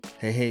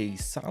Hey, hey,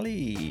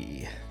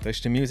 Sally! Das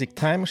ist die Music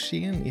Time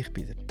Machine. Ich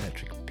bin der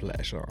Patrick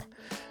Pleasure.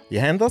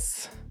 Wie haben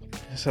das?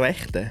 Das ist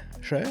recht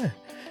schön.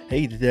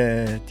 Hey,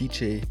 der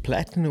DJ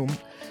Platinum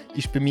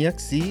war bei mir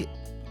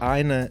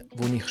einer,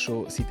 den ich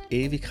schon seit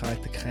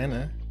Ewigkeiten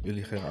kenne, weil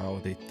ich ja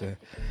auch dort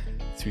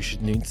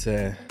zwischen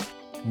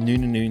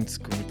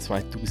 1999 und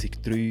 2003,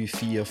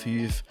 2004,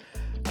 2005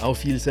 auch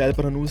viel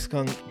selber an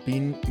Ausgang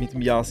bin mit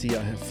dem Yasi. Ich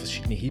habe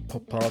verschiedene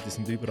Hip-Hop-Partys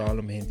und überall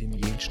und wir haben ihn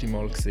jedes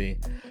Mal gesehen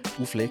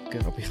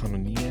auflegen, aber ich habe noch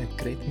nie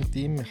geredet mit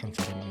ihm, ich habe ihn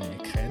vorher noch nie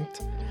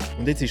gekannt.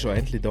 Und jetzt war er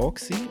endlich da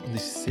gewesen, und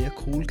es war sehr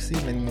cool gewesen,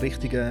 wenn einen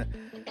richtigen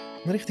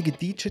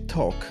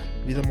DJ-Talk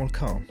wieder mal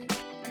kam.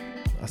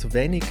 Also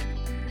wenig.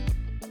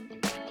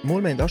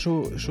 Mal, wir haben auch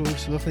schon so ein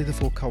bisschen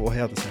davon gehabt,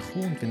 woher das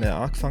kommt, wenn er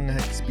angefangen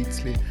hat, ein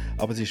bisschen.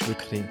 Aber es war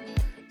wirklich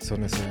so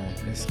ein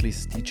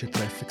kleines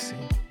DJ-Treffen gewesen,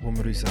 wo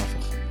wir uns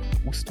einfach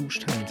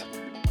austauscht haben.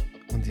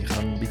 Und ich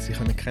konnte ein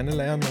bisschen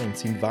kennenlernen und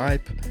seinen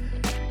Vibe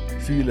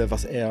fühlen,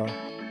 was er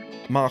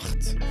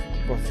macht,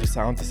 was für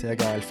Sound er sehr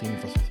geil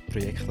findet, was für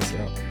Projekte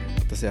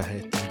das er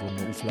hat und wo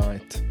er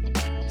auflegt.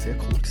 Sehr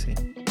cool gewesen.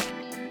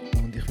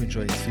 Und ich wünsche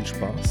euch jetzt viel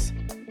Spass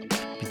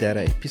bei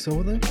dieser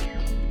Episode.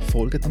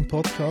 Folgt dem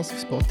Podcast auf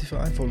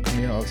Spotify, folgt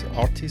mir als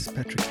Artist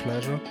Patrick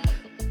Pleasure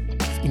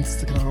auf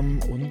Instagram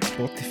und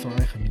Spotify.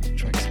 Ich habe meine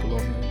Tracks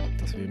hören,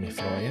 das würde mich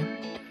freuen.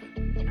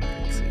 Und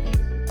jetzt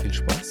viel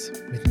Spass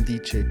mit dem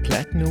DJ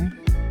Platinum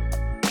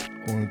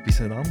und bis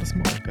ein anderes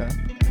Mal. Gell?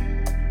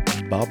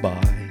 Bye bye.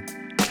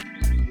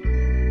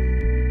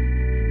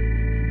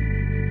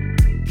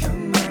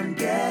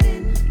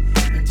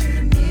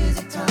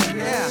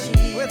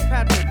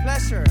 Patrick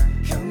Pleasure.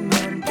 Come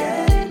on,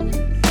 get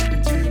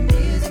into the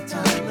music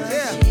time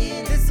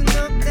machine. Listen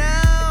up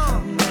now.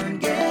 Come on,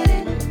 get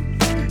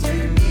into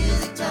the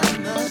music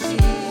time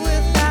machine.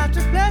 With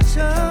Patrick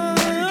Pleasure.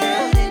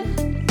 Get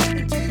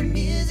into the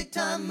music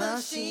time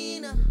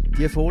machine.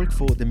 Die Folge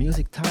von der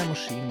Music Time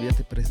Machine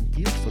wird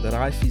präsentiert von der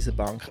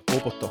Raiffeisenbank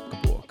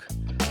Obertoggenburg.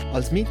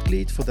 Als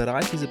Mitglied von der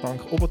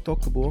Raiffeisenbank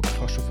Obertoggenburg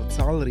kannst du von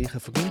zahlreichen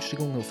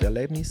Vergünstigungen auf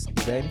Erlebnisse,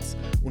 Events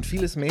und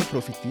vieles mehr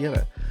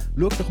profitieren.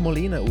 Schau doch mal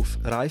rein auf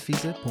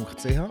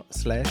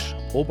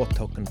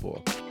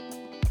raiffeisen.ch/Obertoggenburg.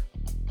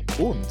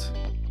 Und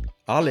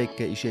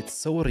Anlegen ist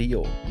jetzt so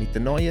Rio mit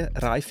der neuen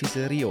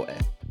Raiffeisen Rio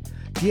App.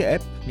 Die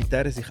App, mit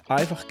der sich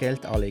einfach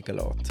Geld anlegen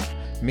lässt.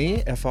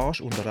 Mehr erfährst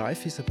du unter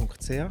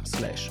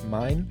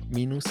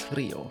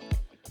raiffeisen.ch/mein-rio.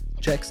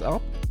 Check's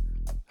ab,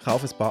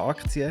 kauf ein paar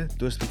Aktien,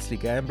 tu ein bisschen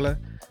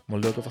gamblen,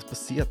 mal schauen, was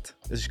passiert.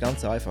 Es ist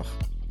ganz einfach.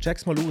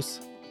 Check's mal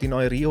aus, die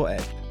neue Rio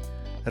App.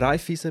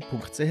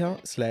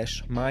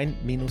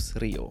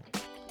 raiffeisen.ch/mein-rio.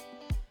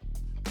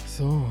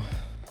 So,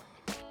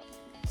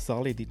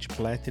 Sally, DJ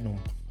Platinum.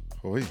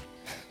 Hoi.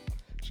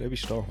 Schön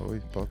bist du da. Hoi,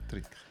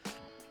 Patrick.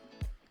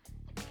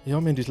 Ja, wir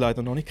haben uns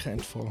leider noch nicht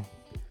gekannt vorher.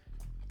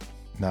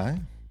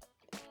 Nein.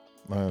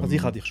 Also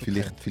ich habe dich schon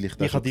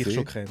vielleicht Ich habe dich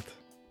schon gekannt.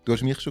 Du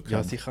hast mich schon Ja,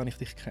 gekannt? sicher habe ich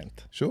dich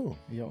gekannt. Schon?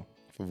 Ja.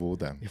 Von wo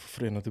denn? Ja, von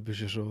früher. Du bist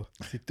ja schon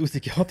seit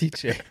 1000 Jahren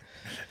DJ.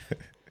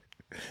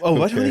 Oh,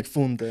 weißt du, was ich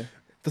gefunden?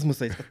 Das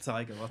muss ich jetzt mal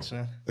zeigen. Warte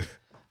schnell.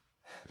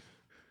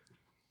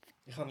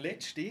 Ich habe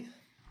letzte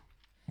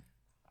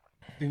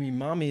bei meiner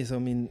Mami so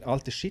meinen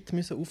alten Shit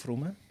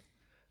aufräumen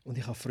und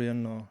ich habe früher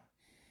noch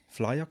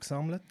Flyer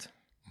gesammelt.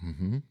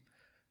 Mhm.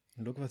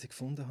 Und schau, was ich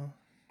gefunden habe.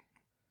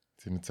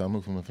 Sind wir zusammen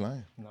auf einem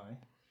Fly? Nein.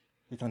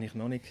 Dort habe ich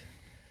noch nicht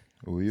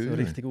Uiuiui. so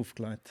richtig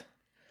aufgelegt.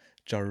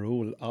 Ja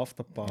Rule,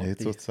 Afterparty.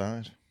 Jetzt, was du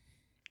sagst.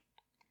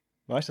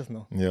 Weißt du das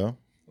noch? Ja.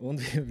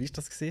 Und wie war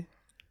das gewesen?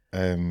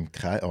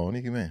 Keine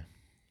Ahnung mehr.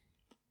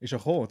 Ist er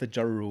gekommen, der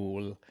Ja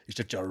Rule? Ist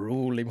der Ja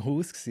Rule im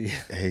Haus gewesen?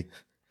 Hey,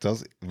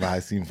 das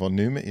weiss ich im Fall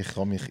nicht mehr. Ich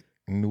kann mich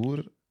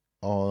nur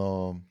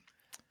an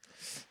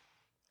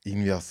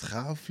irgendwie ans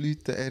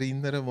Kaufleuten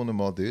erinnern, wo er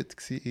mal dort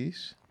war.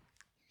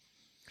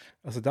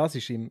 Also das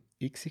war im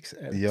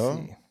XXL. Ja.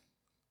 gewesen.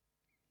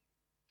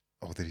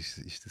 Oder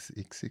ist das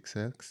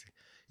XXL gewesen?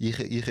 Ich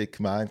hätte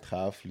gemeint,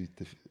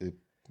 Kaufleute,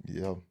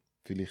 ja,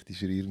 vielleicht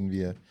war er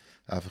irgendwie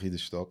einfach in der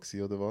Stadt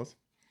gewesen, oder was.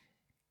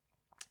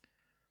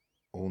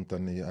 Und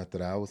dann hat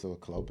er auch so eine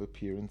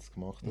Club-Appearance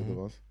gemacht, oder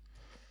was.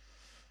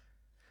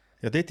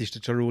 Ja, dort war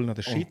der Ja Rule noch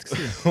der Shit.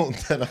 gewesen.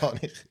 Und dann habe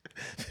ich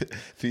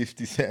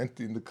 50 Cent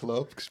in der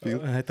Club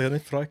gespielt. Hat er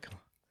nicht Freude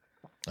gehabt?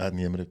 Hat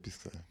niemand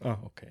etwas gesagt. Ah,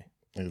 okay.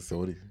 Ja,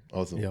 sorry.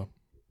 Also, Ja.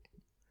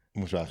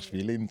 musst du eigentlich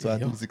spielen im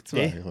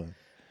 2002. Ja.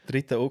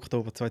 3.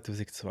 Oktober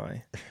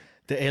 2002.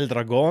 Der El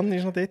Dragon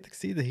war noch dort,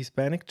 gewesen, der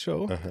Hispanic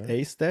Joe, Aha.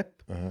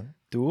 A-Step, Aha.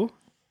 du,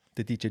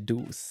 der DJ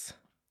Deuce.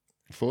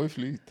 5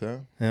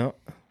 Leute, ja. Ja.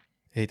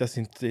 Hey, das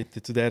sind dort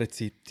zu dieser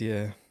Zeit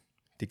die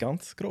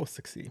ganz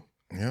Grossen gewesen.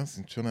 Ja,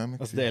 sind schon einmal.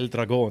 Also der El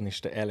Dragon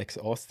ist der Alex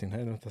Austin,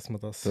 he? Dass man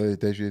das...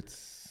 Der ist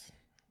jetzt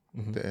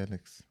Mhm. der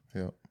Alex,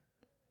 ja.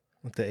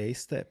 Und der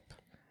A-Step.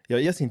 Ja,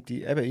 ihr sind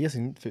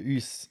für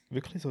uns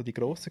wirklich so die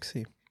Grossen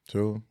gewesen.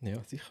 Schon.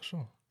 Ja, sicher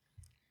schon.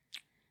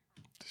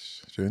 Das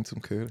ist schön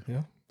zum Hören.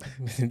 Ja,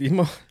 wir sind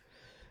immer...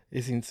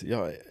 Es sind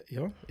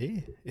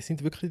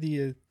wirklich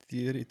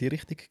die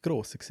richtig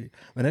Grossen gewesen.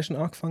 Wann hast du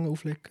denn angefangen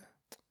aufzulegen?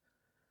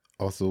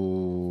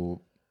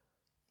 Also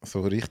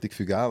so richtig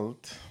viel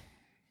Geld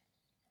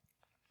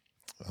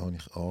habe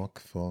ich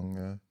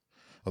angefangen.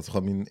 Also ich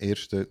habe meinen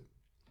ersten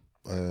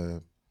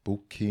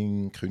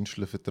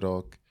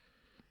Booking-Künstlervertrag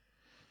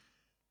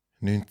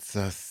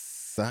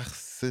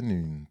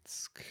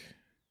 1996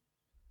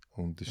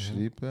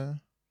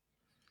 unterschrieben.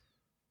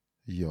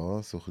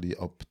 Ja, so ein bisschen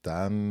ab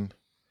dann.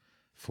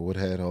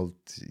 Vorher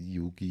halt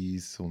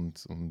Yugis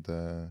und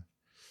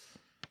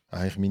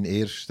eigentlich mein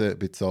erster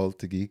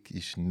bezahlter Gig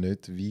war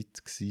nicht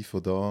weit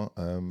von da.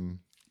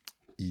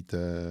 In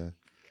der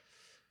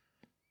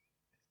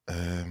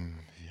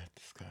wie hat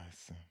das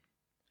geheißen?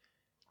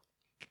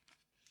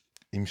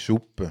 Im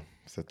Schuppen.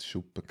 Es hat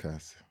Schuppen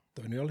geheißen.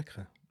 Da in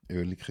Oerlikon?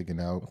 Oerlikon,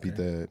 genau,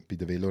 Okay. bei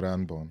der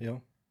Velorennbahn.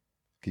 Ja.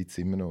 Gibt es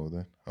immer noch,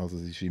 oder? Also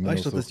es ist immer Ah, noch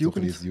ist das so, das so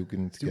ein bisschen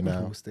Jugend- das Jugend, Das genau.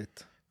 Jugendhaus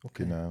dort?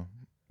 Okay. Genau.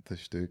 Das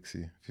war dort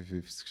gewesen, für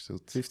 50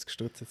 Stutz. 50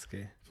 Stutz jetzt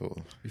gegeben.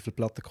 Voll. Wie viele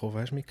Plattenkoffer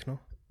hast du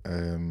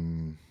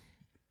mitgenommen?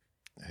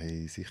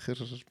 Hey, sicher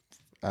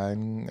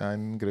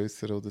ein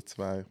grösser oder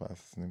zwei, ich weiß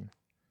es nicht mehr.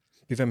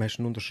 Bei wem hast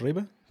du ihn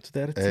unterschrieben zu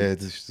dieser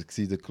Zeit? Das war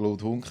der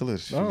Claude Hunkeler.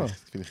 Ah.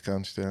 Vielleicht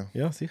kennst du den.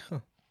 Ja,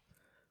 sicher.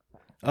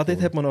 Ah, dort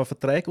Voll. hat man noch einen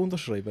Vertrag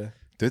unterschrieben.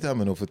 Dort haben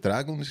wir noch einen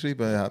Vertrag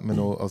unterschrieben.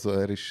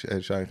 Er ist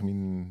eigentlich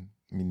mein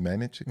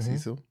Manager gewesen,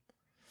 so.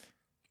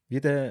 Wie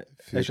der,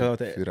 Für- er war ja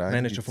der für einige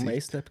Manager vom Zeit.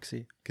 A-Step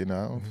gewesen.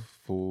 Genau, Mhm.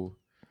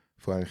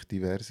 von eigentlich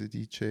diversen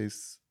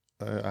DJs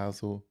auch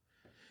so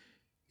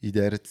in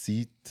dieser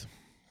Zeit.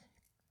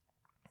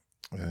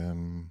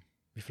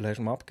 Wie viel hast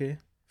du ihm abgegeben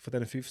von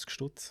diesen 50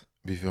 Stutz?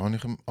 Wie viel habe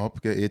ich ihm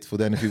abgegeben? Jetzt von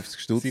diesen 50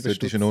 Stutz, 7 dort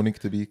Stutz. war er noch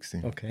nicht dabei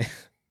gewesen. Okay.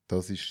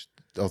 Das ist,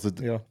 also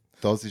Ja.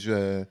 das ist,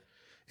 eben,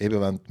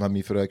 wenn du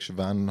mich fragst,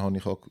 wann habe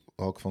ich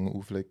angefangen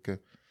aufzulegen,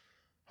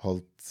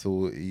 halt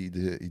so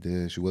in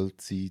der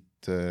Schulzeit,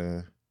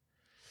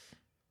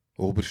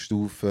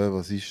 Oberstufe,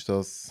 was ist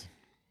das?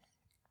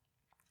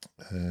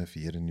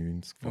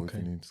 94,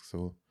 95,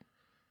 so.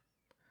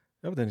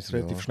 Ja, aber dann ist es Ja.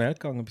 relativ schnell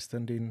gegangen, bis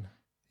dann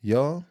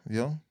Ja,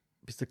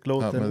 bis der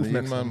Claude hat dann man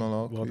irgendwann aufmerksam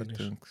mal geworden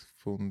angerufen ist. und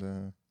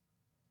gefunden,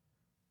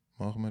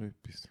 machen wir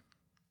etwas.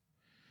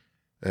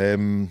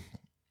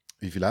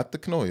 Wie viel hat er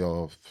genommen?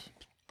 Ja, ich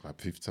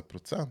glaube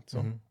 15%.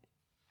 So. Mhm.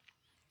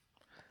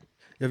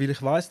 Ja, weil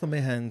ich weiss noch,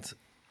 wir haben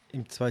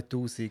im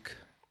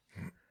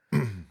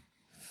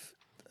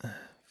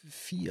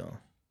 2004,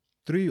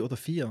 3 oder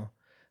 4,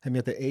 haben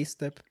wir den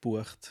A-Step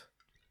gebucht.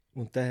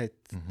 Und der hat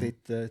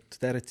dort, zu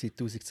dieser Zeit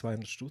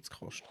 1200 Stutz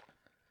gekostet.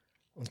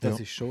 Und das Ja.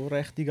 war schon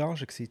recht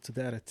Gage gewesen zu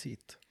dieser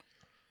Zeit.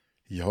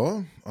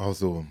 Ja,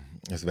 also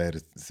es wär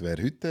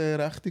heute eine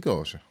rechte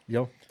Gage.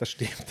 Ja, das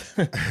stimmt.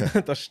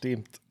 Das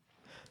stimmt.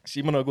 Das ist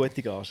immer noch eine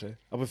gute Gage.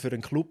 Aber für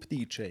einen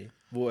Club-DJ,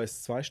 der ein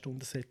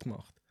 2-Stunden-Set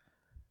macht,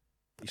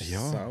 ist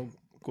Ja. es auch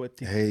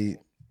gute. Hey,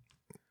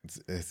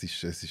 es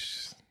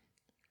ist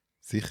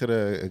sicher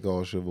eine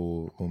Gage,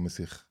 wo man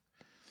sich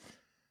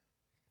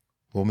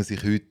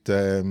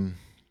heute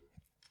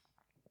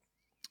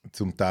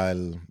zum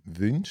Teil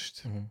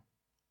wünscht. Mhm.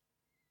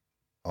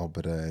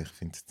 Aber ich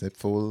finde es nicht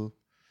voll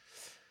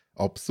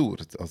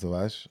absurd. Also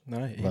weißt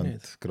Nein, du,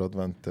 nicht. gerade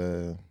wenn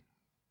du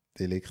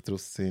die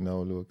Elektroszene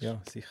anschaust.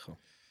 Ja, sicher.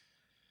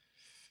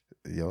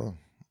 Ja.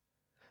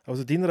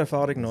 Also deiner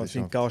Erfahrung Das nach ist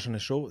sind halt- Gagen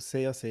schon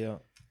sehr,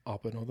 sehr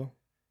runter, oder?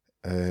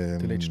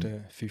 Die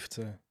letzten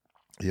 15.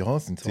 Ja,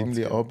 sind 20 ziemlich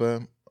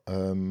Jahre.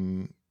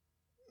 runter.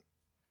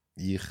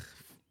 Ich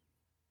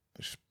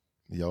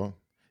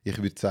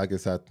würde sagen,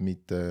 es hat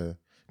mit der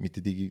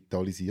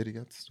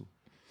Digitalisierung zu tun.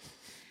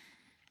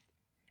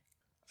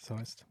 Das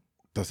heisst,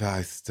 Das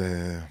heisst,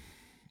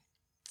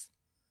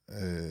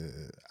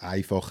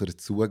 einfacher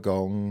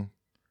Zugang,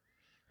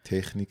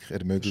 Technik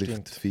ermöglicht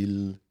Stimmt.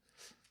 viel,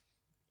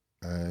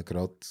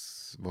 gerade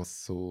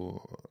was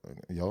so,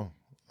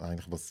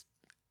 eigentlich was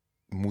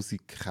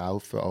Musik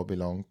kaufen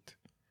anbelangt,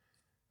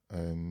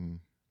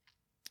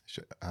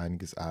 ist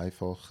einiges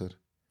einfacher.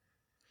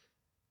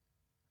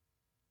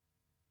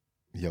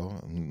 Ja,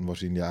 und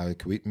wahrscheinlich auch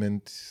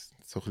Equipment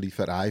so ein bisschen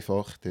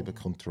vereinfacht, eben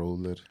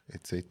Controller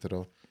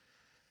etc.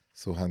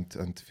 So haben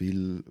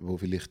viele, die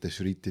vielleicht den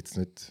Schritt jetzt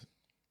nicht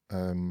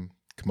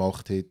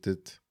gemacht hätten,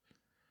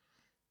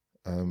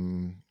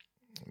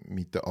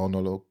 mit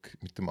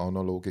dem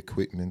analogen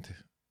Equipment,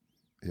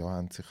 ja,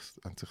 haben sich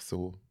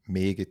so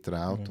mehr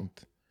getraut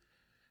und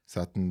es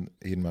hat dann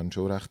irgendwann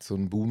schon recht so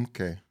einen Boom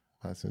gegeben.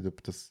 Ich weiß nicht,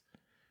 ob du das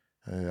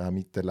auch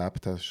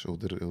miterlebt hast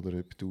oder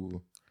ob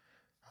du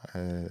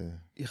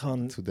ich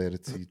habe zu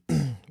dieser Zeit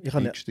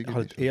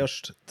halt bist.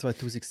 erst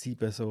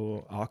 2007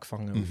 so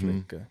angefangen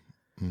aufzulegen.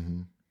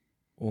 Mhm.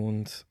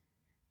 Und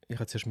ich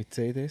hatte zuerst mit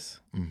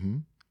CDs,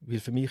 Mhm. weil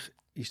für mich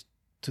ist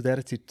zu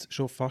dieser Zeit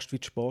schon fast wie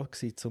Sport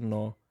gewesen, um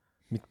noch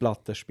mit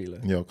Platten zu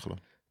spielen. Ja, klar.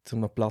 Um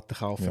noch Platten zu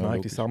kaufen, Ja, eine eigene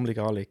logisch. Sammlung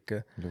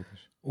anlegen.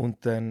 Logisch.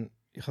 Und dann,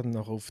 ich habe dann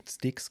noch auf die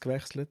Sticks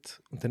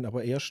gewechselt und dann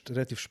aber erst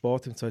relativ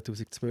spät im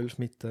 2012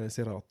 mit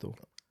Serato.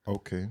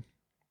 Okay.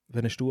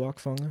 Wann hast du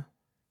angefangen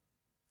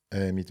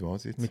Mit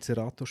was jetzt? mit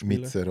Serato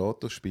spielen? Mit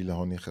Serato spielen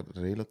habe ich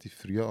relativ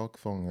früh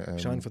angefangen.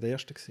 Bist du einer der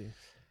Ersten gewesen?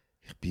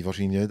 Ich bin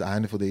wahrscheinlich nicht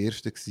einer der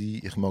Ersten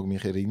gewesen. Ich mag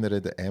mich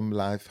erinnern, der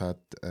M-Live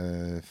hat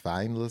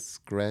Final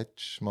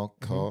Scratch mal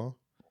gehabt.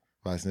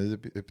 Ich weiss nicht,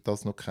 ob du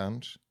das noch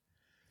kennst.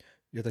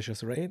 Ja, das ist ja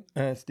das Rain.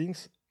 Das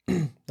Dings.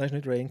 Das war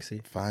nicht Rain.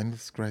 Gewesen. Final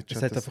Scratch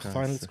Es hat einfach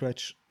Final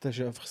Scratch. Das ist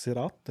ja einfach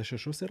Serato. Das ist ja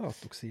schon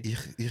Serato gewesen.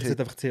 Es hat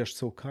einfach zuerst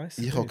so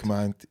geheißen. Ich habe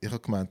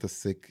gemeint,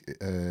 das sei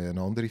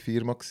eine andere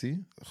Firma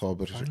gewesen. Kann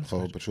aber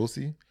schon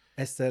sein.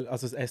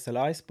 Also das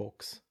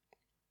SL1-Box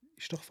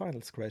ist doch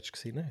Final Scratch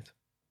gewesen, nicht?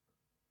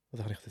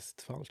 Oder habe ich das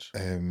jetzt falsch?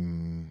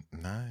 Nein.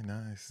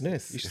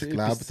 Nicht? Ich Ist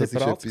glaube, etwas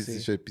Separates das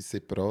ist gewesen? etwas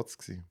Separates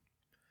gewesen.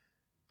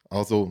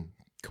 Also,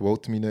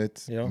 quote mich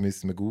nicht, Ja.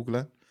 müssen wir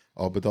googlen.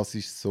 Aber das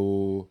ist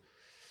so,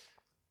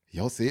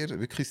 ja,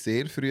 wirklich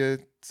sehr früh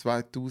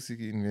 2000,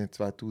 irgendwie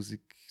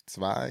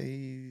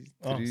 2002,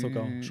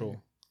 Sogar schon.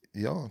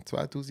 Ja,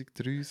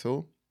 2003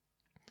 so.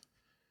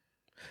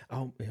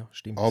 Ja,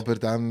 stimmt. Aber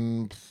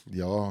dann,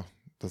 ja,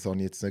 das habe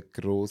ich jetzt nicht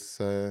gross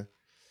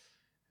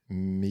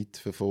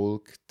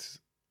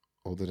mitverfolgt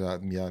oder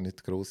hat mich auch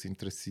nicht gross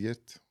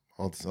interessiert.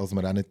 Also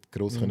mir auch nicht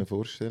gross können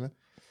vorstellen.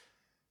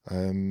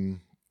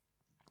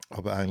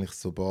 Aber eigentlich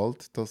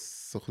sobald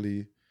das so ein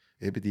bisschen,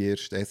 eben die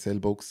erste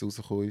SL-Box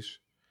rausgekommen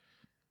ist,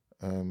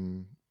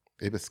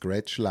 eben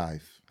Scratch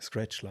Live,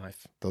 Scratch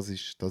Live. das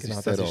ist Genau,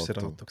 das Serato. war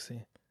Serato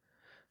gewesen.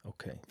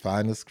 Okay.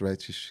 Final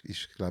Scratch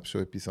ist glaube ich,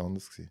 schon etwas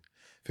anderes gewesen.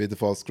 Auf jeden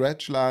Fall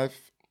Scratch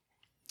Live,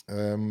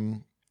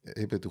 eben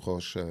du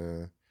kannst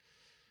du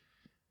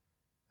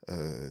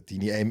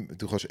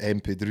kannst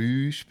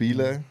MP3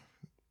 spielen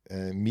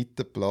mit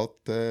der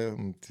Platte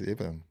und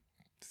eben,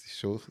 das ist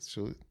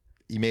schon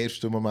im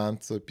ersten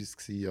Moment so etwas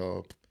gewesen,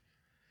 ja,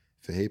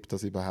 verhebt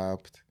das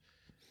überhaupt?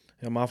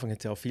 Ja, am Anfang hat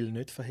es ja auch viel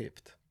nicht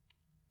verhebt.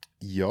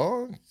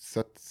 Ja, es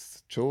hat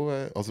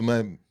schon, also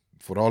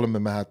vor allem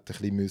man hat ein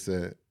bisschen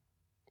müssen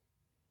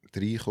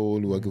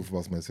reinkommen, schauen, auf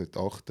was man achten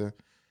sollte.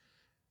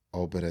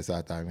 Aber es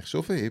hat eigentlich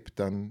schon verhebt,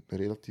 dann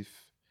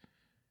relativ,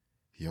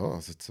 ja,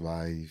 also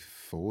 2,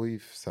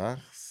 5,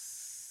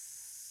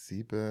 6,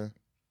 7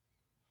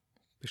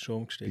 Bist schon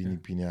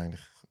umgestiegen. bin ich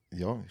eigentlich,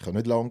 ja, ich habe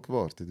nicht lange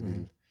gewartet,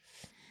 weil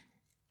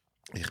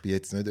ich bin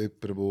jetzt nicht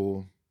jemand,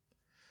 wo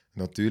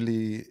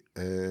natürlich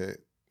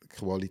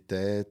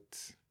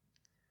Qualität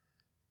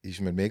ist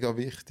mir mega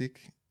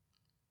wichtig.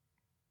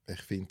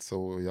 Ich finde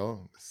so, ja,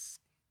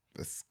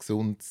 ein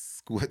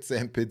gesundes, gutes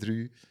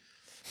MP3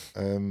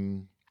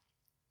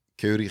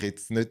 höre ich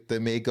jetzt nicht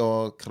den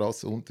mega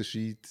krassen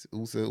Unterschied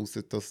raus,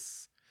 außer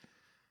dass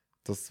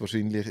das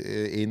wahrscheinlich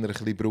eher ein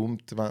bisschen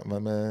brummt,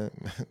 wenn man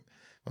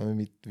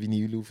mit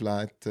Vinyl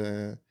auflegt,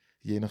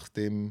 je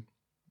nachdem,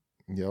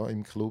 ja,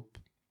 im Club.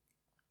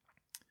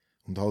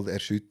 Und halt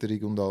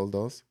Erschütterung und all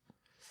das.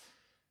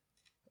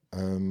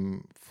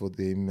 Von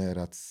dem her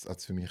hat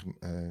es für mich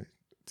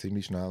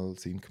ziemlich schnell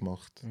Sinn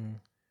gemacht,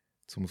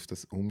 um auf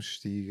das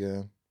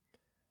umsteigen.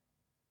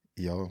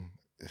 Ja,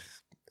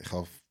 ich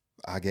habe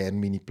auch gerne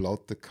meine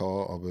Platten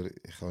gehabt, aber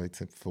ich habe jetzt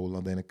nicht voll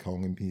an denen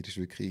gehangen. Mir ist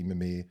wirklich immer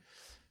mehr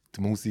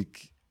die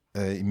Musik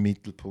im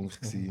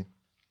Mittelpunkt gewesen.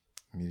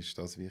 Mir ist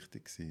das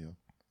wichtig gewesen, ja.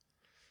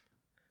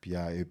 Ich bin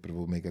auch jemand,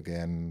 der mega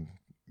gerne,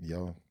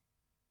 ja,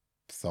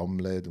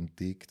 sammelt und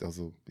tickt,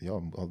 also ja,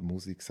 halt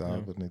Musik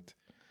selber nicht.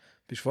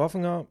 Bist du von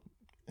Anfang an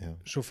Ja.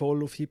 schon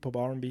voll auf Hip-Hop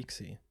R&B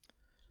gewesen?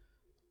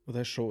 Oder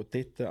hast du schon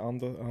dort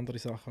andere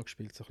Sachen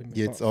gespielt? So ein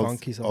bisschen Jetzt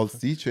funky Sachen? als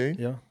DJ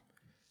Ja.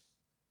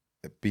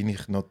 bin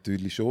ich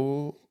natürlich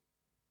schon,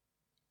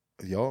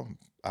 ja,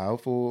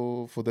 auch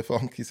von den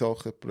funky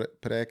Sachen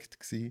geprägt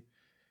gewesen.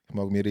 Ich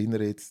mag mich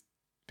erinnern, jetzt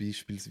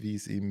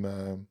beispielsweise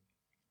in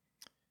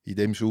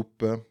dem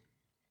Schuppen,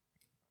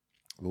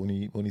 wo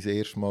ich das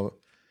erste Mal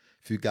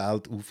viel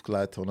Geld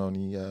aufgelegt habe, habe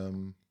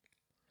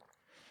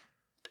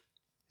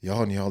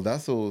ich halt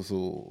auch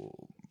so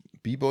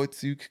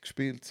B-Boy-Zeug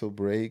gespielt, so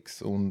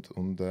Breaks und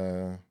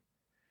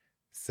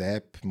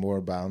Zap,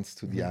 More Bounce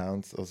to the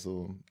Ounce.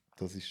 Also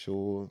das ist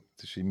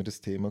immer das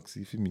Thema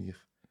gewesen für mich.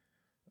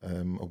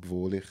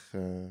 Obwohl ich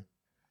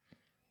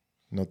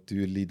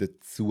natürlich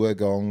den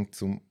Zugang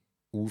zum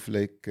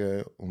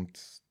Auflegen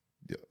und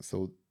ja,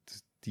 so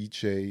die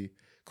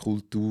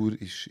DJ-Kultur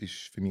ist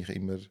für mich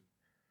immer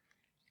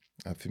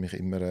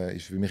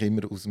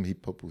aus dem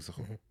Hip-Hop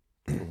rausgekommen.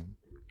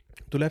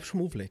 Du lebst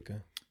vom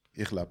Auflegen?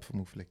 Ich lebe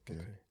vom Auflegen.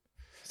 Okay.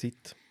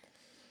 Seit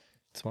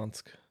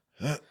 20?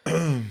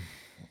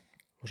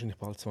 Wahrscheinlich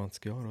bald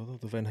 20 Jahre, oder?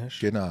 Du wann hast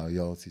du? Genau,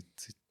 ja, seit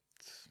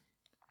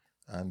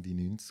Ende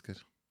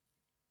 90er.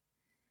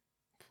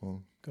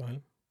 Voll.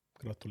 Geil.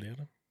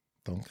 Gratuliere.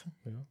 Danke.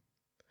 Ja.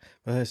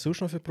 Was hast du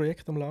sonst noch für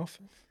Projekte am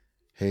Laufen?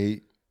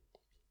 Hey,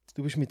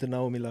 Du bist mit der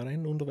Naomi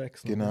Laren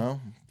unterwegs. oder? genau,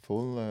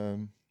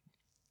 voll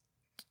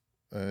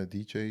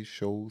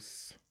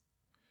DJ-Shows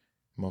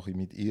mache ich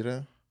mit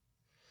ihr.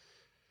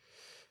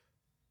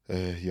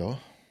 Ja,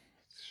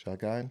 das ist auch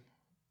geil.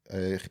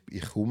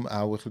 Ich komme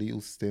auch ein bisschen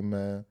aus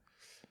dem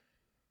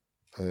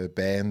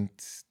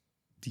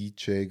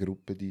Band-DJ,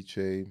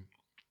 Gruppen-DJ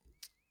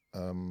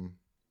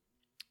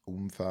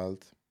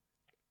Umfeld.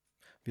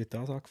 Wie hat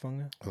das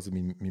angefangen? Also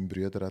mein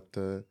Bruder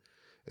hatte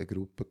eine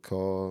Gruppe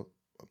gehabt,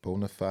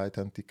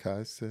 Bonafide haben die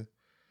geheissen.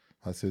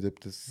 Ich weiss nicht, ob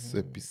das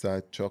etwas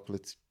sagt.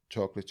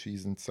 Chocolate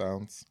Cheese and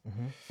Sounds.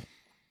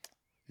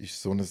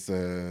 Ist so ein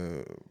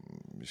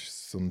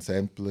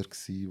Sampler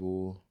gsi,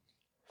 wo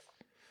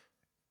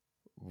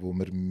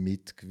wir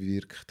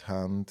mitgewirkt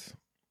haben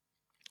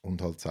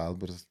und halt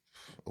selber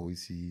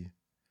unsere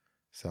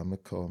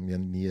zusammen gehabt. Wir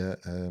haben nie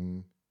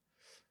ein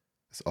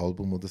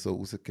Album oder so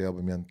rausgegeben,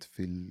 aber wir haben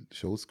viele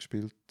Shows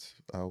gespielt,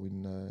 auch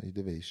in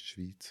der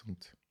Westschweiz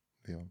und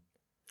ja.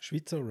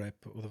 Schweizer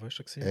Rap, oder was hast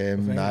du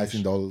gesehen? Nein,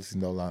 sind alle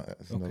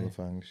auf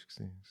Englisch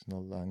gewesen. Sind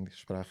alle englisch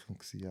sprechend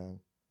gewesen auch.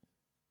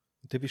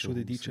 Und du bist schon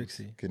der DJ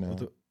gewesen? Genau.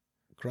 Oder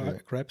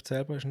gerappt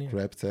selber hast du nie?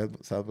 Gerappt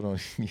selber noch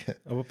nie.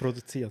 Aber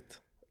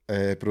produziert?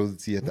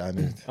 Produziert auch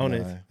nicht. Auch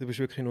Nein. nicht? Du bist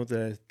wirklich nur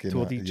der Genau.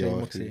 Tour-DJ Ja,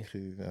 immer ich bin gewesen?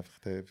 wirklich einfach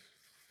der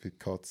für die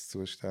Cuts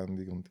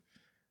zuständig und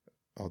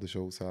an der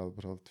Show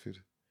selber halt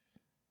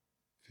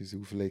fürs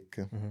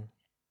Auflegen.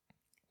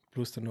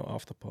 Plus dann noch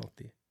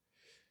Afterparty.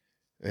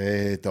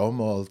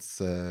 Damals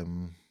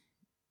sind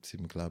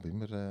wir, glaube ich,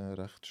 immer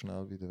recht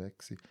schnell wieder weg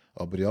gewesen.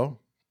 Aber ja,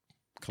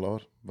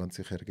 klar, wenn es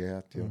sich ergeben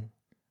hat, ja.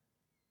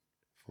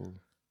 Voll.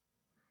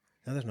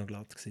 Ja, das war noch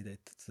glatt gewesen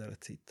dort, zu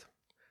dieser Zeit.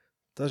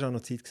 Das war auch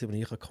noch die Zeit, als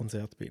ich an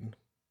Konzert bin.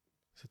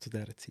 So zu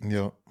dieser Zeit.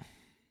 Ja.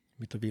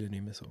 Mittlerweile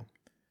nicht mehr so.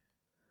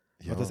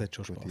 Ja, das hat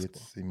schon gut, Spass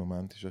jetzt im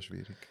Moment ist es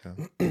schwierig. Ja.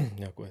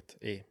 Ja gut,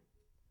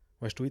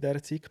 Was hast du in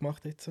dieser Zeit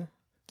gemacht jetzt?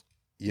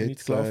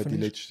 Jetzt gelaufen die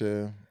ist?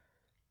 letzten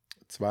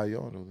 2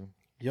 Jahre, oder?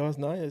 Ja,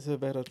 nein, also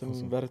während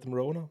dem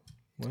Rona.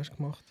 Was hast du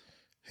gemacht?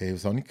 Hey,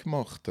 was habe ich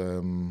gemacht?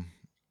 Also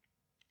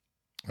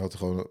ich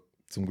habe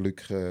zum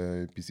Glück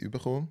etwas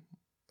bekommen.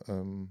 So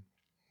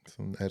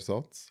einen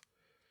Ersatz.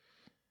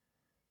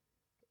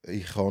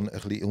 Ich habe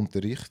ein bisschen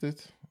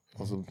unterrichtet,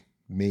 also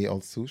mehr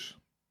als sonst.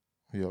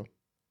 Ja,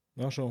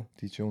 Ah, schon.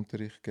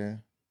 DJ-Unterricht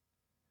gegeben.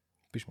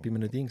 Bist du bei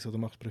einem Dings oder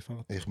machst du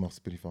privat? Ich mache es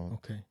privat.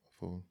 Okay.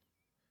 Voll.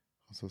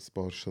 Also ein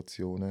paar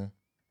Stationen,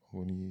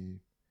 wo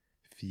ich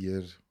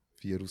 4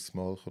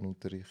 Ausmal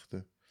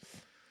unterrichten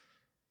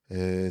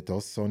kann.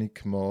 Das habe ich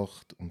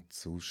gemacht und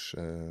sonst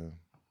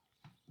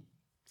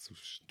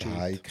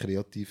daheim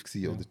kreativ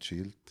gewesen oder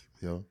chillt.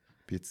 Ja,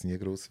 bin jetzt nie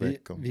gross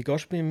weggegangen. Wie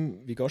gehst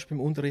du beim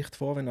Unterricht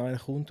vor, wenn einer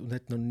kommt und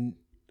hat noch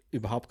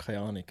überhaupt keine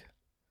Ahnung?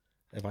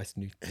 Er weiss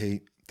nichts.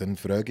 Hey, dann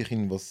frage ich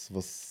ihn,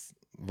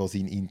 was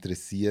ihn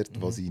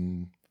interessiert, was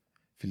ihn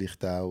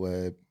vielleicht auch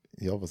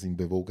was ihn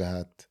bewogen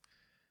hat,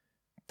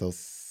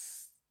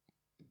 das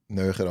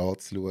näher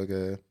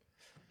anzuschauen.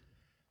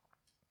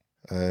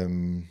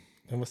 Und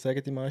was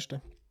sagen die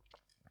meisten?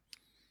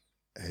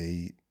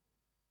 Hey,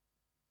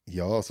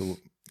 ja, also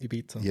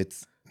Ibiza.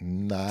 jetzt,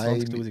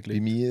 nein,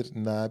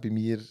 20.000 bei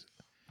mir,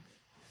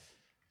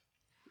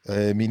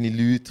 meine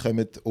Leute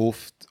kommen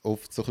oft so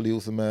ein bisschen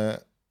aus einem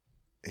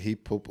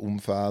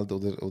Hip-Hop-Umfeld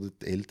oder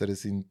die Eltern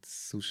sind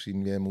sonst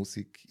irgendwie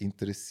Musik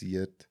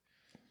interessiert.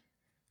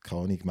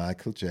 Keine Ahnung,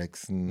 Michael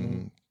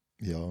Jackson,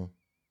 ja.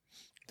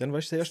 Dann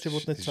weißt du das Erste,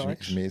 was du nicht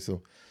zeigst? Ist mehr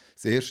so.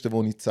 Das Erste,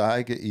 was ich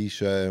zeige,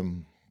 ist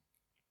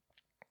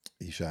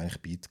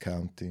eigentlich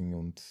Beat-Counting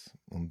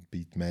und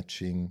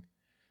Beat-Matching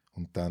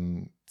und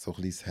dann so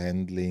ein bisschen das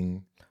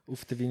Handling.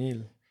 Auf der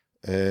Vinyl?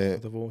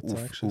 Oder wo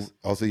zeigst du es?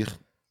 Also ich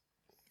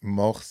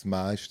mache das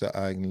meiste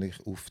eigentlich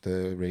auf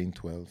der Rain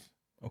 12.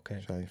 Okay.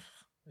 Das ist eigentlich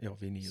Ja,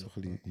 Vinyl. so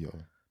ein bisschen, ja.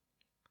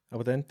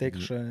 Aber dann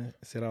deckst du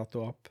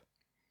Serato ab?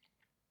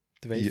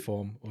 Die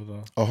Waveform,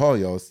 oder? Aha,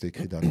 ja, das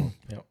decke ich dann noch.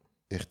 Ja.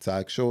 Ich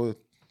zeige schon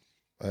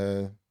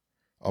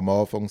am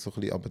Anfang so ein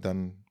bisschen, aber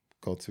dann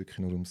geht es wirklich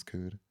nur ums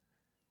Hören.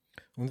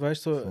 Und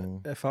weißt du,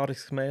 So.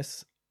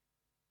 erfahrungsgemäß,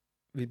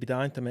 wie bei den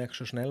einen merkst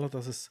du schneller,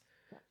 dass es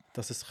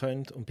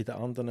könnte, und bei den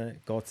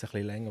anderen geht es ein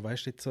bisschen länger.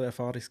 Weißt du, jetzt so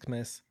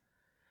erfahrungsgemäß,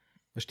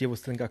 weißt du, die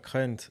es dann gar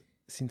können,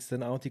 sind es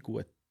dann auch die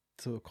Guten,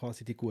 so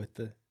quasi die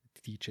guten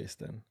DJs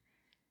dann?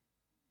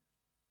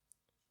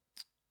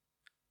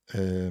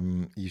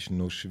 Ist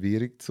noch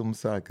schwierig zu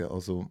sagen.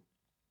 Also,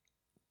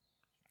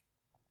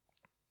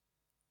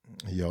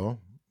 ja,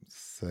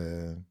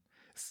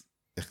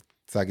 ich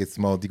sage jetzt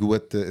mal, die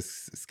Guten,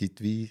 es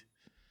gibt wie,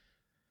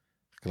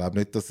 ich glaube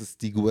nicht, dass es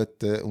die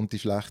Guten und die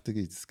Schlechten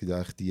gibt. Es gibt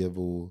eigentlich die,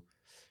 die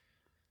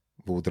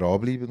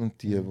dranbleiben und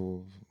die,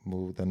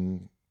 die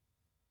dann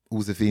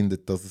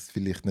herausfinden, dass es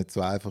vielleicht nicht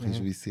so einfach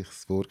ist, wie sie sich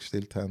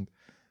vorgestellt haben.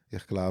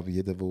 Ich glaube,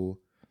 jeder, der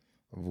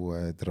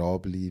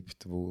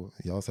dranbleibt,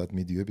 es hat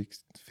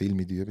viel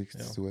mit Übung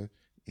zu tun.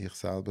 Ich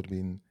selber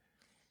bin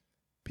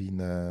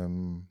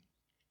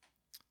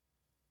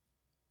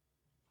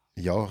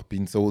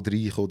so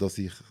reingekommen, dass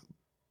ich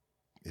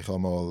habe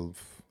mal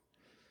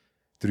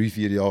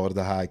 3-4 Jahre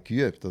daheim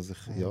geübt. Das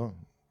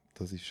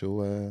ist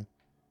schon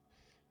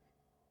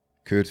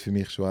gehört für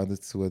mich schon auch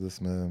dazu,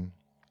 dass man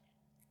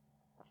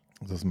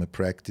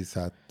Practice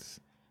hat.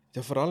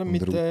 Ja, vor allem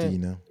und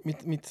Routine.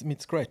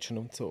 mit Scratchen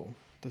und so.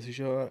 Das ist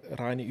ja eine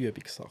reine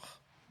Übungssache.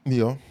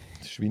 Ja,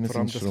 das ist wie ein Vor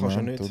allem, das kannst du ja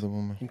Instrument, nicht oder,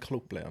 wo man im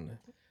Club lernen.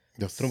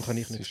 Darum kann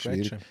ich nicht ist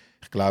schwierig. scratchen.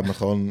 Ich glaube, ich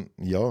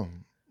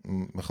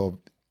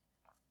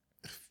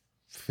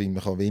finde,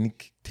 man kann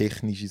wenig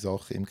technische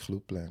Sachen im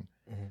Club lernen.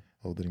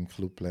 Oder im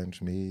Club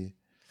lernst du mehr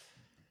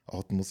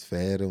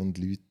Atmosphäre und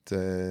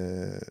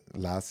Leute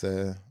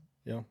lesen,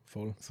 Ja,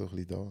 voll. so ein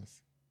bisschen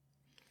das.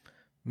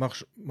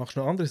 Machst du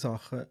noch andere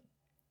Sachen,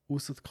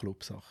 außer die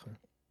Club-Sachen?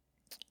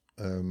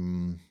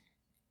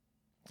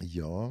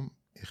 Ja,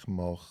 ich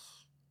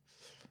mache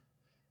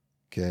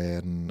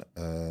gern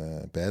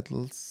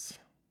Battles.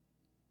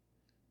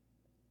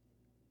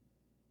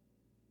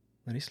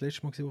 Wann war das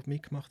letzte Mal, wo du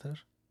mitgemacht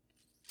hast?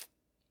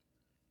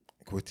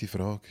 Gute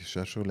Frage, ist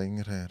auch schon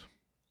länger her.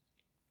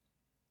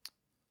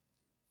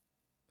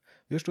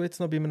 Würdest du jetzt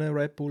noch bei einem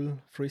Red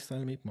Bull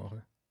Freestyle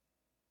mitmachen?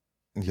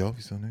 Ja,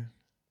 wieso nicht?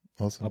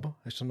 Also. Aber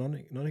hast du noch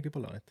nicht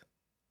überlegt?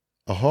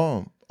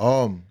 Aha,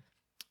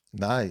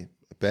 nein,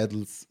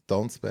 Battles,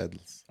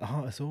 Tanzbattles.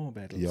 Aha, so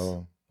Battles.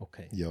 Ja,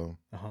 Okay. ja.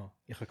 Aha,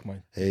 ich habe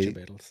gemeint, Hey. DJ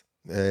Battles.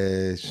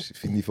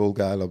 Finde ich voll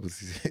geil, aber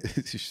es ist,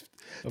 es ist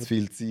Aber- zu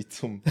viel Zeit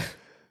zum.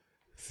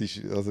 Es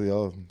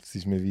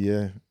ist mir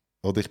wie.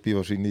 Oder ich bin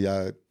wahrscheinlich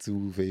auch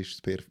zu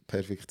fest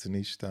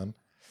Perfektionist dann.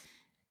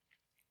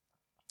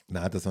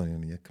 Nein, das habe ich noch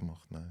nie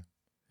gemacht. Nein.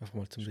 Einfach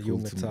mal zum Ist den cool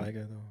Jungen zum-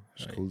 zeigen. Da.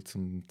 Ist Hey. cool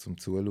zum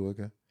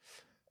Zuschauen.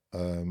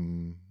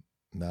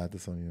 Nein,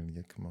 das habe ich noch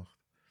nie gemacht.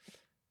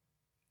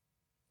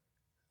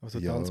 Also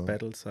Ja.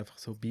 Tanzbattles, einfach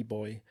so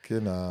B-Boy,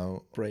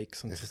 Genau.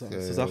 Breaks und Ich, so Sachen.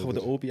 äh, So Sachen, die oder-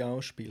 der Obi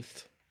auch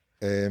spielt.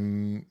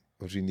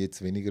 Wahrscheinlich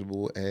jetzt weniger,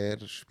 wo er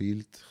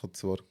spielt. Ich habe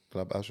zwar,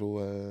 glaube auch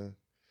schon.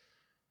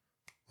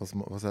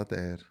 Was hat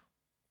er?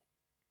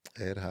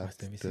 Er Weiss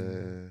hat. nicht, wie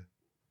sie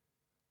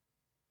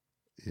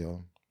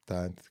Ja, der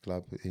hat,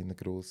 glaube ich, ein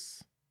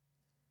grosses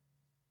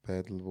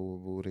Battle,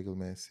 wo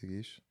regelmäßig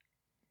ist.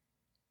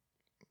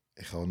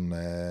 Ich habe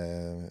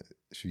eine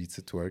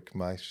Schweizer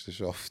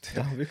Twerk-Meisterschaft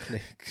Ja,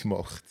 wirklich.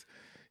 gemacht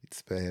in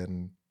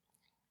Bern.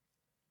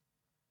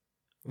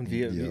 Und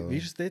Ja. wie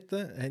ist es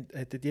dort?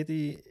 Hat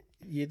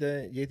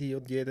jede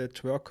und jeder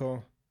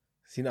Twerker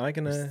seinen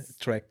eigenen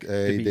Track In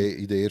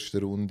dabei? der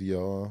ersten Runde,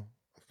 ja.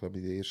 Ich glaube,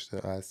 in den ersten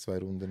 1-2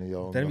 Runden, ja.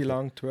 Und dann, wie nachher-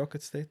 lange twerkt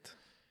es dort?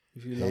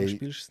 Wie lange Hey.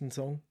 spielst du den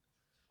Song?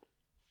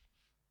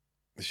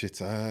 Das ist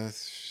jetzt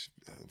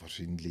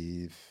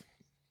wahrscheinlich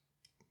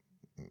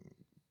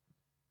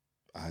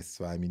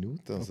 1-2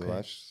 Minuten. Also, Okay.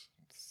 weißt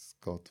du, das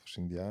geht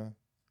wahrscheinlich auch.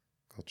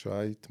 Geht schon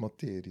auch in die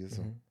Materie.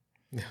 So. Mhm.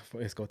 Ja,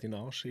 es geht in den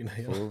Arsch rein.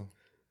 Ja. Voll.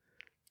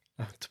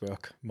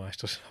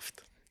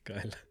 Twerk-Meisterschaft.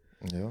 Geil.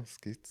 Ja, das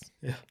gibt's.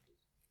 Ja.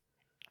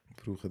 Wir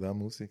brauchen auch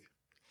Musik.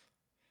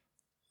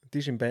 Die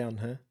ist in Bern,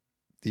 hä?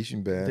 Die ist in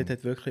Und Bern. dort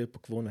hat wirklich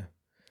jemand gewonnen.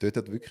 Dort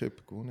hat wirklich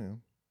jemand gewonnen, ja.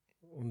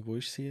 Und wo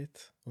ist sie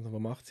jetzt? Oder was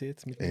macht sie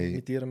jetzt mit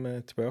Hey.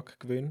 ihrem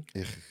Twerk-Gewinn?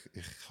 Ich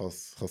habe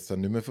es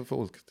dann nicht mehr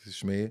verfolgt. Das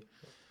ist mehr,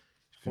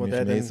 für Wo mich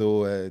der mehr dann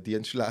so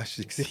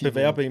Dienstleistung. sich gewesen.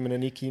 bewerben in einem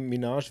Nicki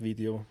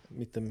Minaj-Video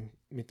mit dem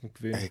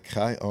Gewinn.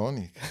 Keine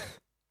Ahnung.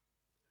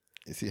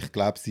 Ich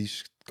glaube, sie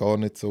ist gar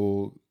nicht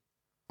so.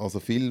 Also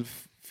viel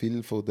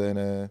von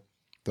diesen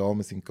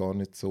Damen sind gar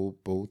nicht so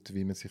gebaut,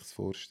 wie man sich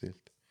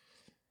vorstellt.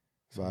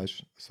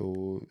 Weißt du,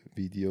 so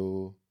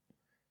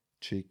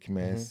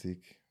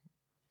Video-Chick-mäßig,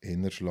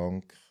 eher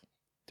schlank.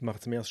 Die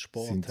macht es mehr als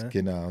Sport, Sind hä?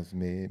 genau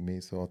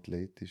mehr so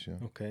athletisch, ja.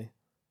 Okay.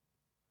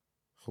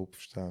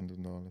 Kopfstand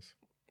und alles.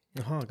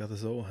 Aha, gerade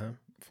so, hä?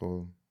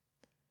 Voll.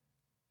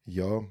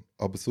 Ja,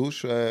 aber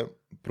sonst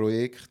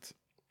Projekt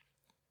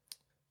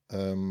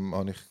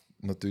habe ich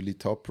natürlich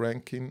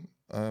Top-Ranking,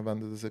 wenn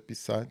dir das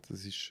etwas sagt.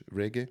 Das ist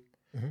Reggae.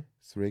 Mhm.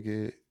 Das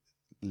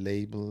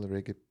Reggae-Label,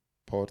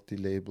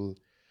 Reggae-Party-Label,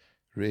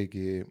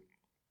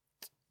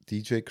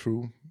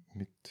 Reggae-DJ-Crew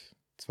mit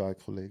 2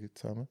 Kollegen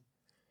zusammen.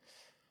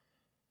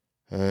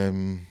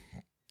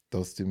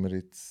 Das tun wir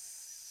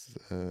jetzt,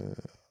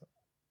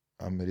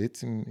 haben wir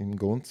jetzt im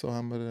Gonzo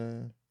haben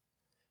wir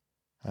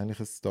eigentlich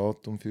ein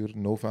Datum für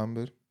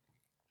November.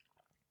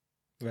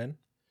 Wann?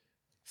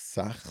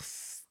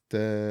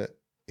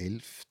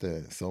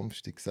 6.11.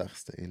 Samstag,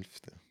 6.11.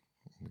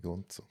 im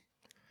Gonzo.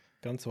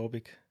 Ganz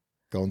Abend.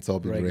 Ganz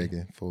Abend Reggae.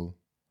 Reggae, voll.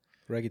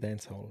 Reggae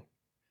Dance Hall.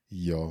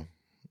 Ja,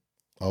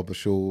 aber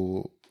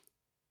schon.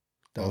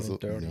 Down Also,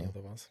 and Dirty ja.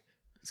 oder was?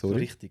 So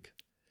Sorry. richtig.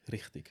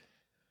 Richtig.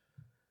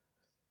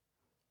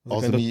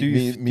 Also gehen da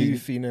tief mi-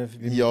 rein wie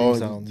mit Ja, dem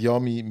Sound.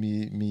 ja,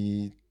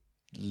 wir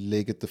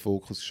legen den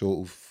Fokus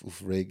schon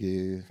auf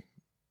Reggae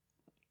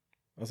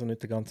Also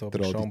nicht der ganze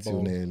Abend Schambo,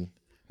 traditionell.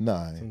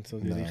 Nein, sondern so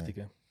die nein.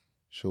 richtigen.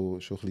 Schon ein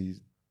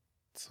bisschen,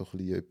 so ein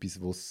bisschen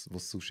etwas, was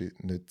es sonst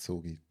nicht so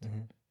gibt.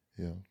 Mhm.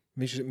 Ja.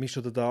 Mischst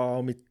du da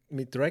auch mit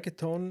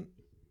Reggaeton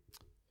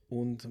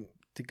und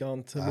die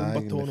ganzen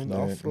Lumbaton und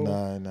Eigentlich Afro?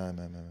 nicht.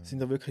 Nein. Sind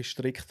da wirklich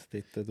strikt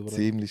dort? Oder?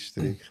 Ziemlich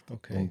strikt.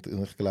 Okay. Und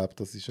ich glaube,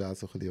 das ist auch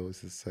so ein bisschen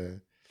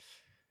unser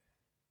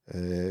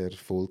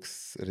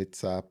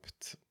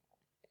Erfolgsrezept.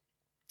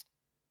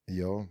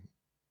 Ja,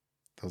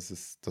 dass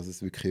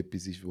es wirklich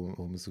etwas ist, wo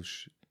man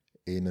sonst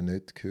eher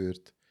nicht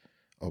hört,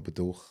 aber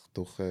doch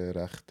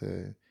recht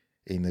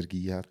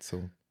Energie hat.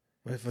 So.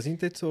 Was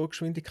sind jetzt so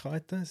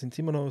Geschwindigkeiten? Sind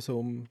sie immer noch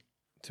so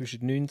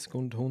zwischen 90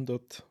 und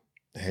 105?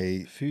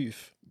 Hey,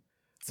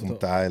 zum Oder-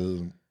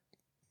 Teil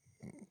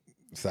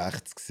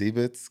 60,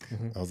 70.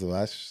 Mhm. Also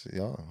weißt du,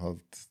 ja,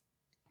 halt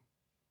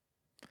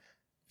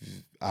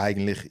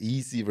eigentlich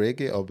easy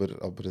Reggae,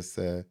 aber es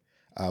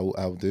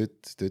auch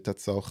dort hat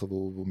es Sachen,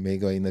 wo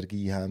mega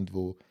Energie haben,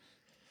 wo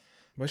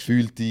Weißt,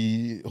 gefühlt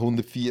die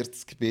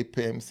 140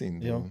 BPM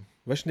sind. ja.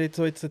 Weißt du nicht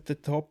so jetzt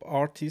der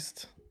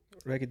Top-Artist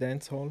Reggae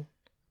Dancehall?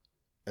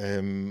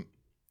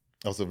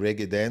 Also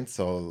Reggae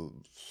Dancehall.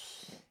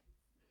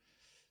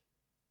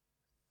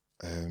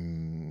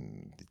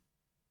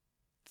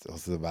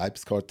 Also der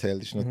Vibes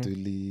Cartel ist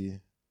natürlich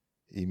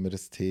immer ein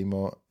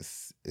Thema.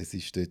 Es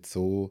ist dort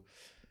so,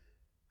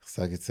 ich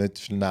sage jetzt nicht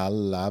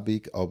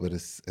schnelllebig, aber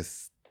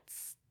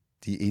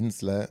die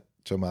Insel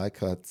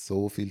Jamaika hat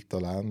so viel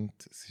Talent.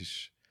 Es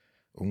ist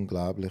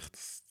unglaublich.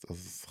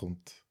 Also es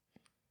kommt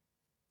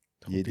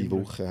jede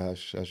immer. Woche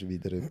hast du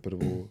wieder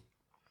jemanden,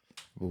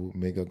 wo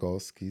mega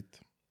Gas gibt.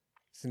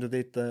 Sind du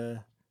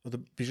dort, oder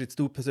bist jetzt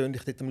du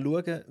persönlich dort am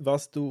schauen,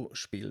 was du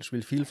spielst?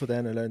 Weil viele von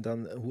denen lassen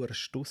dann einen hohen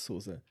Stuss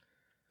raus.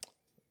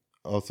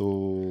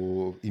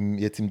 Also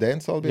jetzt im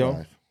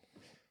Dancehall-Bereich?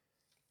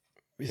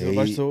 Wieso, Hey.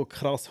 weißt du, so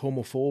krass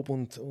homophob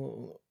und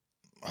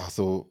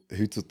Also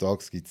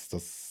heutzutage gibt es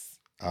das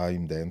auch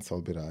im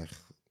Dancehall-Bereich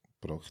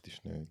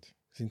praktisch nicht.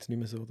 sind sie nicht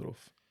mehr so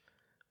drauf?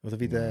 Oder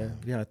wie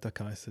wie hat der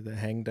geheißen, der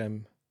Hang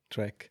Them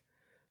Track,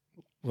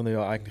 wo er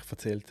ja eigentlich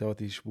erzählt, ja,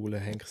 die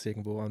Schwulen hängen sich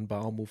irgendwo an einen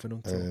Baum auf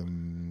und so.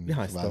 Wie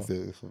heisst ich weiss der?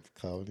 nicht, ich habe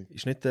keine Ahnung.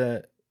 Ist nicht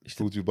der... Ist der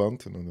Studio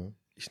Banten, oder?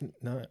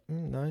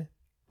 nein.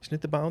 Ist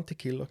nicht der Bounty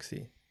Killer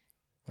gewesen?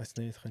 Weiß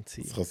nicht, könnte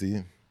sein. Das kann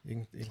sein.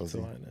 Irgend kann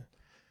so sein. einer.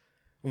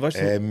 Und weißt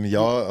du,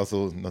 Ja,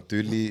 also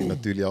natürlich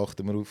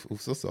achten wir auf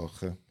so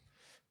Sachen.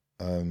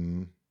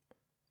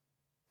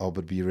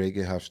 Aber bei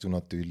Reggae hast du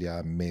natürlich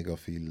auch mega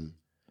viel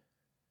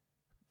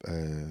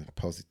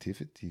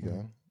Positivity,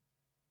 gell?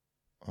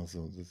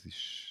 Also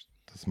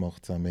das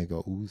macht es auch mega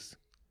aus.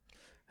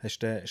 hast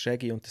du den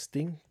Shaggy und das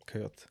Ding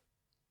gehört?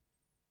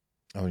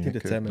 Hab ich Die haben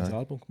nicht zusammen gehört, ein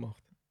Album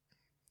gemacht.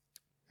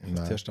 Ich habe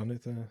nein. zuerst auch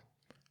nicht können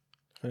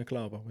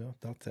glauben, aber ja,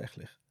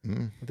 tatsächlich.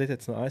 Mhm. Und dort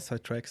hat es noch ein, zwei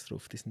Tracks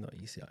drauf, die sind noch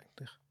easy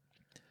eigentlich.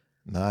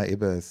 Nein,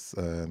 eben, es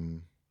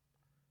geht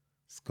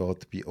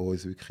bei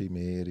uns wirklich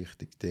mehr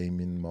Richtung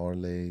Damien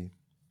Marley.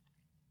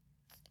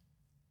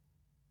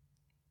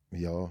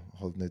 Ja,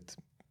 halt nicht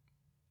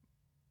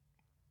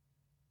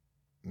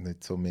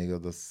so mega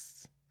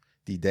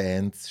die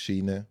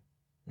Dance-Schiene,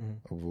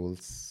 Mhm. obwohl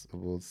es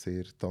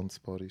sehr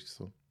tanzbar ist.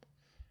 So.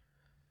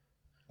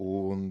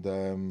 Und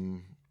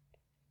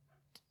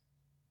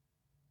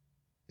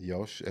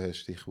ja,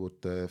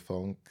 Stichwort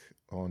Funk,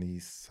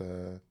 Anis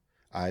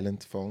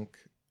Island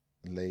Funk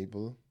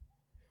Label.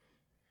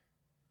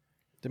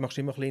 Du machst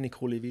immer kleine,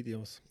 coole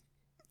Videos.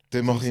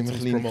 Da mache ich immer zum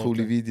kleine, Promoten.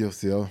 coole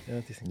Videos, ja.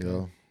 Ja, die sind Ja.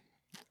 geil.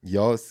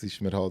 Ja, es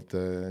ist mir halt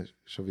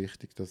schon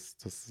wichtig, dass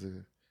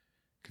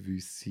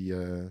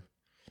gewisse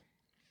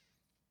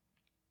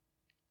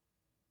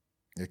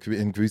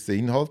einen gewissen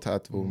Inhalt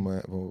hat, wo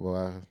man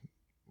auch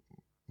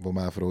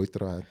Freude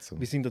daran hat. So.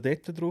 Wie sind ihr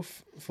dort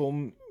drauf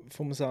vom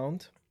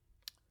Sound?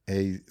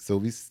 Hey,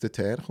 so wie es dort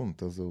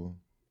herkommt. Also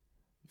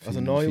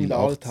Neu und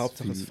alt, 80s,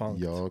 Hauptsache es fängt.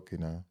 Ja,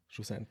 genau.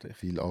 Schlussendlich.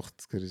 Viel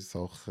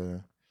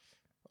 80er-Sachen,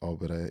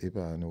 aber eben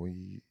auch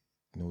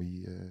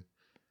neue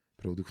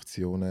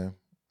Produktionen.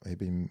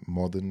 Eben im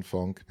Modern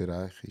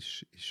Funk-Bereich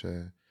ist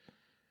eine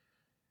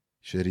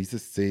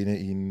Riesenszene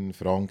in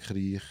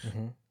Frankreich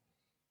Mhm.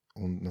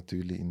 und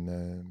natürlich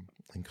in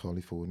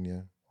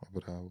Kalifornien.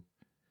 Aber auch,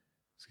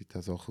 es gibt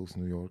auch Sachen aus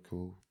New York,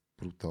 die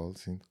brutal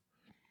sind.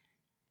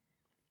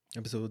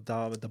 Aber so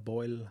der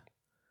Boyle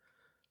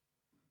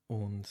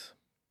und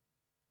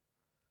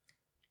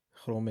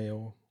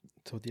Chromeo,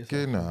 so die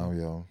Sachen. Genau,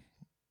 ja.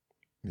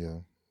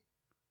 Ja.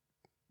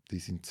 Die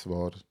sind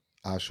zwar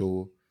auch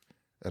schon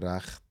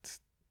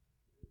recht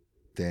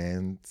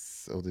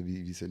Dance, oder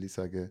wie soll ich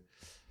sagen?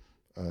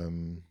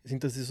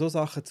 Sind das so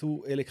Sachen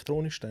zu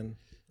elektronisch dann?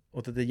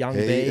 Oder der Young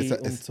Hey, Bay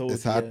und so?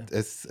 es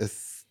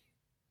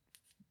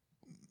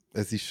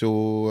ist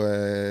schon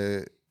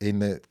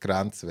eher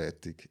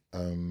grenzwertig.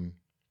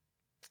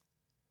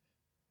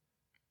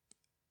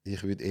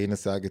 Ich würde eher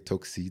sagen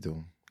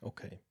Tuxedo.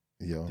 Okay.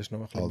 Ja, Das ist noch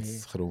ein bisschen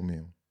als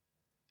Chromeo.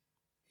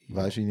 Ja.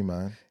 Weißt du, wie ich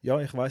meine?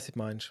 Ja, ich weiss, was du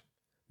meinst.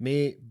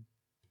 Mehr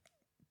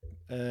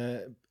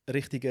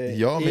richtige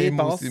Ja,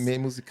 E-Bass mehr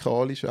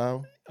musikalisch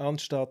auch.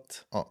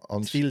 anstatt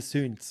An, viel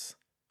Synths.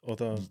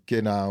 Oder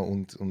genau,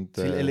 und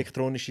viel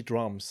elektronische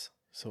Drums.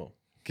 So.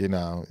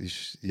 genau,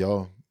 ist,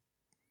 ja,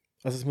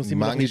 Also es muss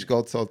immer noch ein manchmal bisschen,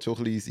 geht es halt schon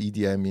ein bisschen ins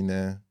EDM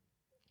rein.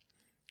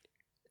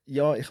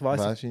 ja, ich weiss,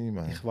 Weißt du, wie ich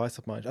meine? ich weiss,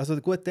 was du meinst. Also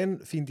gut,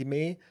 dann finde ich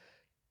mehr,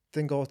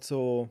 dann geht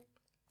so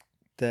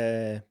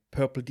der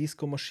Purple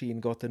Disco Machine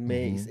geht dann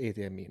mehr ins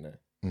EDM rein.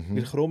 Weil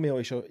Mhm. Chromeo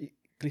ist ja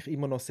gleich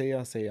immer noch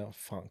sehr, sehr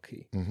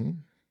funky.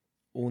 Mhm.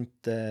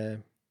 Und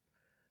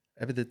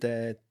eben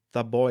der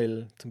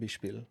Boyle zum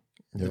Beispiel.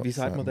 Ja, Wie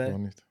sagt man mir den? gar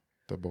nicht.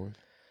 Der Boy.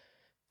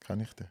 Kann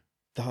ich den?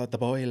 Der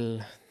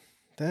Boyle,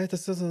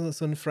 das ist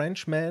so ein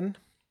Frenchman.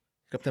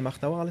 Ich glaube, der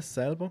macht auch alles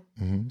selber.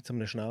 Mhm. Mit so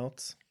einem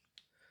Schnauz.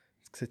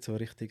 Das sieht so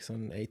richtig so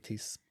ein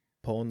 80s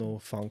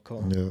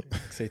Porno-Funker. Ja.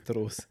 Sieht er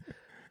aus.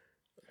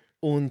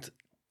 Und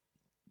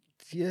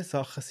die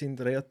Sachen sind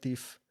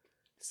relativ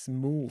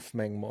smooth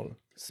manchmal.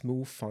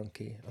 Smooth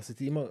funky. Also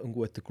die immer einen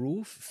guten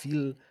Groove,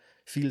 viel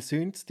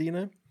Synths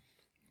drin.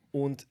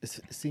 Und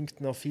es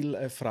singt noch viel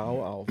eine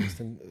Frau auch, was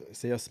dann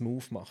sehr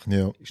smooth macht.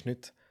 Ja. Ist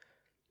nicht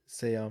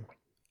sehr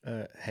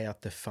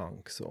härter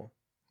Funk so.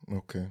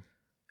 Okay.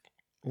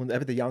 Und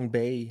eben der Young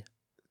Bay,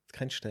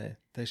 kennst du den?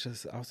 Der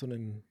ist auch so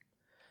ein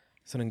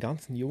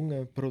ganz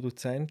junger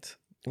Produzent.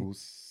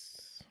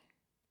 Aus.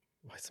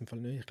 Weiß im Fall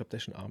nicht, ich glaube, der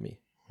ist ein Ami.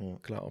 Ja.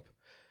 Glaub.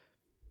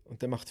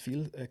 Und der macht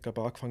viel, ich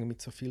glaube, angefangen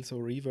mit so viel so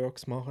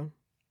Reworks machen.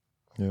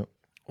 Ja.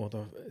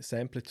 Oder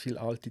samplet viel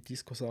alte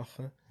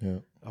Disco-Sachen.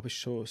 Ja. Aber ist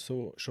schon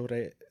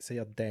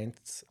sehr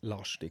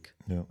dance-lastig.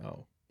 Ja.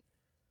 Auch.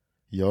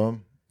 Ja,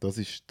 das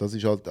ist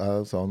halt auch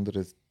das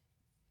andere.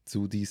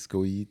 Zu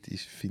Discoid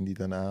ist, finde ich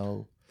dann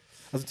auch.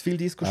 Also viel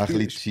Disco Auch ein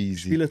bisschen cheesy.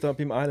 spielen da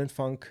beim Island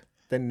Funk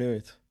dann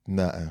nicht.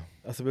 Nein.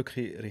 Also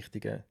wirklich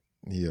richtiger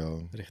Ja,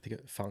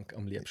 Funk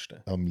am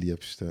liebsten. am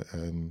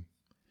liebsten.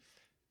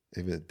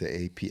 Eben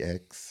der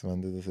APX,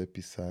 wenn dir das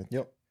etwas sagt.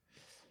 Ja.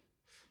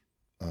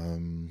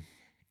 Wen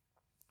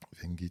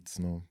gibt es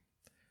noch?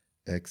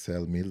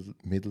 XL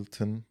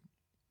Middleton.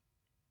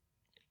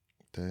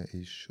 Der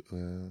ist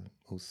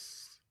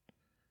aus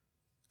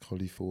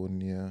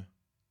Kalifornien.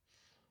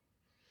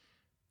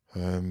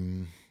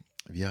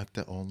 Wie hat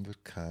der andere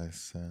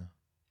geheißen?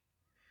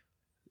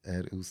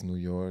 Er aus New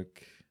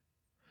York.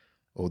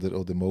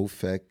 Oder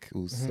Mofak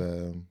aus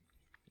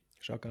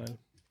Ist auch geil.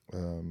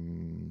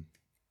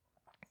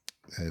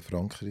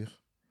 Frankreich.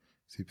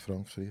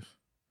 Südfrankreich.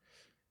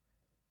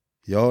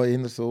 Ja,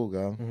 eher so,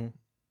 gell? Mhm.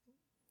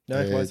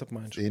 Ja, ich weiß, was du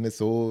meinst. Eher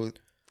so.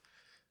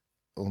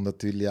 Und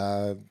natürlich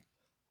auch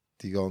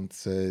die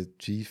ganzen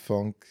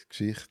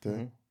G-Funk-Geschichten.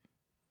 Mhm.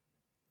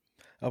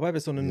 Aber eben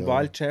so einen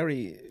Ja. Wild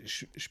Cherry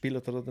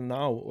spielt er dann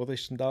auch, oder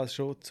ist denn das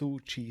schon zu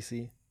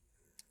cheesy?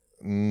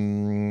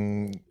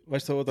 Mm,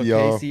 Weißt du, so, oder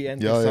Ja, Casey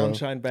and ja, the ja.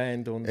 Sunshine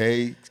Band und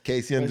Hey,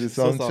 Casey and the Weißt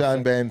du, so Sunshine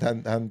Sachen. Band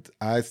haben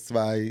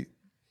 1-2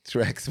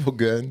 Tracks, die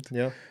gehen.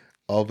 ja,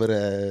 Aber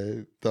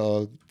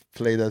da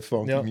Play That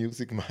Funky Ja.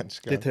 Music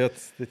meinst du, dort gell? hört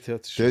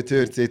es schon. Dort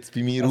hört es jetzt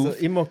bei mir Also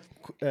auf. immer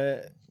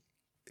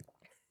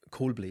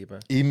cool bleiben.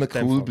 Immer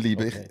dem cool Fall,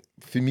 bleiben. okay.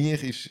 Für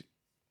mich ist,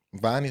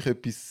 wenn ich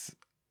etwas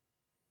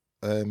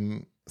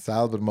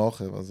selber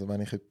mache, also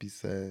wenn ich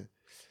etwas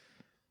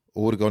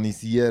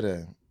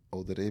organisiere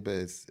oder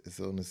eben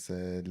so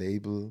ein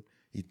Label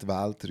in die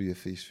Welt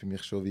rufe, ist für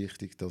mich schon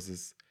wichtig, dass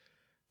es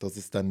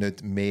dann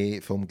nicht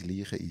mehr vom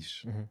Gleichen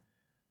ist. Mhm.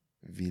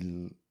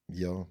 Weil,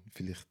 ja,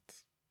 vielleicht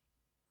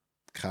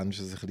kennst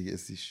du es ein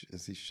bisschen,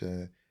 es ist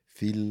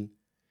viel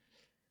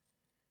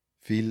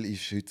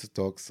ist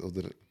heutzutage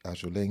oder auch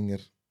schon länger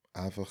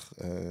einfach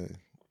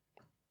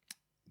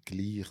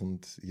gleich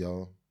und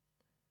ja,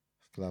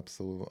 ich glaube,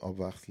 so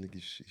Abwechslung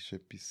ist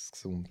etwas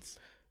Gesundes.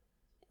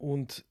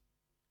 Und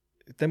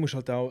dann musst du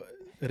halt auch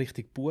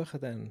richtig buchen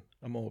dann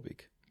am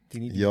Abend.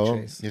 Deine Ja,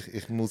 DJs.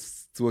 ich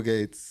muss zugeben,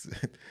 jetzt,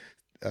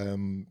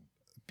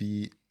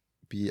 bei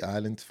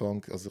Island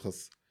Funk, also ich habe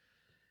es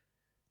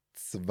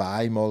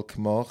zweimal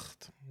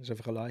gemacht. Das ist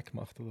einfach allein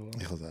gemacht, oder was?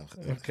 Ich habe es auch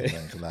Okay. ich habe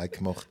eigentlich allein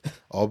gemacht.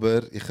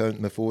 Aber ich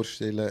könnte mir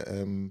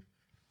vorstellen,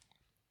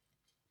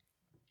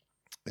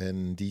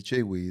 einen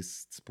DJ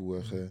Wiz zu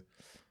buchen.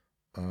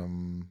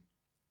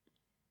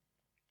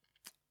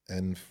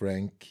 Einen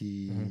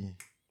Frankie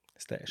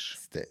Stash.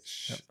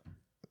 Stash.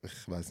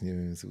 Ich weiß nicht, wie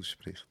man es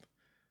ausspricht.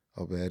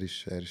 Aber er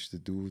ist der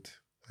Dude.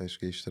 Er war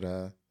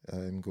gestern auch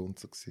im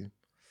Gonzo.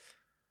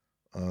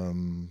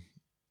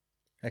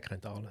 Er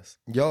kennt alles.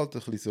 Ja, halt ein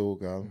bisschen so,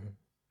 gell? Mhm.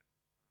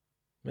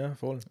 Ja,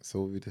 voll.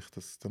 So würde ich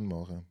das dann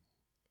machen.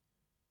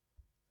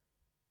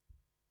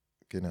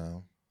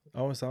 Genau.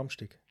 Auch am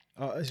Samstag.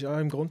 Es ist auch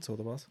im Grund so,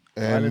 oder was?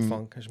 Island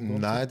Funk hast du im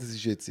Grund Nein, das war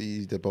jetzt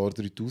in der Bar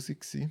 3000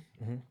 gewesen.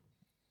 Mhm.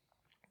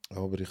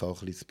 Aber ich habe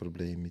ein bisschen das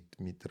Problem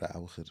mit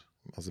Raucher.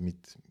 Also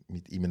mit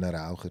in einem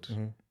Raucher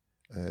Mhm.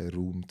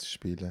 Raum zu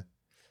spielen.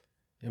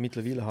 Ja,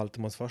 mittlerweile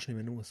halten wir es fast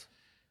nicht mehr aus.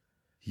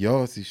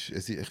 Ja, ich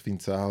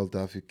finde es halt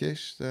auch für die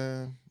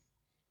Gäste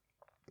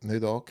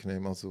nicht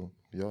angenehm. Also,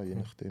 ja, je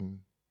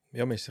nachdem.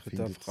 Ja, man ist sich jetzt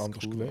Findet einfach es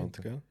anders cool, gewöhnt,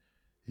 Alter. gell?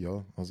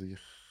 Ja, also ich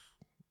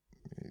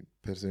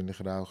persönlich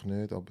rauche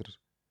nicht, aber ich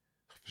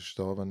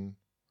verstehe, wenn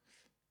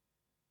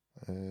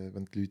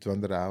die Leute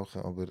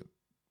rauchen wollen, aber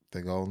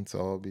den ganzen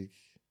Abend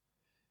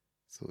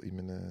so in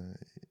einem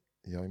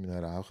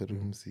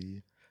Raucherraum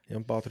sein, Ja,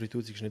 und Bar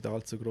 3000 ist nicht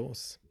allzu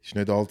gross. ist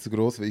nicht allzu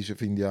gross, weil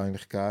finde ich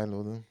eigentlich geil,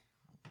 oder?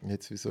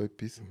 Jetzt für so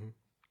etwas. Mhm.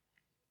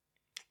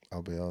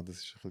 Aber ja, das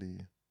ist ein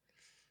bisschen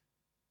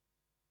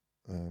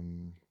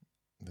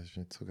das ist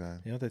nicht so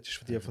geil. Ja, das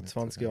hättest du dir vor nicht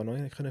 20 so Jahren noch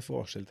nicht können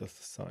vorstellen, dass du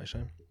das sagst.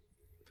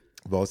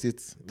 Was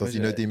jetzt? Dass Weißt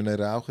ich du, nicht in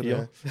einem Raucher...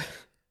 ja.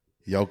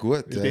 Ja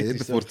gut, Weil dort eben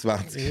ist vor es-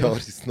 20 ja. Jahren war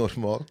es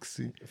normal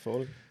gewesen.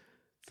 Voll.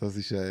 Das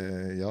ist,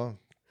 ja...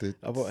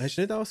 Dort, Aber hast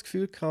du nicht auch das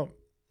Gefühl gehabt,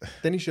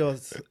 dann ist ja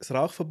das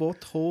Rauchverbot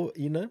gekommen,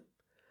 rein,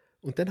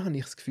 und dann habe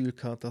ich das Gefühl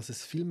gehabt, dass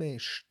es viel mehr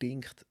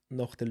stinkt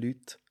nach den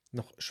Leuten,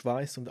 nach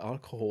Schweiß und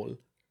Alkohol.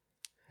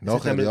 Es hat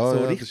nachher, einmal ja, so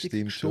ja, das richtig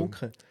stimmt schon.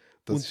 gestunken.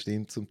 Das Und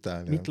stimmt zum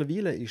Teil, ja.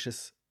 Mittlerweile ist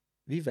es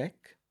wie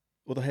weg.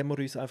 Oder haben wir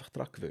uns einfach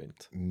daran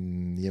gewöhnt?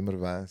 Niemand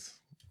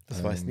weiß.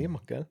 Das weiss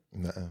niemand, gell?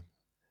 Nein.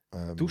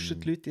 Duschen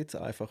die Leute jetzt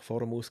einfach vor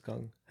dem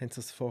Ausgang? Haben sie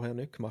das vorher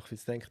nicht gemacht, weil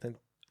sie denken,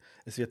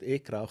 es wird eh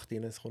geraucht,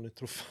 es kommt nicht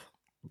drauf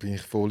an. Bin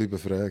ich voll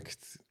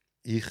überfragt.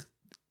 Ich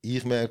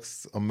merke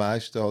es am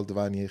meisten halt,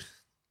 wenn ich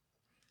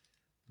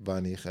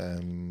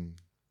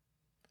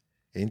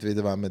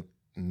entweder wenn man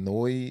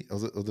neu,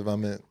 also, oder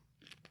wenn man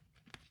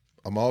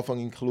am Anfang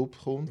in den Club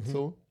kommt,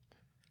 so,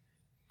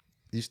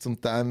 ist zum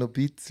Teil noch ein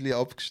bisschen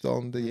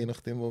abgestanden, je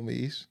nachdem, wo man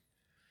ist.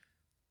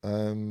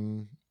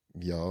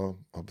 Ja,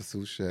 aber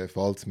sonst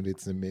fällt es mir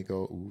jetzt nicht mega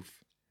auf.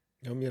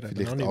 Ja, wir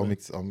Vielleicht eben auch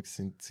nicht amigs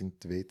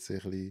sind die WC ein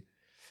bisschen,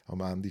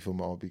 am Ende des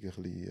Abends ein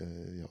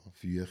bisschen ja,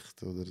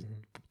 feucht oder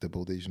der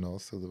Boden ist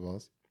nass oder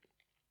was.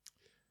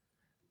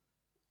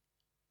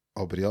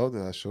 Aber ja, du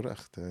hast schon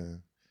recht.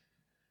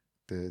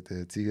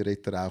 Der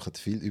Zigarettenrauch hat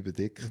viel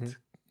überdeckt.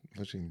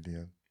 Wahrscheinlich,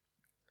 ja.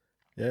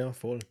 Ja,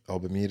 voll.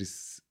 Aber mir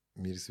ist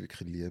wirklich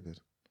lieber.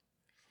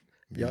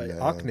 Ja, Weil,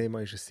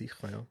 angenehmer ist es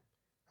sicher, ja.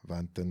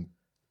 wenn du dann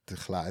die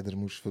Kleider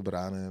musst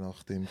verbrennen,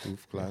 nachdem du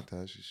aufgelegt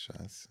hast, ist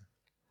scheiße.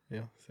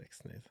 Ja,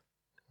 sag's nicht.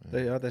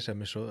 Ja, das ist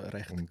eben schon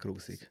recht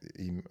grusig.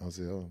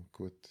 Also ja,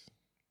 gut.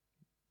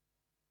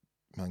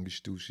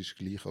 Manchmal duschen ist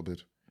gleich, aber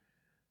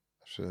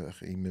hast du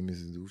eigentlich immer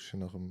müssen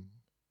duschen nach dem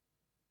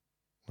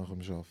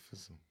Arbeiten.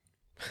 So.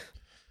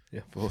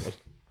 Ja, voll.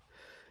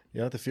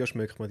 Ja, dafür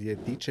schmeckt man die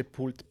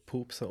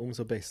DJ-Pult-Pupsen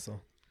umso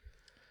besser.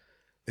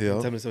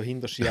 Ja, Wenn wir so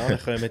hinter Schiane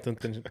kommen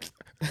und dann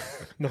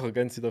nachher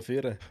gehen sie da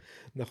führen.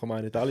 Nachher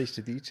meinen alle, ist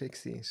der DJ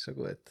gewesen. Ist schon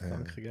gut,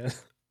 danke, gell?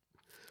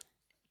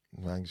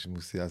 manchmal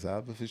muss ich auch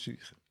selber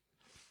verscheuchen.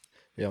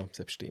 Ja,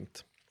 das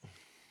stimmt.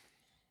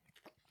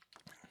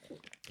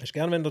 Hast du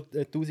gern, wenn da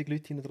 1000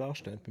 Leute hinten dran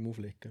stehen beim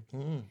Auflegen?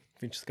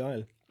 Findest du es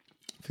geil?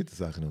 Ich finde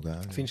das eigentlich noch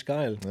geil. Findest du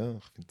geil? Ja,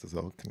 ich finde das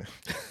angenehm.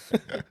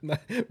 Nein,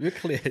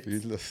 wirklich Ich jetzt?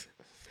 fühle das.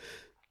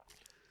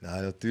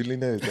 Nein, natürlich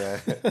nicht.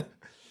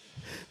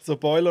 So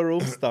Boiler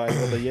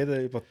Room-Style, oder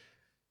jeder über die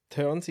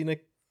Turns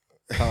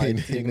irgendwann.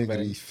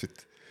 Hineingreifen.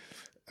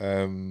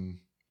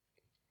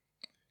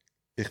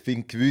 Ich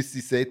finde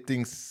gewisse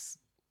Settings,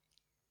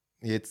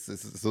 jetzt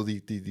so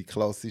die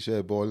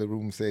klassischen Boiler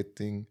Room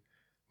Setting,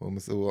 wo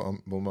man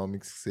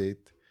manchmal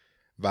sieht,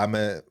 wenn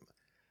man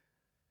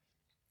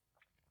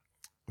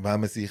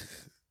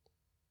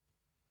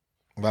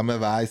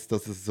weiss,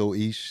 dass es so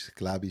ist,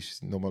 glaube ich, ist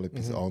es nochmal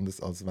etwas anderes,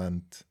 als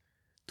wenn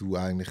du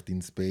eigentlich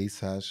deinen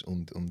Space hast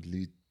und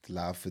Leute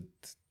laufen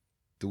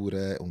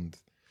durch und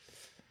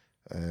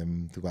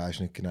du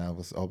weißt nicht genau,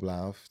 was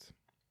abläuft.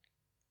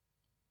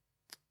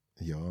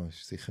 Ja,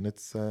 ist sicher nicht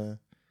das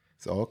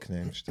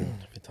Angenehmste. Ich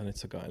finde das nicht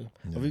so geil.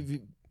 Ja.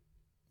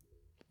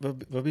 Aber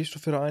was bist du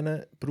für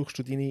einen? Brauchst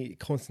du deine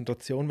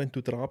Konzentration, wenn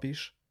du dran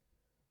bist?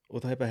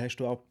 Oder eben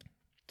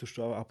tust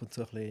du auch ab und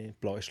zu ein bisschen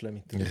pläuscheln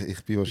mit dir?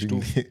 Ich bin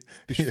wahrscheinlich,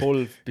 Bist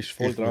voll ich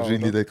dran, bin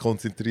wahrscheinlich oder? der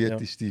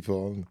konzentrierteste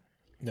von allen.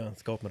 Ja,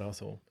 das geht mir auch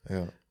so.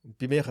 Ja. Und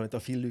bei mir kommen da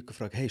viele Leute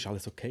fragen, hey, ist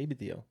alles okay bei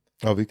dir?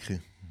 Ah,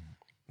 wirklich?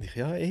 Ich,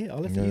 ja,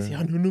 alles Ja. easy.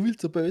 Ja, nur weil du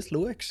so böse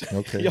schaust.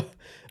 Okay. Ja,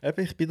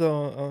 eben, ich bin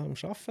da am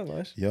Arbeiten,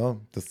 weißt du? Ja,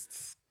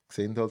 das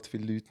sehen halt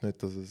viele Leute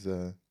nicht, dass es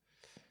eine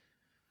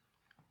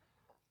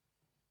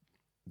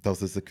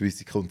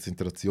gewisse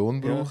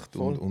Konzentration Ja, braucht.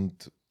 voll.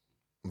 Und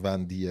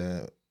wenn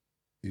die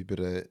über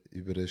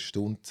eine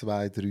Stunde,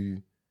 2,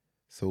 3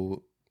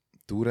 so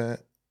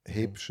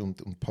durchhebst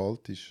und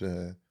behaltest,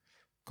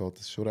 geht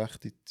es schon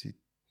recht in die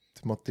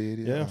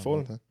Materie. Ja, auch,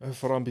 voll. oder?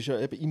 Vor allem bist du ja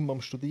eben immer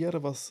am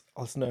Studieren, was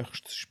als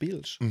nächstes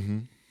spielst.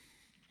 Mhm.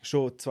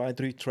 Schon 2,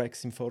 3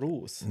 Tracks im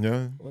Voraus.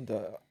 Ja, Und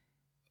das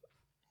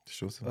ist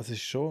schon so. das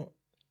ist schon...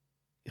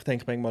 Ich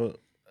denke manchmal,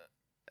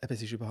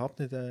 es ist überhaupt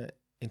nicht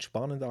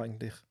entspannend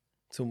eigentlich,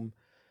 zum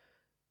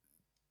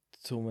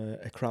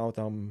eine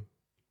Crowd am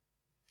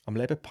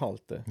Leben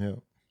behalten.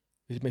 Ja.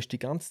 Weil man ist die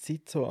ganze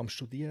Zeit so am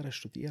Studieren.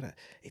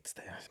 Jetzt,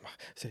 soll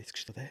ich jetzt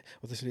gestehen,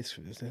 oder soll ich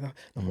jetzt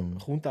Dann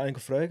kommt einer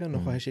fragen, und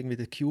nachher hast du irgendwie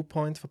den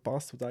Cue-Point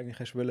verpasst, wo du eigentlich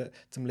hast wollen,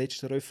 zum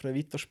letzten Refrain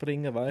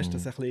weiterspringen, weißt du,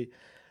 dass es ein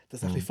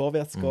bisschen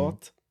vorwärts geht.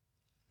 Und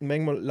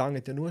manchmal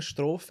lange ja nur eine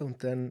Strophe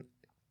und dann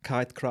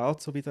geht die Crowd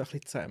so wieder ein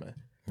bisschen zusammen.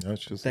 Ja,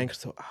 ist schon Du so. denkst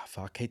so,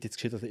 fuck, hätte jetzt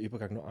gescheiter den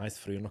Übergang noch eins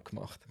früher noch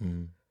gemacht.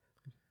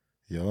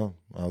 Ja,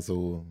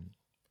 also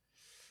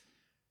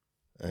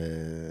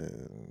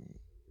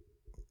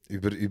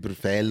über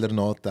Fehler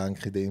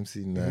nachdenken in dem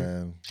Sinn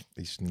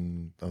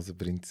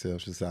bringt es ja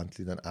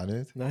schlussendlich dann auch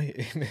nicht. Nein,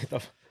 ich nicht.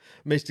 Aber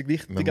man ist die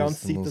Man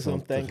ganze Zeit muss so am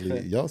halt ein Denken.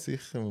 bisschen, ja,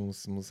 sicher, man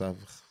muss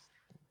einfach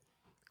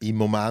im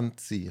Moment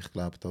sein. Ich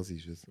glaube, das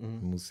ist es.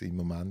 Man muss im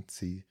Moment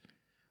sein.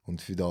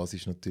 Und für das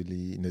ist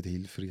natürlich nicht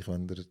hilfreich,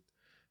 wenn da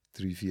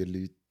 3, 4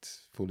 Leute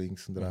von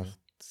links und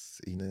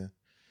rechts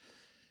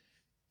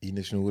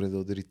reinschnurren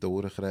oder in die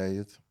Ohren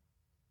kreien.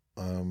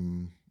 Ja,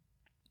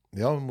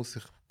 man muss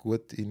sich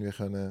gut irgendwie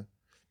können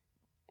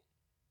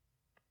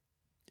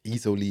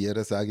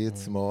isolieren, sage ich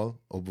jetzt mal,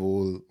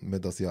 obwohl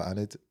man das ja auch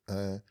nicht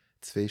zu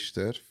fest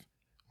darf.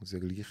 Man muss ja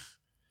gleich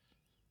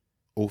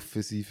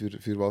offen sein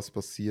für was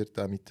passiert,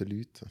 auch mit den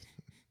Leuten.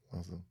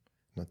 Also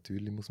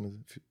natürlich muss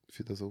man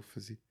für das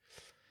offen sein.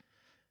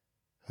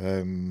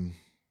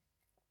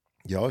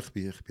 Ja, ich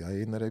bin auch eher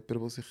jemand,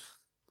 der sich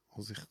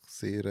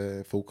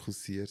sehr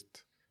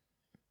fokussiert.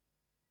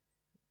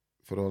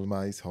 Vor allem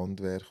auch ins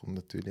Handwerk und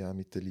natürlich auch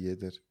mit den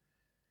Liedern.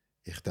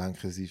 Ich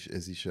denke, es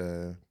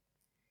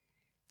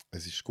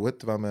ist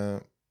gut, wenn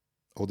man,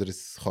 oder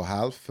es kann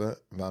helfen,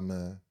 wenn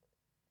man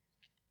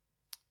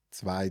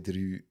 2,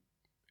 3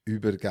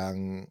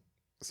 Übergänge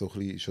so ein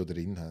bisschen schon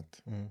drin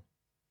hat. Mhm.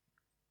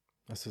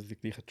 Also die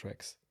gleichen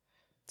Tracks.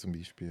 Zum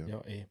Beispiel.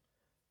 Ja. Ja,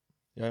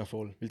 Ja,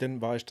 voll. Weil dann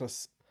weißt du,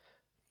 dass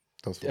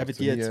Das eben die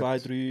funktioniert. 2,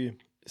 3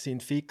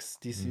 sind fix,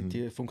 Mhm.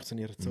 die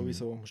funktionieren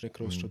sowieso, musst nicht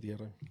groß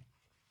studieren.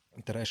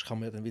 Und den Rest kann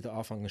man ja dann wieder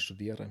anfangen zu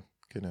studieren.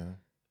 Genau.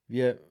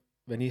 Wie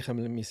wenn ich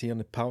einmal mein Hirn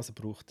eine Pause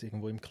brauche,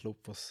 irgendwo im Club,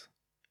 was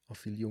auch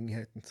viele Junge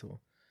hat und so,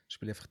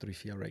 spiele ich einfach 3,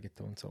 4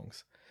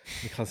 Reggaeton-Songs.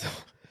 Ich kann so,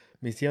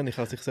 mein Hirn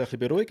kann sich so ein bisschen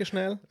beruhigen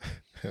schnell,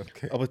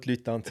 Okay. aber die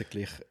Leute tanzen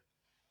gleich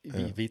wie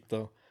Ja.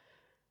 weiter.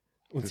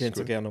 Und Das sie ist haben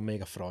so gut. gerne noch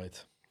mega Freude,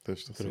 Das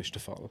ist im doch so. grössten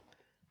Fall.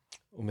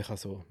 Und man kann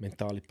so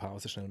mentale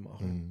Pause schnell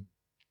machen. Mhm.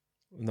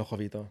 Und nachher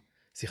wieder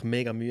sich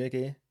mega Mühe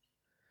geben,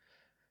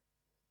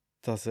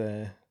 dass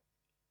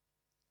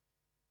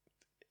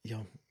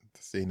ja,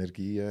 Dass die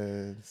Energie,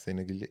 ja,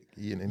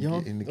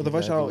 Energie oder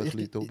weißt du auch, ein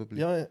bisschen oben bleibt.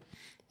 ja,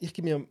 ich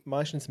gebe mir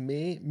meistens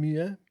mehr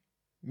Mühe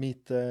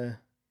mit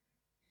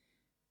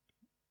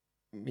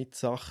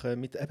Sachen,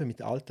 mit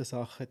alten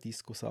Sachen,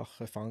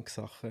 Disco-Sachen,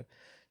 Funk-Sachen,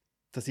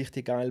 dass ich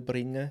die geil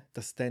bringe,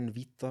 dass es dann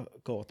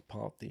weitergeht, die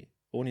Party.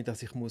 Ohne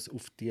dass ich muss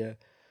auf die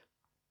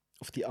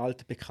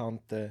alten,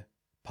 bekannten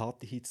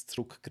Party-Hits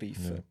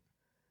zurückgreifen. Ja.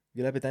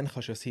 Weil eben dann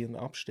kannst du ja das Hirn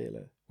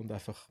abstellen und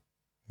einfach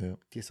Ja.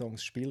 die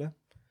Songs spielen.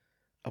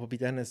 Aber bei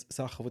den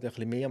Sachen, die dir ein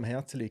bisschen mehr am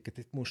Herzen liegen,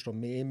 dort musst du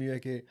mehr Mühe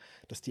geben,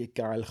 dass die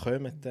geil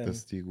kommen. Dann.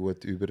 Dass du die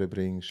gut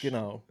überbringst,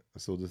 Genau.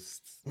 so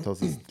dass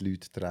es die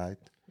Leute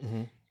trägt.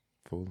 Mhm.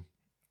 Voll.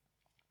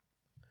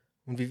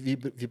 Und wie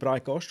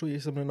breit gehst du in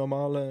so einem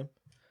normalen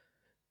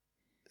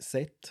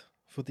Set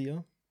von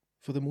dir,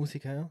 von der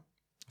Musik her,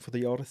 von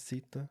der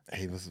Jahreszeiten?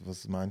 Hey,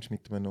 was meinst du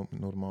mit einem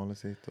normalen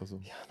Set? Also,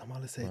 Ja,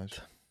 normales Set.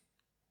 Weißt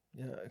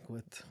Ja,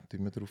 gut.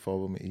 immer darauf an,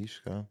 wo man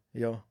ist. Gell?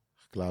 Ja,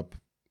 Ich glaube,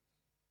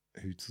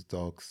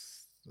 heutzutage,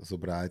 so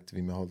breit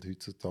wie man halt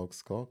heutzutage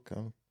geht.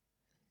 Gell?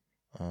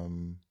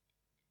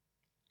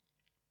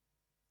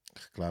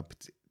 Ich glaube,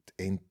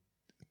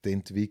 die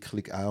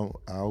Entwicklung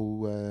auch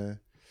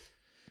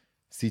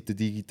seit der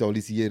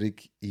Digitalisierung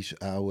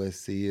ist auch eine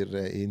sehr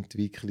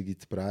Entwicklung in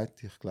die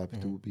Breite. Ich glaube,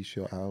 du bist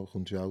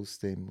kommst ja auch aus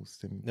dem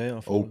Ja,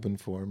 voll. Open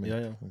Format. Ja,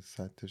 ja. Das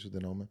sagt ja schon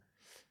der Name.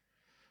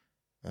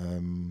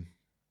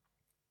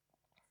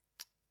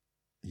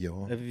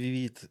 Ja.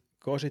 Wie weit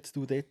gehst jetzt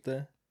du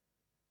dort,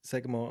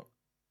 sag mal,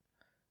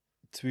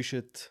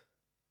 zwischen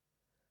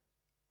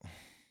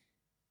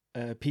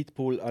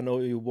Pitbull, I Know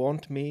You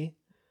Want Me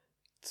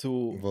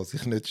zu Was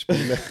ich nicht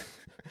spiele,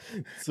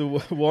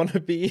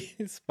 Wannabe,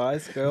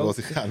 Spice Girls, was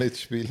ich auch nicht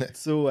spiele,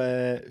 zu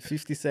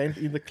 50 Cent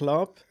in the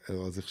Club,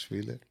 was ich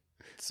spiele.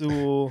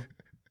 zu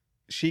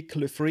Chic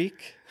Le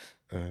Freak.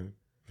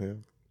 Ja.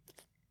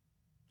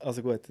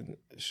 Also gut,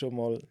 schon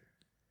mal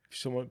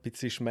ein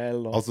bisschen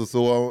schmäler. Also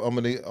so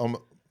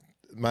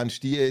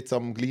meinst du die jetzt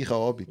am gleichen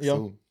Abend? Ja.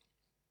 So?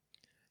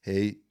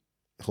 Hey,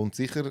 kommt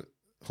sicher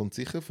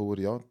vor,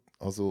 ja.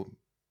 Also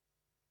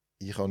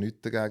ich habe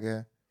nichts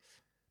dagegen,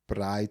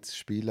 breit zu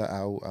spielen,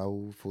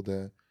 auch von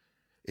den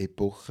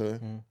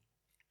Epochen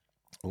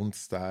und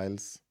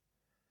Styles.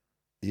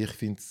 Ich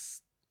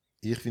find's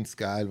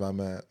geil, wenn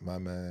man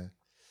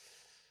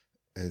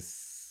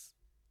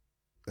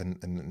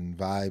einen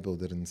Vibe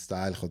oder einen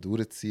Style kann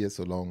durchziehen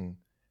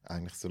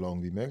kann, so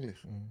lange wie möglich.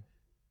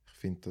 Ich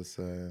finde, das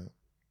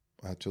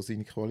hat schon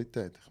seine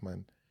Qualität. Ich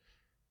meine,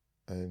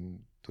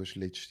 du hast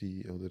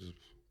letzte oder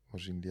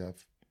wahrscheinlich auch,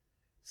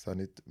 ich weiß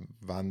nicht,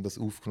 wann das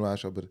aufgenommen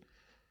hast, aber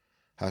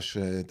hast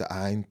den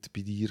einen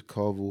bei dir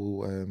gehabt,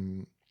 der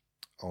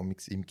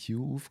amigs im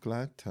Q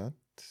aufgelegt hat,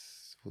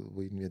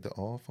 wo irgendwie den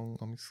Anfang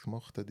amigs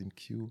gemacht hat im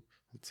Q.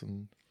 So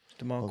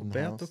Der Marco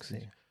Berto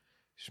gesehen.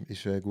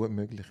 Ist gut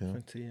möglich, ja.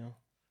 Könnte sein, ja.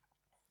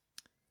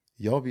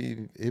 Ja,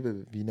 wie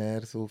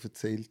er so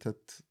erzählt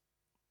hat,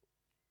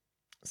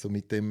 so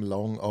mit dem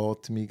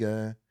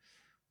langatmigen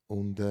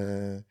und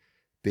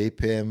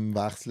BPM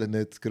wechseln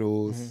nicht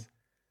gross.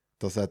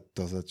 Das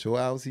hat schon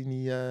auch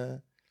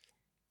seine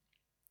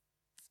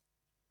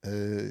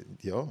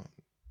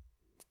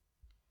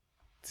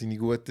seine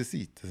gute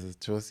Seite. Das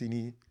hat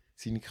schon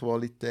seine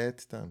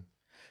Qualität dann.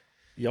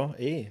 Ja,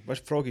 weißt du,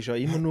 die Frage ist ja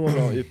immer nur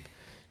noch, ob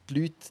die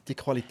Leute die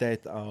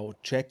Qualität auch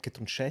checken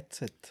und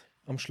schätzen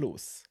am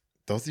Schluss.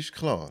 Das ist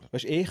klar.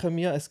 Weißt du, können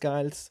wir ein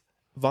geiles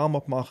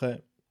Warm-up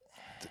machen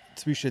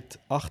zwischen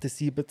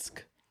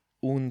 78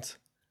 und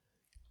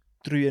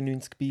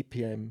 93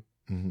 BPM.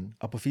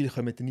 Aber viele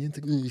kommen dann nie und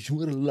sagen, das ist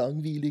nur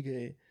langweilig.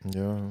 Ey.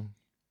 Ja.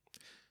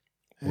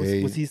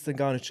 Wo sie es dann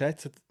gar nicht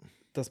schätzen,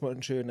 dass man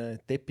einen schönen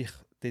Teppich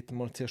dort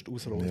mal zuerst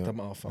ausrollt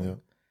am Anfang. Ja.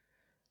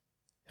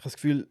 Ich habe das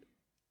Gefühl,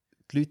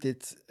 die Leute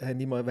jetzt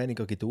haben immer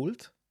weniger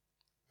Geduld.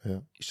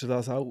 Ja. Ist dir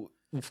das auch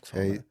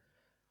aufgefallen?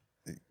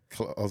 Hey,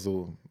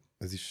 also,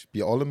 es ist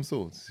bei allem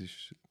so.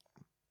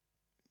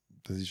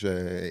 Das ist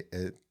eine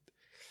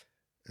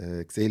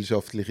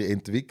gesellschaftliche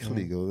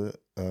Entwicklung, oder?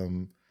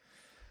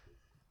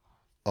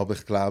 Aber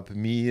ich glaube,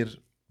 wir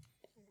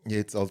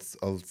jetzt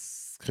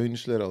als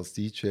Künstler, als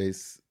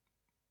DJs,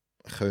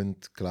 können,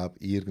 glaube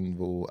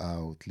irgendwo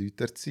auch die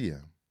Leute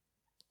erziehen.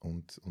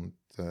 Und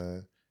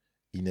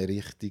in eine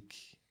Richtung,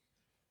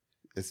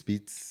 ein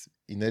bisschen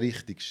in eine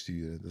Richtung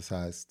steuern. Das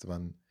heisst,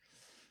 wenn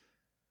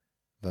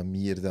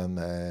wir dann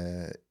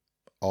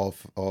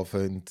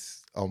anfangen,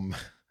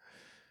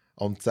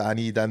 am 10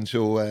 Uhr dann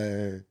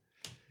schon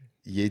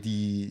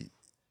jede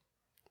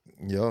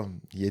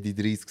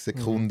 30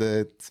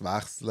 Sekunden zu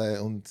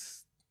wechseln und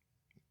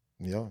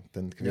ja,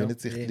 dann gewöhnen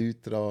sich die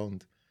Leute daran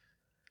und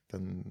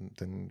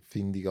dann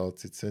finde ich, geht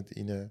es jetzt nicht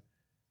in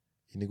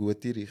eine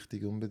gute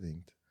Richtung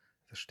unbedingt.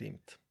 Das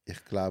stimmt.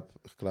 Ich glaube,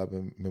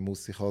 man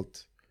muss sich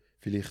halt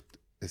vielleicht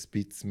ein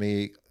bisschen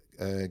mehr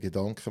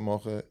Gedanken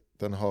machen,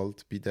 dann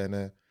halt bei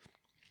diesen,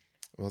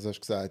 was hast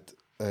du gesagt,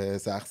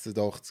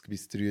 86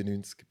 bis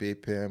 93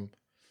 BPM.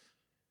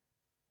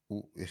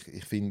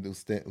 Ich finde,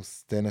 aus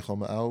denen kann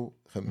man auch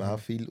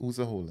viel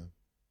rausholen.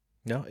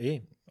 Ja,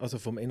 Also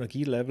vom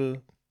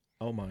Energielevel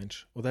auch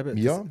meinst du? Oder eben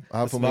Ja,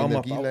 auch vom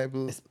Warm-up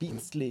Energielevel. ein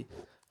bisschen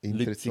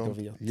Interessant.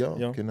 lüpfiger wird.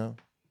 Ja, genau.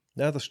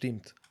 Ja, das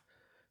stimmt.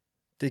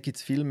 Da gibt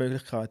es viele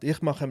Möglichkeiten.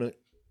 Ich mache einmal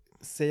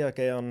sehr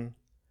gern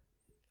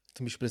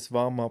zum Beispiel ein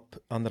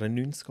Warm-up an einer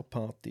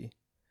 90er-Party.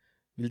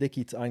 Weil da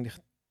gibt es eigentlich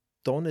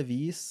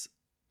tonnenweise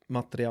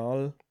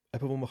Material,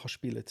 eben, wo man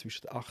spielen kann,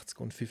 zwischen 80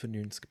 und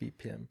 95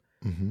 BPM.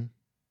 Mhm.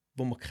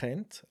 Wo man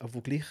kennt, aber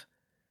wo gleich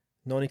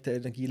noch nicht den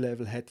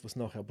Energielevel hat, was es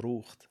nachher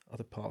braucht an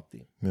der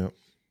Party. Ja,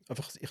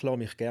 Einfach, ich lasse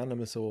mich gerne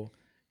mal so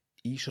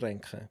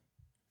einschränken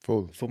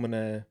voll. von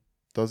einem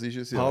Das ist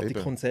es ja eben.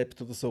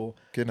 Partykonzept oder so,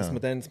 dass Genau,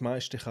 man dann das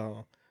meiste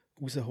kann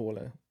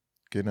rausholen kann.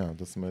 genau,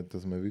 dass man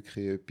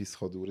wirklich etwas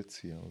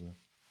durchziehen kann. Oder?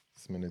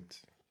 Dass man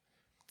nicht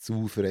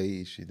zu frei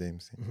ist in dem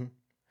Sinne. Mhm.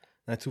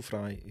 Nein, zu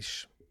frei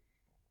ist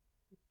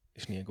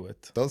nie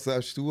gut. Das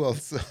sagst du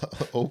als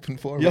Open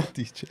Format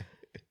DJ.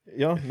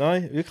 Ja,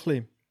 nein,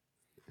 wirklich.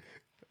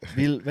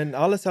 Weil, wenn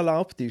alles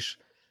erlaubt ist,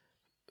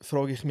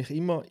 frage ich mich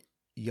immer,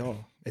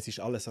 ja, es ist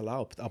alles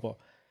erlaubt, aber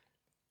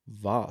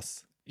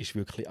was ist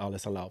wirklich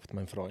alles erlaubt,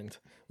 mein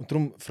Freund? Und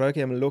darum frage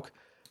ich einmal,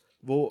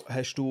 wo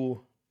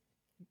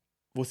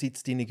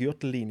sitzt deine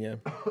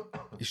Gürtellinie?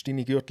 Ist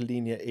deine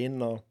Gürtellinie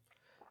eher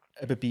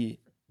eben bei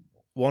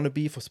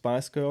Wannabe von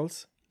Spice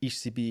Girls?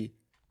 Ist sie bei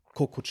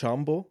Coco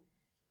Jumbo?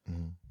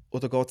 Mhm.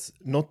 Oder geht es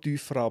noch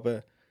tiefer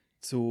runter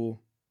zu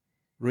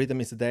Rhythm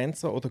is a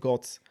Dancer? Oder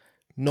geht es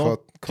noch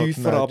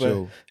tiefer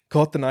runter?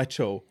 Cotton Eye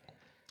Joe.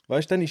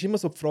 Weißt du, dann ist immer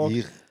so die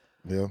Frage,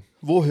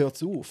 wo hört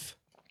es auf?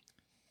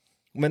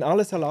 Und wenn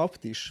alles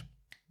erlaubt ist,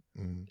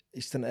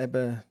 ist es dann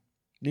eben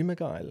nicht mehr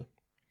geil.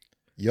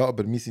 Ja,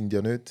 aber wir sind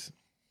ja nicht.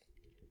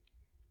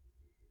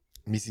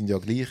 Wir sind ja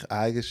gleich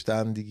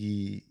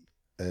eigenständige,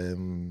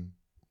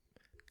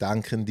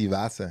 denkende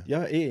Wesen.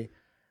 Ja,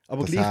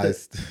 Aber Das gleich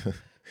heisst,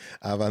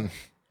 auch wenn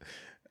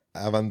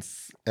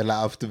es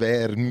erlaubt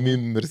wäre,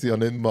 müssen wir es ja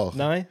nicht machen.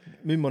 Nein,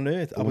 müssen wir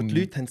nicht. Aber Und- die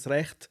Leute haben das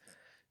Recht,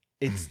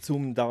 jetzt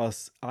zum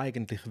das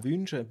eigentlich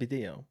wünschen bei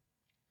dir.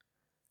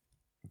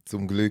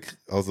 Zum Glück,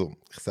 also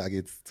ich sage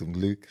jetzt zum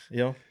Glück,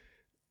 Ja,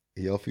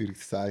 in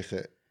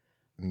Anführungszeichen,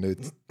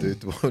 nicht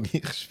dort, wo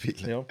ich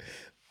spiele. ja.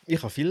 Ich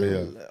habe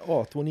viele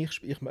Orte, wo ich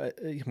spiele.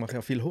 Ich mache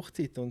ja viele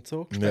Hochzeiten und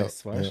so,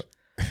 Stress, weißt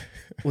du?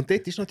 Und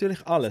dort ist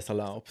natürlich alles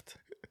erlaubt.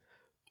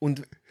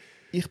 Und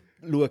ich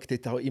schaue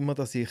dort auch immer,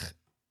 dass ich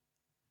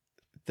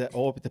den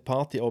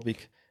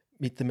Partyabend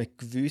mit einem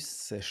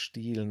gewissen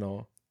Stil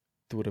noch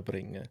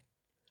durchbringe.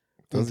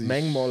 Das Und ist-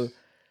 manchmal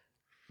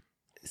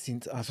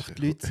sind einfach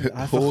die Leute sind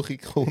einfach, Hohe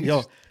Kunst.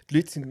 ja, die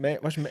Leute sind,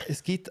 weißt du,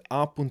 es gibt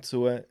ab und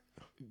zu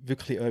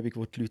wirklich Übungen,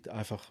 wo die Leute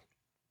einfach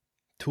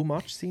too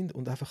much sind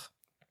und einfach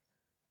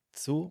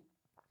zu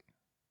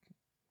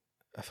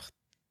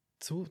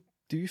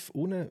tief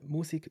unten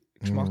Musik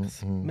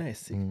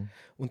geschmacksmäßig.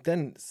 Und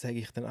dann sage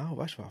ich dann auch,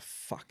 weißt du was,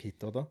 fuck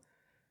it, oder?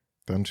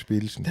 Dann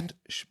spielst du. Dann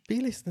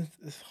spiele ich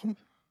es, komm,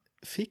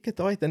 fickt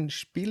euch, dann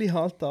spiele ich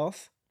halt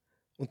das.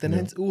 Und dann Ja.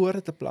 haben sie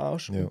Uhren den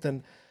Plausch. Ja. Und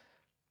dann,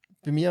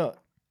 bei mir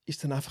ist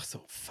es dann einfach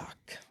so, fuck,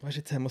 weißt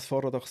du, jetzt haben wir es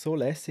vorher doch so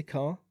lässig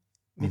gehabt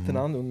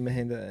miteinander und wir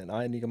haben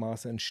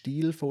einigermaßen einen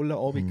stilvollen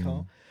Abend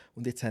gehabt.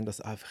 Und jetzt haben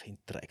das einfach in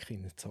den Dreck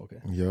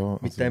hineingezogen. Ja,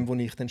 Mit dem, wo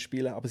ich dann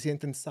spiele. Aber sie haben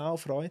dann sau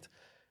Freude.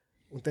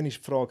 Und dann ist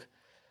die Frage,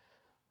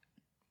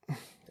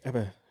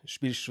 eben,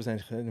 spielst du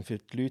schlussendlich für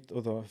die Leute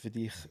oder für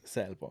dich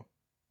selber?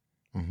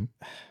 Mhm.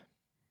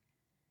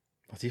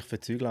 Was ich für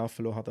Zeug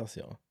laufen lassen habe, das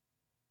ja.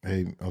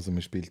 Hey, also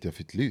man spielt ja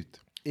für die Leute.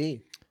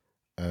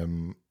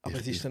 Aber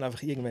es ist dann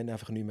einfach irgendwann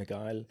einfach nicht mehr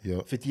geil.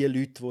 Ja. Für die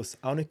Leute, die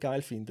es auch nicht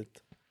geil finden.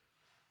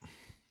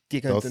 Die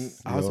gehen Das- dann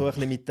auch ja. so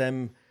ein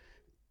bisschen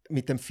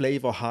mit dem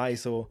Flavor high,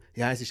 so,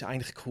 ja, es ist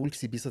eigentlich cool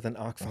gewesen, bis er dann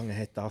angefangen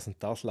hat, das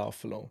und das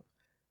laufen lassen.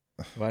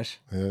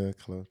 Weißt du? Ja,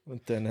 klar.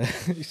 Und dann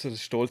ist so der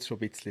Stolz schon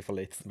ein bisschen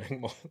verletzt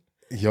manchmal.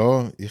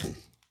 Ja,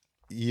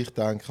 ich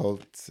denke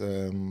halt,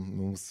 man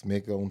muss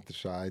mega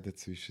unterscheiden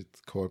zwischen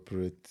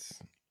Corporate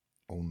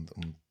und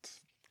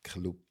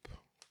Club.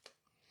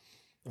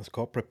 Also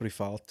Corporate,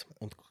 Privat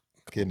und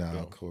Genau,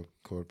 ja.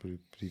 Corporate,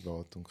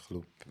 Privat und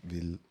Club.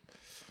 Weil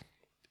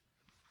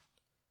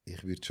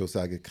ich würde schon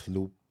sagen,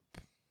 Club,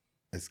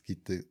 es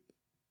gibt eine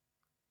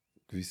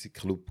gewisse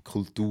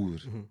Clubkultur.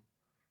 Mhm.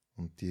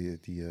 Und die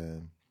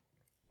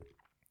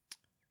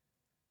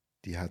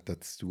hat auch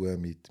zu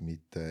tun mit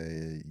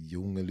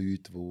jungen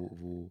Leuten,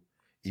 wo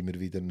immer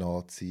wieder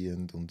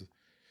nachziehen und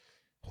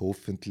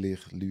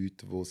hoffentlich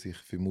Leute, die sich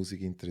für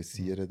Musik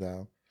interessieren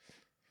auch.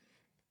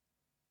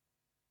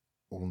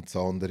 Und das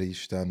andere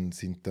ist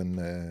sind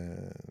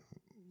dann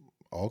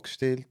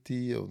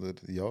Angestellte oder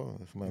ja,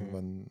 ich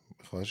meine,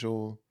 ich habe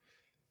schon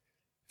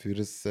für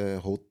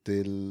ein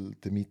Hotel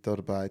den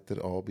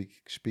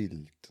Mitarbeiterabend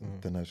gespielt.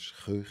 Und dann hast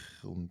du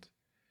Köche und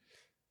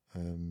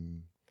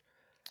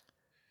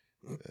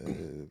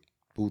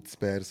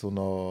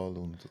Putzpersonal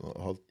und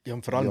halt... Ja,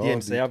 und vor allem die im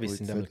Leute, Service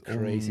die sind jetzt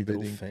einmal nicht crazy drauf.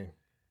 unbedingt- Ey.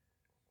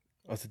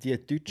 Also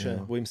die Deutschen,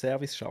 Ja. die im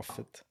Service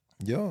arbeiten,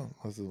 Ja,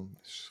 also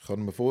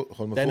kann man voll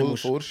Denen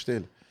musst-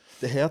 vorstellen.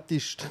 der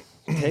härteste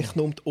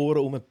Techno um die Ohren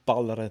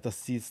rumballern,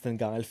 dass sie es dann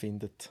geil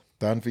finden.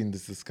 Dann finden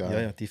sie es geil.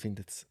 Ja, ja, die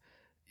finden es.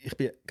 Ich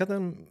bin gerade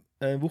am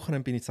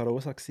Wochenende bin ich in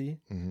Zarosa gsi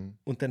Mhm.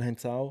 und dann haben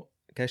sie auch,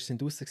 Gäste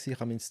sind draußen gsi, ich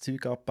habe mein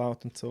Zeug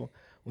abgebaut und so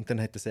und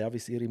dann hat der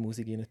Service ihre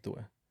Musik rein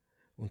tun.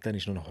 Und dann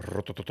ist nur noch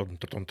Und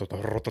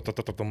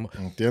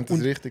die haben das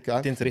Und richtig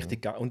geil die haben es gefunden.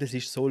 richtig geil. Und es war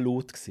so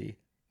laut gewesen.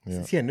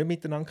 Ja. Sie haben nicht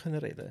miteinander können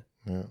reden.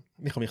 Ja.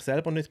 Ich habe mich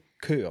selber nicht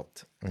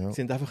gehört. Ja.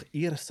 Sie haben einfach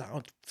ihren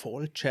Sound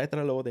voll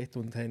chattern lassen dort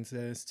und haben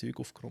das Zeug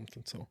aufgeräumt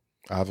und so.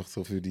 Einfach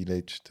so für die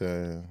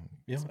letzten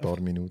Ja, paar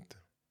Minuten.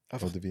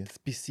 Einfach, Oder wie?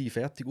 bis sie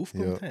fertig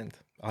aufgeräumt Ja. haben.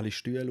 Alle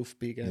Stühle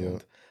aufbiegen Ja.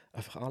 und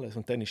einfach alles.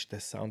 Und dann ist der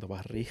Sound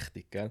aber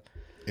richtig, gell?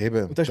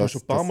 Eben. Und das ist mir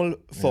schon ein paar Mal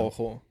ja.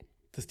 vorgekommen,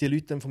 dass die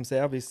Leute dann vom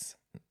Service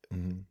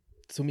Mhm.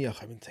 zu mir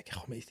kommen und sagen,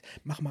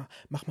 komm,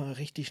 mach mal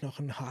richtig noch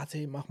ein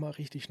HC, mach mal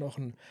richtig noch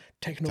ein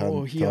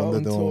Techno hier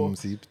und so. Thunderdome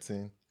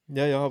 17.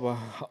 Ja, ja,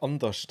 aber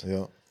anders.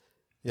 Ja.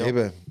 Ja.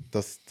 Eben,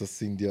 das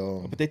sind ja...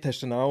 Aber dort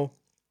hast du dann auch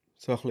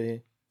so ein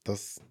bisschen...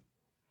 Das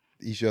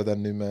ist ja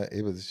dann nicht mehr...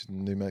 Eben, das ist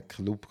nicht mehr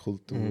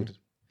Clubkultur Mhm.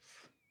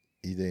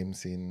 in dem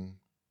Sinn.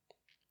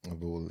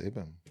 Obwohl,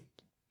 eben...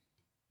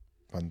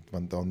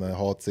 Wenn du an einer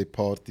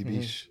HC-Party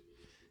bist,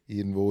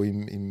 irgendwo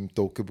im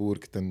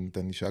Toggenburg, dann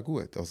ist auch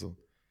gut. Also,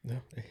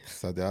 Ja,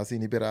 das hat ja auch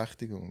seine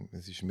Berechtigung.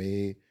 Es ist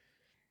mehr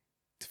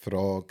die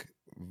Frage,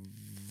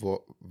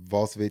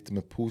 was will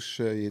man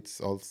pushen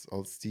jetzt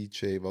als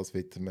DJ, was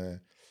will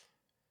man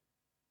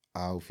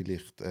auch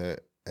vielleicht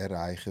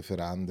erreichen,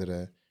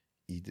 verändern.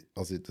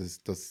 Also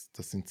das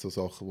sind so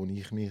Sachen, wo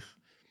ich mich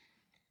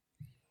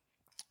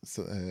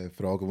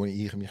Fragen, wo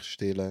ich mich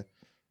stelle,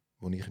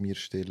 wo ich mir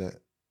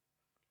stelle,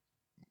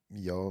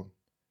 ja,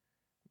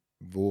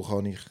 wo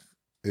kann ich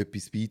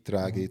etwas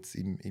beitragen jetzt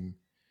in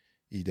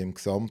dem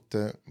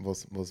Gesamten,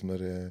 was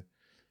man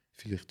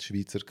vielleicht die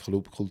Schweizer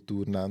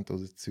Clubkultur nennt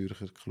oder die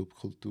Zürcher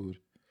Clubkultur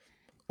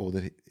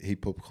oder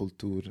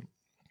Hip-Hop-Kultur.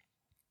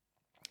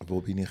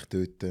 Wo bin ich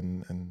dort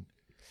ein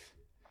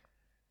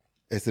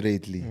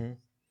Rädchen? Mhm.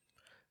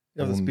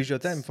 Ja, das Und- bist ja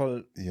in dem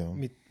Fall Ja.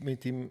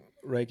 mit dem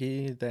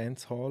Reggae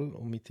Dancehall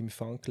und mit dem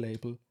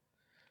Funk-Label.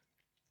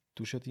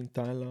 Du ja deinen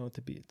Teil auch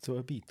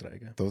dazu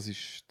beitragen. Das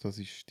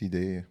ist die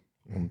Idee.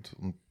 Und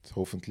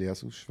hoffentlich auch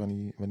sonst,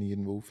 wenn ich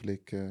irgendwo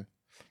auflege.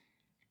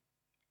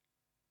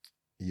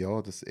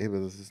 Ja, dass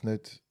ich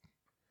nicht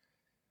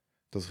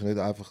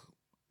einfach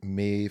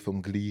mehr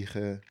vom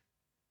Gleichen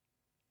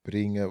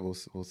bringe,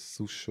 was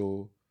sonst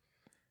schon,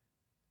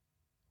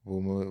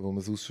 wo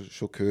man sonst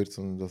schon gehört,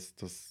 sondern dass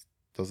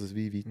es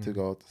wie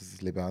weitergeht, dass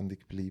es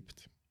lebendig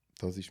bleibt.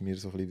 Das ist mir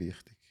so ein bisschen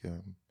wichtig.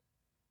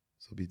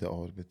 So bei der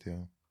Arbeit,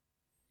 ja.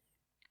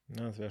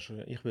 Ja, das wäre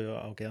schon. Ich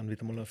würde auch gerne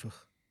wieder mal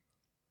einfach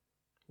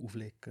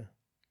auflegen.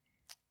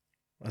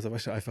 Also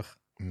weißt du, einfach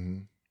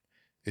Mhm.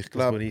 Ich das,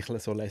 glaube, was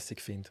ich so lässig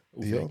finde,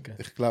 ja, auflegen.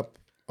 ich glaube,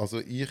 also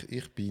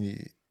ich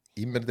bin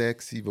immer der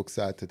gsi, der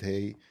gesagt hat,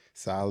 hey,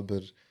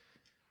 selber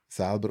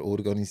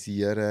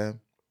organisieren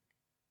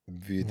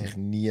würde ich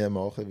nie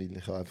machen, weil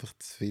ich einfach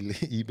zu viel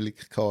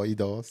Einblick hatte in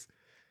das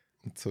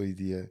und so in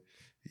die,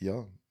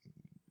 ja.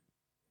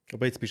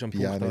 Aber jetzt bist du am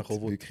bin Punkt auch nicht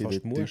angekommen, wo du wirklich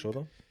fast der musst, Typ.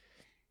 oder?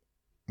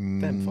 In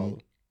dem Fall.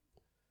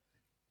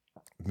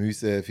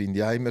 Müssen finde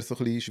ich auch immer so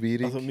ein bisschen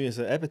schwierig. Also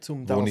müssen eben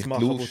zum wo das ich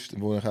machen,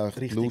 wo ich auch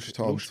richtig Lust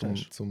habe, Lust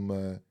hast.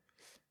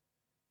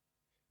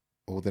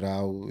 oder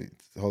auch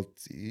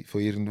halt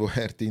von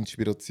irgendwoher die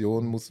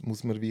Inspiration muss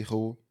man wie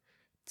kommen,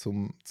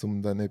 zum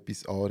dann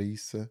etwas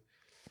anreissen.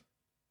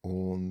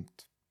 Und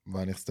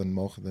wenn ich es dann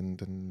mache,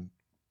 dann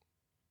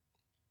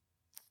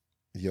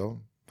ja,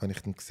 wenn ich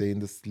dann sehe,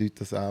 dass die Leute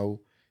das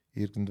auch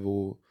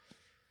irgendwo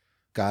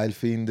geil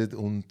finden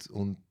und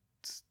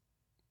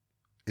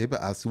eben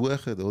auch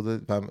suchen,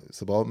 oder?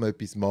 Sobald man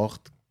etwas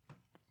macht,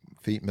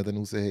 findet man dann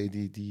raus, hey,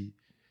 die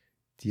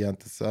haben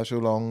das auch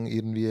schon lange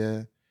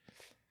irgendwie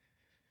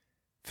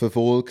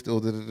verfolgt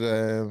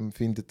oder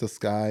finden das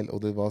geil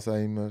oder was auch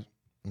immer.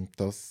 Und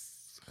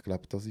ich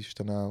glaube, das ist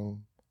dann auch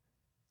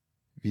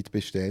wie die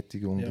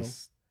Bestätigung, Ja.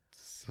 dass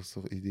das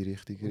so in die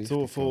richtige Und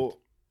Richtung so von geht.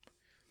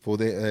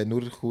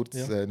 Nur kurz,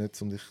 Ja.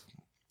 nicht um dich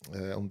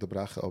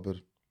unterbrechen, aber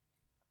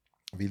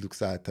weil du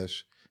gesagt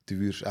hast, du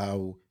würdest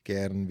auch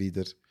gern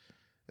wieder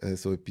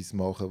so etwas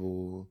machen,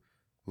 wo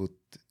du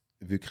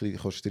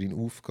wirklich kannst drin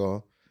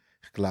aufgehen.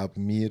 Ich glaube,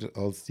 wir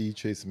als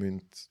DJs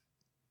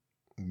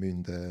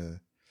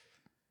müssen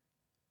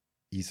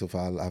in so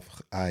Fällen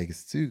einfach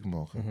eigenes Zeug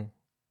machen. Mhm.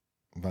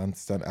 Wenn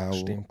es dann auch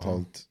Stimmt, ja.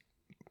 halt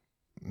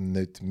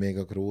nicht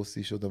mega gross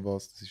ist oder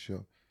was, das ist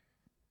ja,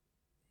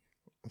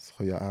 das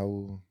kann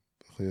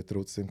ja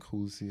trotzdem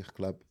cool sein. Ich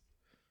glaube,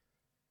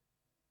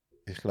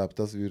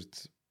 das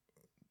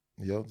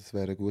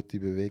wäre eine gute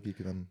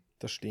Bewegung.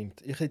 Das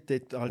stimmt. Ich hätte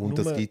dort halt Und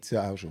das nur gibt es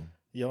ja auch schon.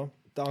 ja,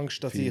 die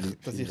Angst, dass Viele, ich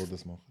die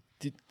das machen.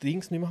 die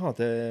Dings nicht mehr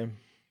habe,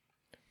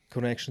 die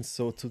Connections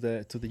so zu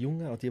den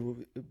Jungen, auch die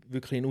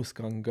wirklich in den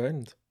Ausgang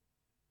gehen.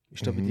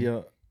 Ist da bei Mhm.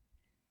 dir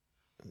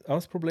auch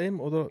das Problem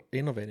oder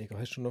eher weniger?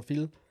 Kennst du noch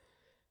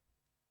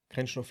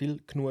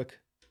viel genug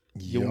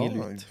junge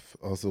Leute?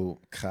 Also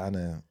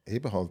keine,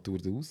 eben halt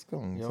durch den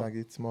Ausgang, Ja. sage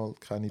ich jetzt mal.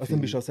 Keine Also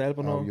dann bist du auch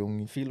selber auch noch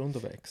junge. viel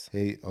unterwegs.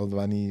 Hey, also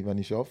wenn ich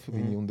arbeite,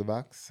 bin Mhm. ich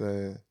unterwegs.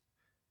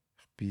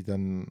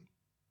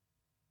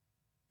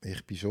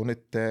 Ich bin schon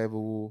nicht der,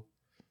 wo.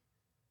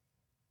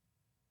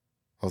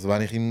 Also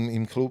wenn ich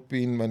im Club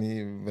bin, wenn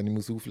ich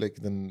muss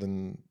auflegen,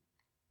 dann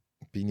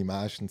bin ich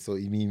meistens so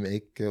in meinem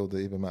Ecke oder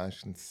eben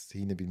meistens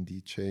hinten beim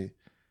DJ.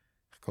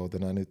 Ich gehe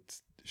dann auch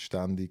nicht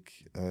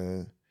ständig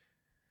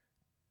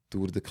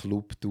durch den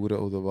Club durch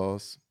oder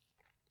was.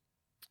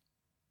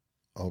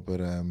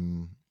 Aber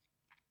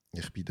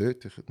ich bin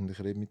dort und ich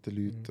rede mit den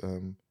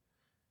Leuten.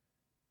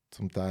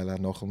 Zum Teil auch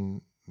nach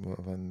dem,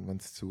 wenn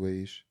es zu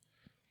ist.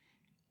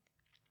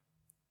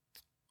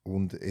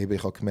 Und eben,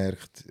 ich habe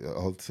gemerkt,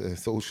 halt,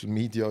 Social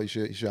Media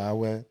ist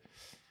auch,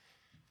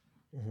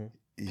 Mhm.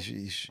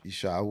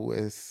 ist auch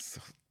ein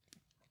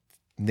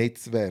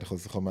Netzwerk.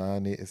 Also kann man auch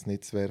ein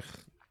Netzwerk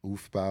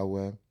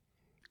aufbauen.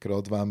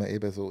 Gerade wenn man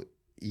eben so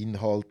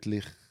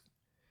inhaltlich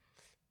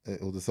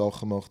oder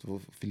Sachen macht, die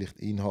vielleicht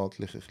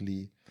inhaltlich ein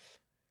bisschen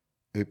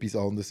etwas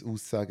anderes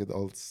aussagen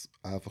als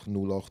einfach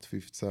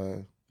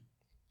 0815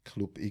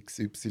 Club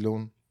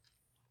XY.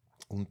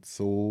 Und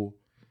so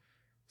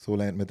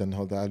lernt man dann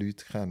halt auch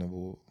Leute kennen,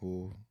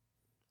 wo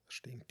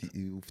Stimmt.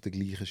 die auf der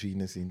gleichen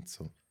Schiene sind.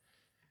 So.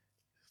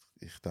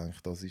 Ich denke,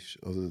 das ist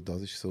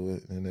so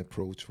ein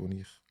Approach, wo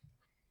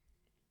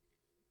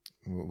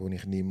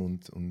ich nehme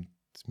und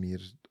mir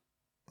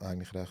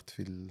eigentlich recht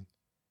viele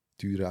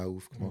Türen auch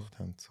aufgemacht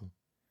haben. So.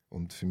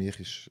 Und für mich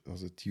ist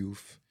also die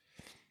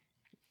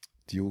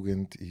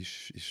Jugend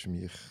ist für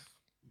mich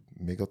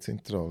mega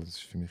zentral. Das ist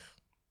für mich,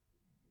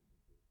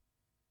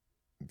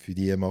 für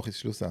die mache ich es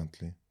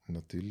schlussendlich. Und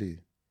natürlich,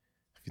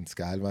 ich finde es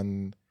geil,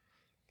 wenn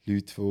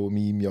Leute von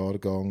meinem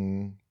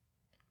Jahrgang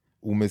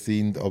rum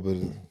sind, aber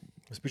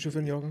Was bist du für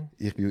ein Jahrgang?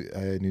 ich bin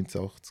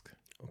 1980.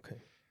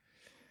 Okay.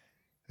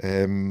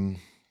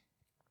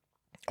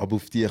 Aber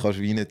auf die kannst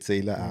du wie nicht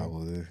zählen Ja.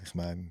 auch, oder? Ich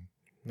meine,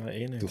 Nein,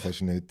 eh nicht. du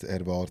kannst nicht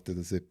erwarten,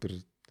 dass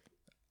jemand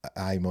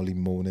einmal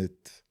im Monat,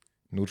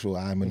 nur schon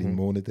einmal im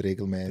Monat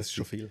regelmäßig. Das ist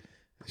schon viel.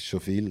 Das ist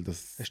schon viel.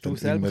 Das Hast du dann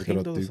selber immer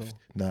Kinder grad oder so? tüpft.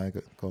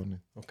 Nein, gar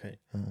nicht. Okay.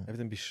 Ja. Eben,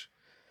 dann bist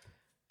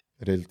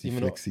Relativ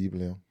Immer noch-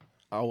 flexibel, ja. du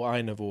auch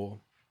einer, wo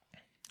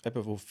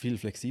viel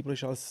flexibler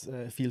ist als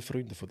viele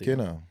Freunde von dir.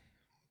 Genau,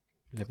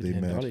 Weil eben, Von die dem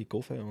haben her. alle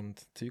Gofen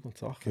und Zeug und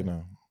Sachen.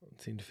 genau.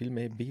 Und sind viel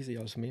mehr busy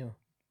als wir.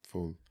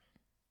 Voll.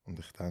 Und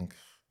ich denke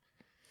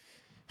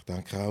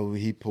auch,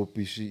 Hip-Hop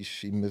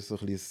ist immer so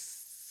ein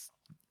bisschen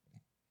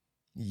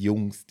ein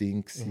junges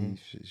Ding gewesen.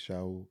 Ist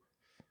auch,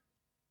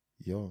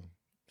 ja,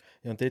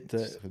 Ja, und dort,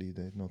 das ist ein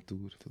bisschen die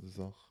Natur von der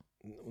Sache.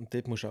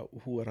 musst du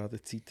auch hure an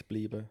der Zeit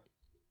bleiben,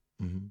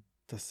 Mhm.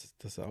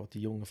 dass auch die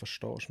Jungen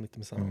verstehst mit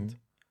dem Sound. Mhm.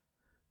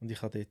 Und ich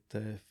habe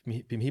dort,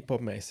 beim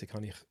Hip-Hop-mäßig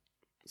habe ich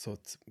so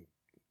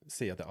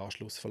sehr den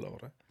Anschluss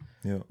verloren,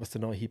 Ja, was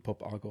den neuen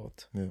Hip-Hop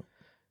angeht. ja,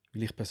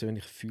 Weil ich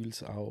persönlich fühle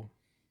es auch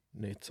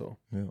nicht so.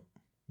 ja.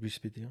 Wie ist es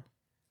bei dir?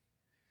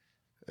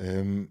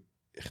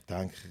 Ich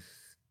denke, ich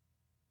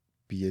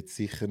bin jetzt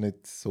sicher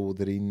nicht so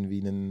drin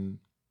wie ein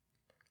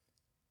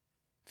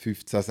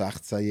 15-,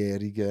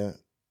 16-Jähriger.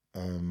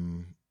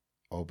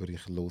 Aber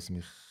ich höre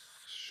mich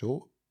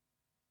schon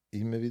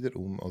immer wieder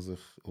um. Also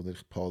ich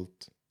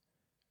behalte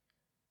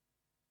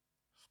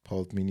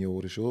meine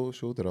Ohren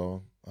schon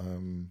dran.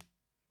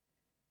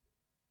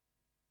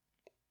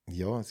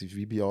 Ja, es ist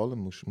wie bei allem,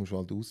 musst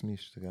halt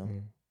ausmisten. Gell?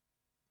 Mhm.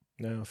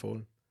 Ja,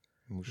 voll.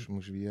 Musst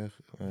wie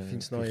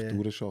find's dich neue-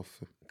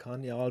 durcharbeiten.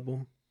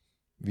 Kanye-Album.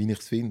 Wie ich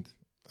es finde.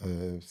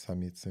 Das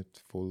haben wir jetzt nicht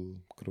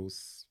voll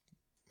gross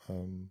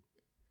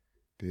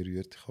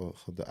berührt. Ich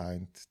habe den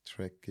einen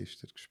Track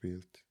gestern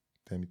gespielt.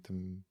 Der mit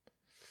dem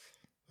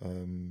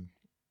kann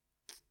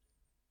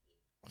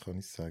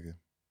ich sagen,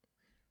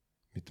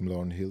 mit dem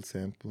Lauryn Hill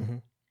Sample.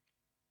 Mhm.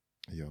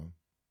 Ja.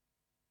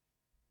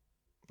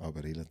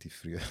 Aber relativ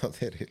früh.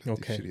 Relativ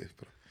Okay. früh.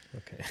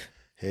 Okay.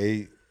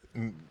 Hey,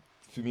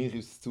 für mich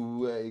ist es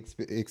zu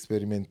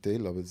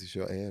experimentell, aber es ist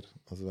ja er.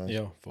 Also, weißt,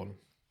 Ja, voll.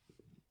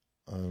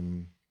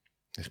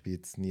 ich bin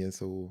jetzt nie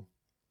so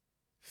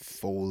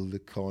voll der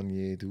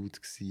Kanye-Dude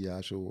gewesen,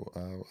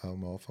 auch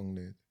am Anfang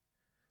nicht.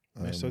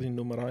 Wer ist so dein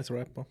Nummer 1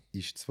 Rapper?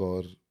 Ist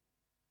zwar,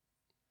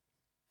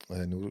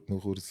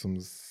 nur kurz um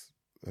es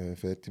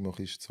fertig zu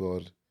machen, ist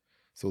zwar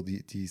so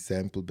die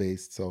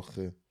Sample-based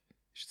Sachen,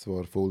 ist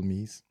zwar voll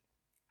mies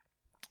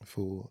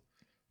von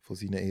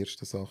seinen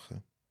ersten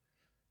Sachen,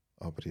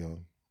 aber ja,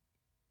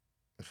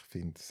 ich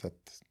finde,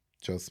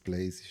 Just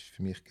Blaze ist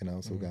für mich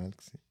genauso geil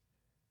gewesen.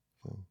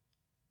 So.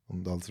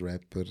 Und als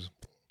Rapper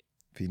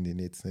finde ich ihn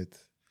jetzt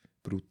nicht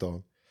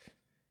brutal.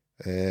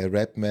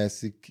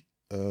 Rapmäßig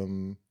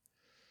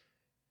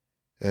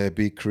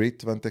Big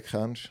Crit, wenn du den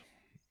kennst.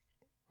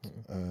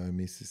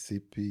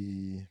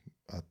 Mississippi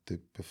hat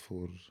etwa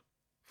vor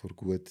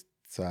gut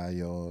 10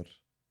 Jahren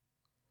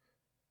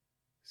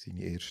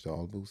seine erste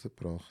Alben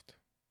rausgebracht.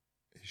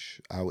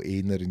 Ist auch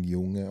eher ein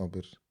Junge,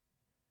 aber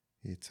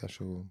jetzt auch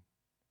schon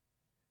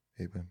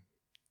eben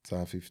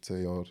 10,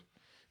 15 Jahre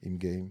im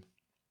Game.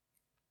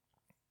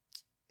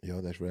 Ja,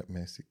 der ist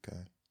rapmäßig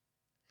geil.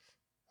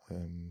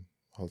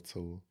 Halt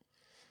so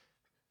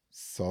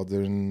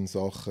Southern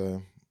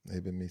Sachen,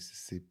 eben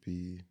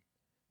Mississippi,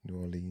 New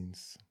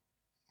Orleans,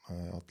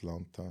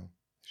 Atlanta.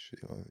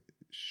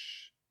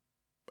 Ist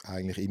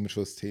eigentlich immer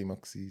schon das Thema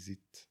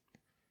gewesen,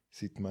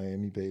 seit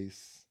Miami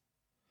Bass.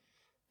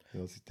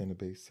 Ja, seit diesen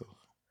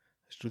Bass-Sachen.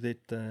 Hast du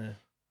dort...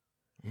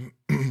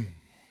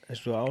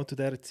 hast du auch zu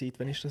dieser Zeit,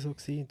 wann war das so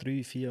gewesen?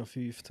 3, 4,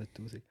 5,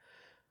 2000?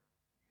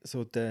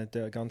 So der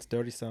ganz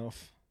Dirty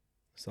South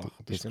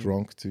Sachen. Das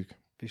Drunk-Zeug.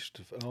 Bist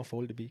du auch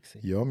voll dabei gewesen?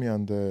 Ja, wir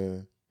haben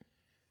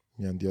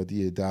ja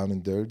die Down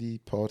and Dirty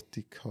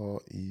Party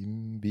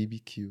im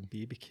BBQ.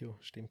 BBQ,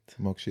 stimmt.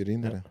 Magst du dich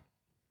erinnern? Ja.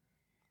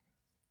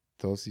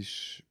 Das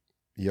ist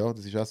auch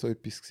so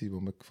etwas gewesen, wo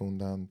wir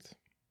gefunden haben,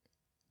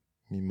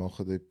 wir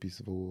machen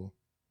etwas, wo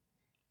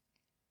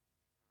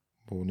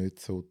nicht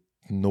so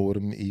die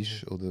Norm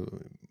ist oder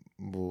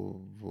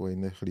wo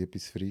ein bisschen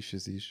etwas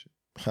Frisches ist.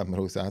 Haben wir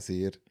uns auch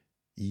sehr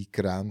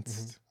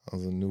eingegrenzt.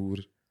 Also nur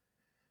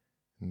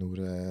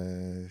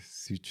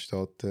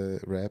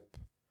Südstaaten-Rap.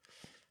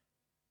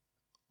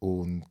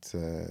 Und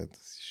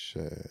das ist,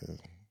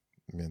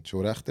 wir haben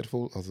schon recht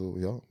Erfolg. Also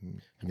ja,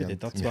 Ich war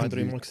dort auch 2,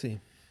 3 Mal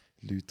gewesen.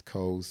 Leute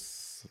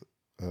aus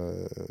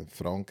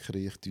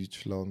Frankreich,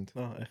 Deutschland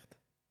Ah, echt?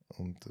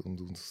 und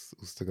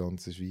aus der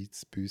ganzen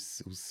Schweiz,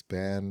 bis aus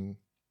Bern.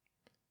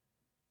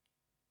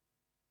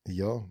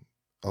 Ja,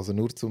 also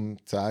nur zum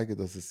zu zeigen,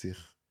 dass es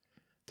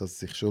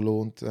sich schon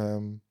lohnt,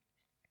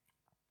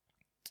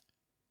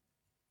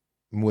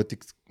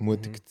 mutig zu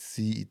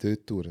sein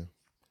dort durch.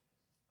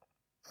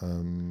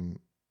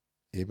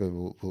 Eben,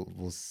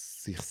 wo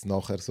sich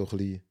nachher so ein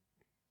bisschen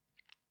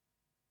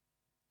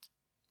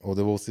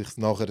oder wo sich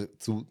nachher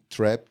zu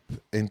Trap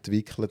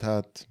entwickelt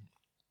hat,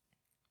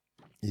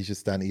 ist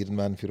es dann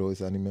irgendwann für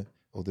uns auch nicht mehr,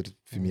 oder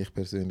für mich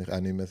persönlich auch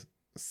nicht mehr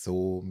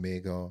so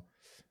mega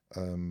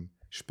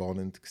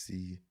spannend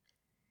gewesen,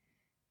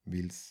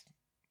 wie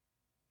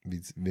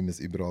man es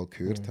überall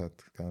gehört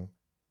hat. Gell?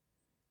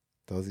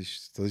 Das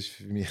ist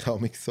für mich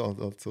auch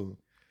also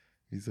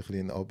wie so ein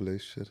bisschen ein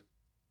Ablöscher.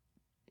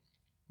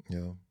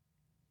 Ja.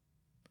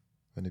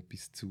 Wenn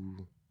etwas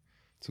zu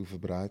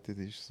verbreitet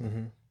ist. So.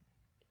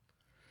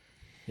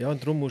 Ja,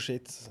 und darum musst du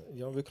jetzt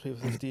ja,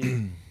 wirklich auf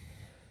die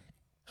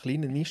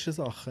kleinen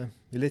Nischensachen,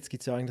 weil jetzt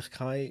gibt es ja eigentlich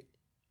keine,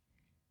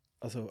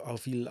 also auch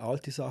viele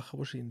alte Sachen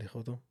wahrscheinlich,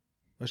 oder?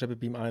 Weißt du, eben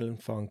beim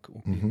Island Funk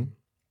und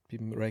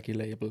beim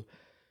Reggae-Label.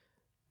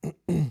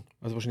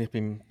 Also wahrscheinlich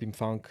beim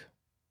Funk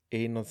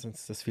eher, dass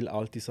das viele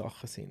alte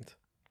Sachen sind,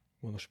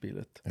 die noch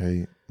spielen.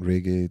 Hey,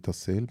 Reggae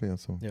dasselbe.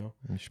 Also. Ja.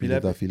 Ich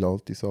spiele auch viele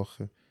alte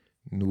Sachen.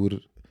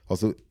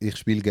 Also ich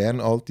spiele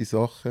gerne alte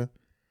Sachen.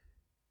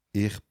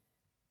 Ich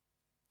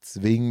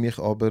zwinge mich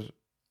aber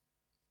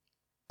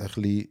ein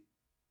bisschen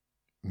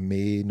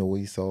mehr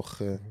neue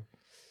Sachen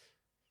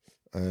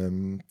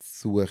zu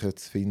suchen,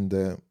 zu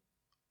finden,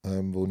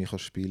 wo ich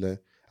spielen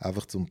kann.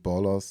 Einfach zum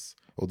Balance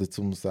oder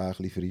zum es auch ein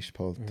bisschen frisch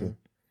behalten.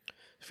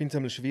 Ich finde es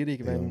einmal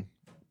schwierig,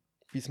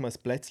 bis man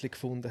ein Plätzchen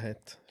gefunden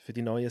hat für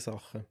die neuen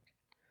Sachen,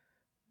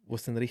 wo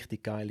es dann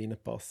richtig geil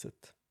reinpassen.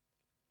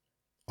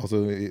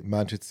 Also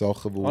meinst du jetzt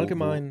Sachen,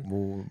 Allgemein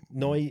wo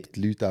neu,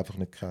 die Leute einfach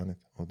nicht kennen,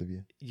 oder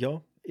wie?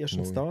 ja,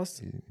 erstens Neu, das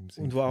im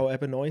Sinne und wo auch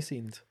eben neu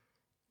sind.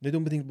 Nicht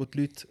unbedingt, wo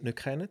die Leute nicht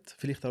kennen,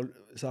 vielleicht auch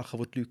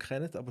Sachen, die die Leute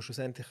kennen, aber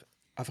schlussendlich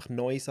einfach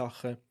neue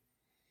Sachen,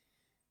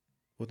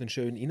 die dann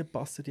schön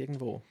reinpassen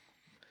irgendwo.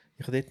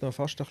 Ich habe dort noch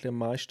fast ein bisschen am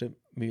meisten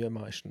Mühe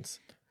meistens.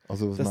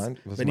 Also Wenn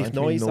meinst ich du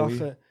neue mit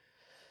Sachen,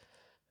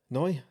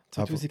 neu,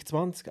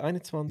 2020,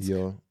 2021,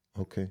 Ja,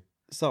 okay.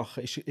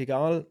 Sachen, ist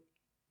egal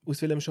aus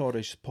welchem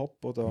Genre, ist es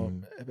Pop oder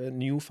eben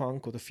New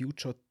Funk oder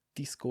Future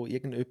Disco,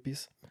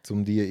 irgendetwas.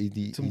 Um die in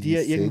die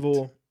Set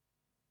irgendwo,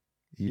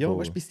 ja, einbauen.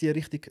 weißt du, bis die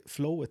richtig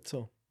flowen.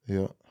 So.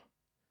 Ja.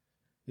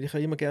 Weil ich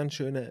habe immer gerne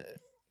einen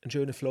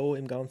schönen Flow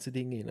im ganzen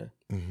Ding rein.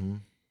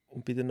 Mhm.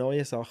 Und bei den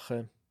neuen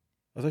Sachen,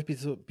 also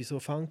bei so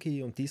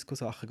Funky und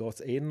Disco-Sachen geht es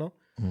eher noch.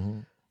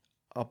 Mhm.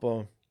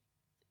 Aber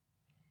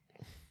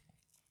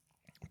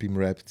Beim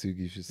Rap-Zeug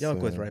ist es... ja,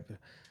 gut, Rap,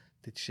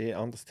 das ist ein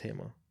anderes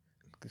Thema.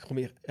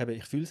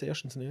 ich fühle es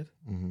erstens nicht.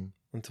 Mhm.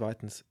 Und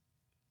zweitens,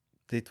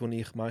 dort, wo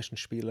ich meistens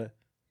spiele,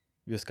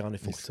 würde es gar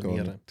nicht Ist gar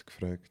funktionieren. nicht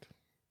gefragt.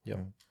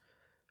 Ja.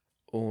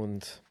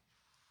 Und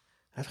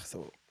einfach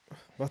so,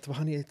 was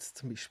habe ich jetzt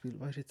zum Beispiel,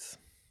 weißt du jetzt,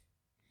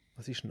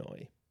 was ist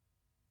neu?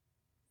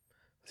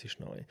 Was ist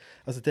neu?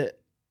 Also der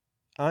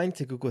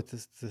einzige, gut,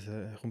 das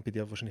kommt bei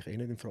dir wahrscheinlich eh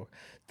nicht in Frage,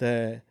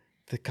 der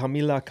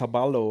Camila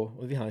Cabello,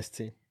 oder wie heißt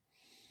sie?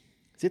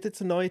 Sie hat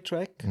jetzt einen neuen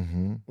Track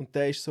Mhm. und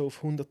der ist so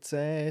auf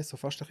 110, so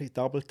fast ein bisschen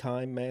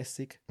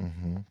Double-Time-mäßig,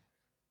 Mhm.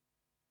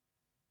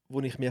 wo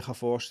ich mir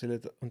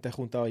vorstellen kann, und der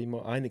kommt auch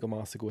immer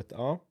einigermaßen gut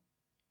an.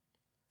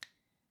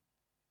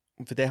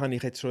 Und für den habe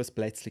ich jetzt schon ein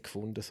Plätzchen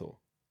gefunden, so,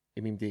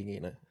 in meinem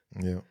Ding rein.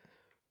 Ja.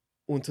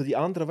 Und so die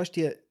anderen, weißt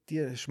du,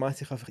 die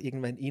schmeiße ich einfach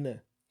irgendwann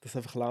rein, dass es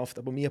einfach läuft.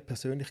 Aber mir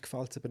persönlich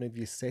gefällt es aber nicht,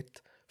 wie das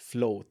Set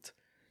float.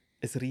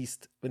 Es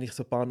reißt, wenn ich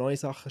so ein paar neue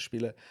Sachen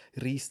spiele,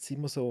 reißt es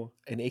immer so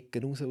eine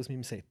Ecke raus aus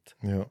meinem Set.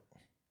 Ja.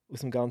 Aus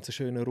dem ganzen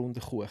schönen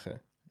runden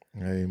Kuchen.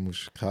 Hey,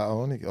 musst keine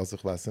Ahnung. Also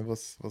ich weiß nicht,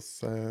 was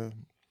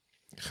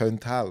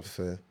könnte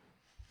helfen.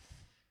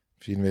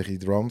 Irgendwelche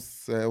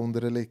Drums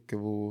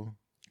unterlegen, wo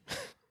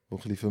ein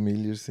bisschen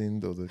familiar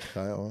sind oder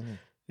keine Ahnung.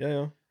 Ja,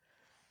 ja.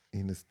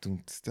 Ines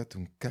Dunz, da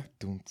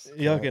Dunz.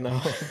 Ja, genau.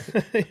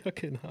 Ja,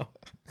 genau.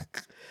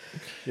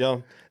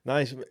 Ja,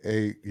 nein,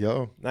 Ey,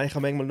 ja. nein, ich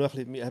habe manchmal nur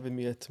ein bisschen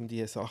Mühe, um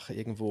diese Sachen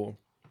irgendwo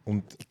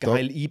Und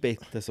geil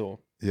einbetten. So.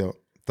 ja,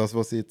 das,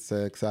 was du jetzt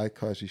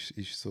gesagt hast,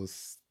 ist so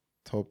das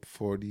Top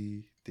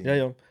 40 Ding. Ja,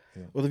 ja.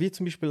 Ja. Oder wie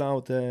zum Beispiel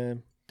auch der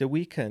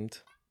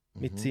Weeknd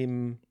mit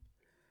Mhm.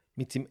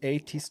 seinem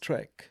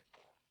 80s-Track.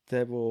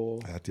 Der, wo,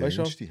 Er hat ja weißt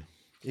du, Insti.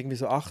 irgendwie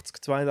so 80,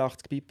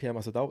 82 BPM,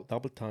 also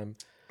Double Time.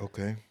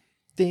 Okay.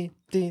 Weißt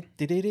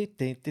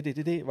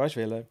du,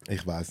 welchen?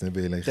 Ich weiß nicht,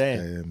 welchen.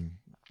 Der.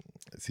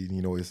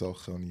 Seine neuen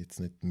Sachen habe ich jetzt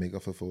nicht mega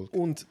verfolgt.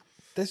 Und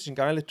das ist ein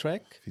geiler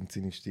Track. Ich finde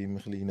seine Stimme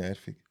ein bisschen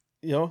nervig.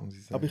 Ja, Muss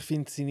ich sagen. aber ich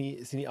finde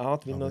seine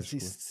Art, wie Aber er ist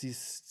gut.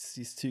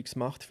 sein Zeugs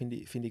macht, finde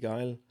ich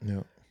geil.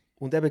 Ja.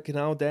 Und eben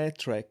genau der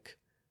Track,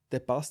 der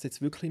passt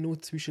jetzt wirklich nur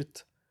zwischen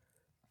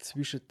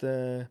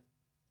dem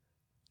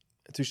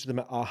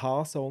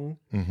Aha-Song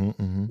Mhm,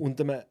 mhm. und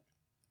dem,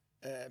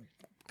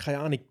 keine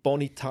Ahnung,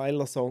 Bonnie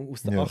Tyler-Song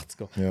aus den Ja,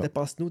 80er. ja. Der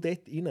passt nur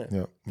dort rein.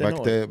 Ja. Der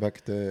Wegen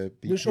der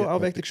Nur schon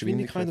auch wegen der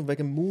Geschwindigkeit. Geschwindigkeit und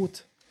wegen dem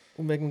Mut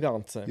und wegen dem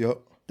Ganzen. Ja,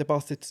 Der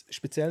passt jetzt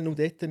speziell nur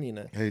dort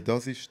rein. hey,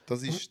 das ist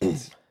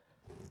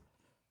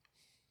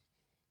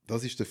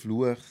der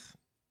Fluch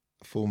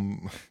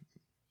vom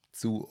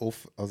zu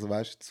oft, also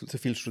weißt du, Zu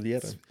viel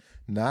studieren.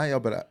 nein,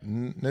 aber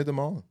nicht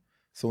einmal,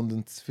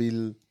 sondern zu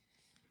viel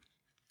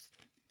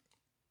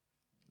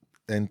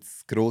ein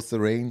zu grosser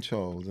Range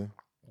haben, oder?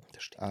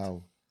 Das stimmt.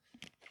 Auch.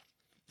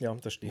 Ja,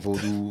 das stimmt.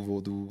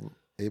 Wo du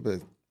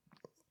eben,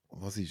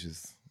 was ist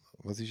es?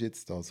 Was ist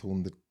jetzt das?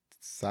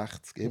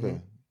 160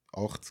 eben,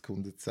 80,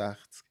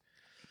 160.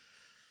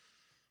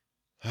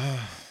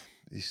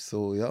 Ist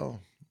so, ja.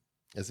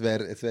 Es wär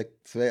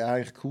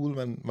eigentlich cool,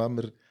 wenn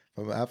wir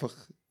einfach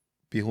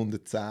bei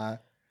 110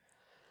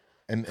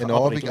 einen Abend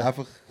abregeln.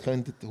 einfach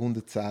könnten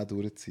 110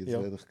 durchziehen. Das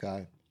Ja. wäre doch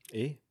geil.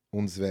 Eh.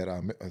 Und es wäre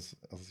auch, also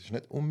es ist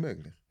nicht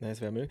unmöglich, Nein, es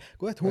wäre möglich.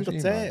 Gut, Weißt du, wie ich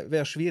 110 meine?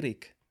 wäre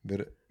schwierig.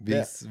 weil Ja.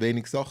 es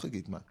wenig Sachen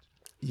gibt. Man.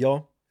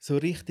 Ja, so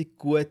richtig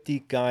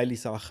gute, geile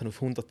Sachen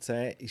auf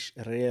 110 ist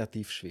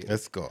relativ schwierig.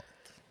 Es geht.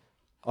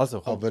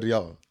 Also, komm, Aber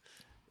ja,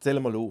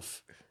 zählen wir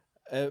auf.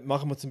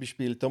 Machen wir zum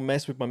Beispiel Don't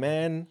Mess With My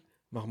Man,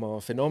 machen wir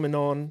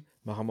Phenomenon,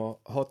 machen wir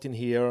Hot In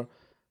Here,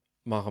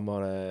 machen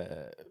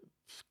wir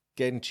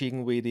Getting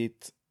Jiggy With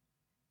It,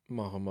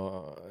 machen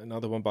wir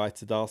Another One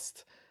Bites the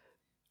Dust,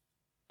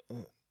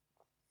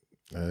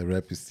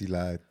 Rap is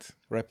Delight,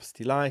 Rappers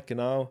Delight,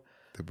 genau,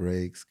 The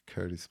Breaks,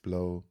 Curtis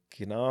Blow,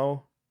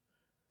 genau.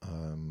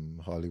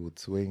 Hollywood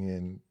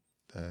Swingin',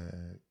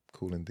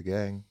 Cool in the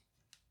Gang,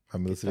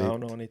 wenn man das Auch will.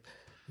 noch nicht.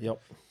 Ja,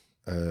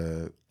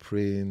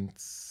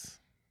 Prince,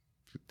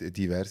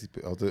 diverse,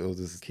 oder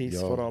Kiss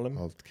vor allem.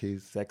 Halt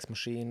Kiss. Sex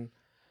Machine.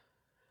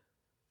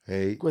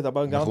 Hey, Gut,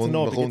 aber den man ganzen kommt-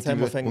 Abend, man jetzt haben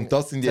wir kommt über- fängt und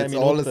das sind 10 jetzt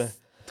Minuten.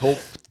 alles top,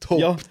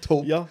 Ja,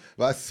 top. ja.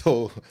 Weißt du,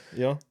 so.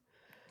 Ja,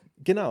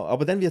 genau.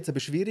 Aber dann wird es aber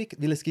schwierig,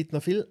 weil es gibt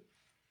noch viel.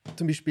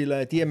 Zum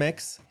Beispiel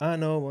DMX. I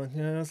know what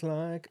you're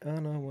like, I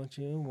know what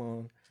you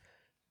want.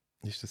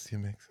 Ist das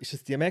DMX? Ist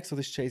das DMX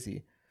oder ist es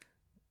Jay-Z?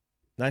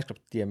 Nein, ich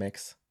glaube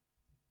DMX.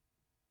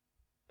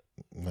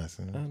 Weiß ich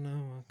I nicht.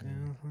 know what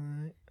girls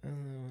like, I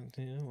know what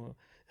you want.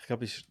 Ich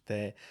glaube, es ist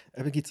der.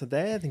 Aber gibt es noch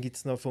den, dann gibt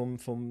es noch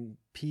vom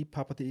P.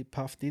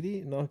 Puff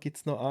Diddy, noch gibt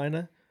es noch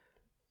einen.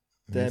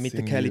 Der mit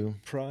der Missing Kelly You.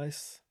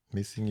 Price.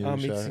 Missing You. Ah,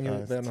 ist Mixing You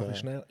eins, wäre noch zwei.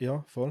 schnell.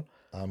 Ja, voll.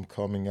 I'm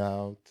Coming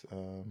Out.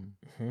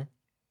 Mhm.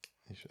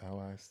 Ist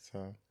auch eins,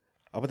 zwei.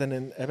 Aber dann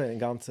eben einen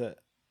ganzen.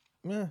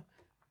 Ja.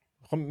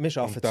 Komm, wir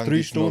schaffen Und es. dann 3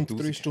 gibt's noch Stunden,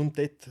 3 1000. Stunden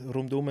dort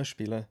rundherum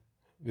spielen.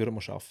 Würden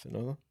wir schaffen,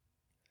 oder?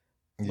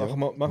 Ja. Machen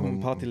wir ein Und-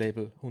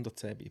 Partylabel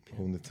 110 BPM.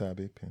 110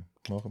 BPM.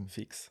 Machen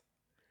Fix.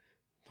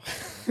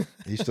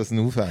 wir. Ist das ein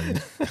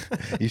Aufhänger?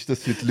 Ist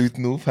das für die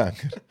Leute ein Aufhänger?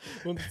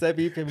 110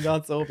 BPM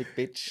ganz oben,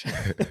 Bitch.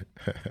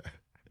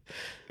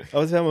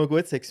 Aber es wäre mal ein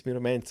gutes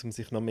Experiment, um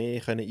sich noch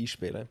mehr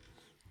einspielen können.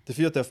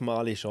 Dafür dürfen wir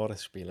alle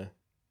Genres spielen.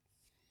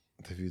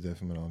 Dafür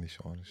dürfen wir alle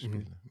Genres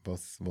spielen.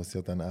 Was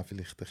ja dann auch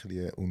vielleicht ein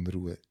bisschen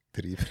Unruhe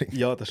reinbringt.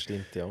 Ja, das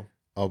stimmt, ja.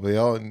 Aber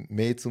ja,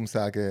 mehr zum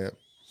sagen,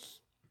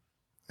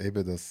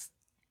 eben, dass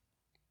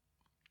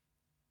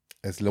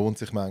es lohnt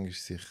sich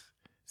manchmal,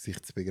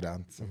 sich zu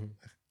begrenzen.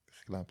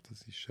 Ich glaube,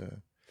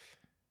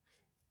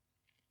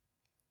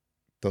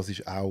 das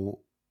ist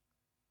auch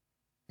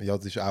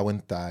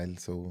ein Teil.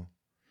 So.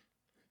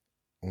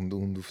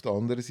 Und auf der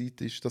anderen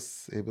Seite ist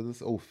das eben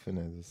das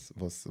Offene,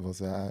 das,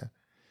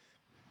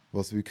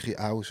 was wirklich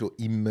auch schon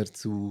immer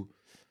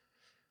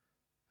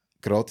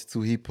gerade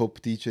zu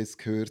Hip-Hop-DJs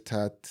gehört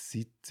hat,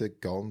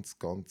 seit ganz,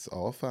 ganz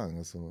Anfang.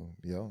 Also,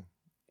 ja.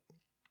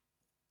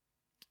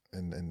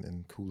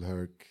 Ein Kool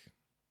Herc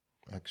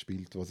hat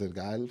gespielt, was er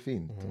geil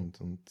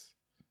findet. Und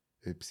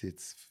ob es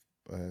jetzt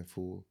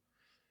von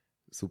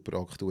super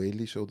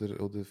aktuell ist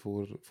oder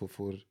vor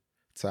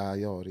 10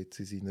 Jahren, jetzt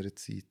in seiner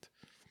Zeit.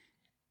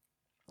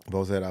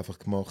 Was er einfach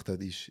gemacht hat,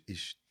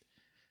 sind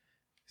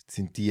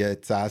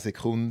die 10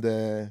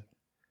 Sekunden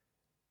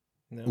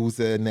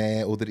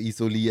rausnehmen oder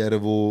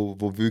isolieren, wo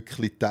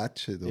wirklich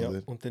touchen. Ja,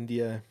 oder? und dann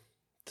die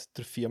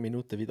 3-4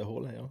 Minuten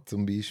wiederholen, ja.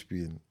 Zum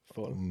Beispiel.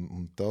 Voll.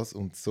 Und das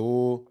und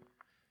so,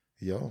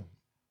 ja,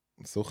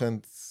 so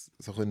können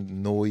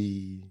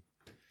neue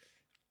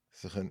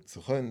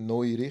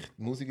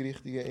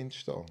Musikrichtungen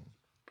entstehen.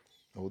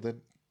 Oder?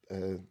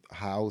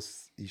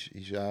 House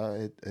ist auch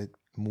eine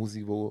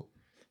Musik, wo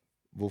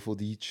von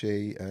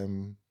DJ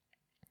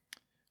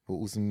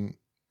wo aus dem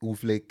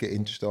Auflegen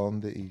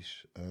entstanden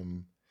ist.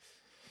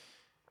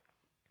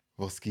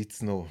 Was gibt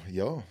es noch?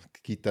 Ja,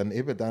 gibt dann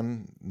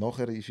eben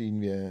nachher ist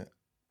irgendwie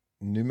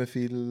nicht mehr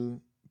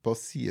viel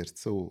passiert,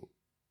 so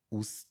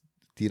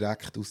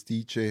direkt aus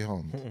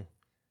DJ-Hand.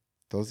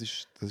 Das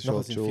ist Nachher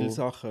halt sind schon viele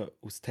Sachen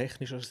aus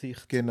technischer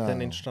Sicht genau,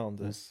 dann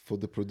entstanden. von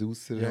der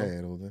Producer Ja.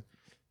 her, oder?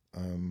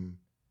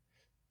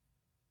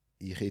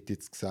 Ich hätte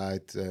jetzt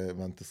gesagt, wenn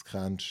du das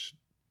kennst,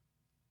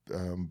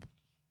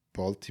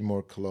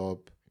 Baltimore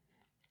Club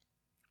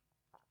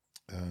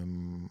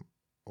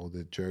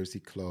oder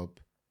Jersey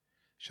Club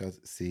ist auch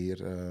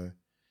sehr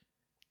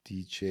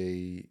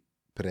DJ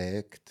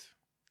prägt.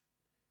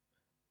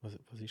 Was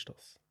ist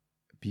das?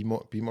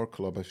 Beamer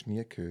Club hast du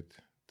nie gehört.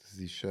 Das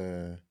ist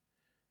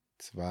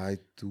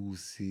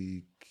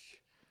 2000,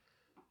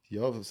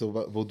 ja, so,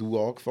 wo du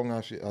angefangen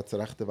hast, hat es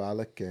recht eine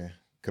Welle gegeben.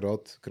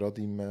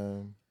 Gerade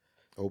im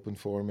Open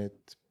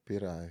Format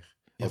Bereich.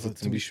 Ja, Also aber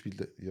zum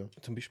Beispiel, ja.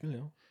 Zum Beispiel,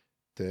 ja.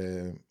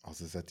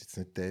 Also es hat jetzt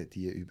nicht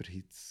die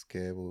Überhits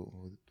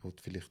gegeben, wo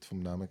du vielleicht vom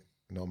Namen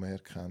her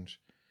kennst.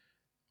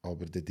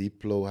 Aber der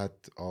Diplo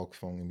hat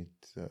angefangen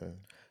mit...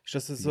 Ist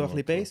das so ein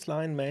bisschen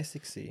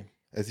Baseline-mäßig gewesen?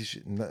 Es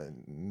ist...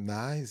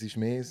 Nein, es ist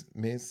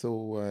mehr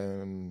so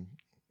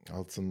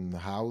als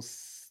ein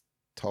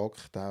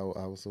House-Takt,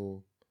 auch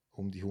so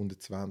um die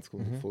 120,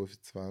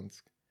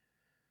 125.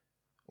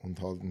 Und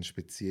halt einen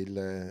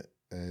speziellen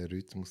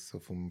Rhythmus so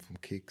vom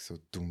Kick, so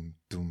dumm,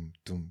 dumm,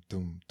 dumm,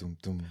 dumm, dumm,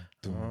 dumm,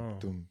 dumm,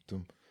 dumm,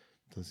 dumm.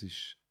 Das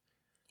ist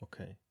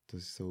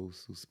so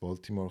aus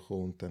Baltimore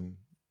gekommen und dann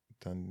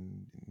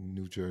in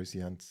New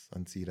Jersey haben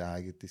sie ihren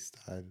eigenen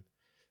Style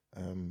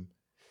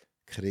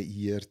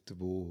kreiert,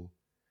 wo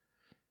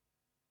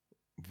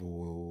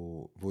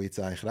jetzt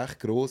eigentlich recht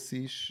gross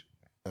ist,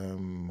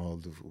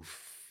 halt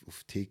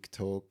auf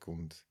TikTok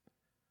und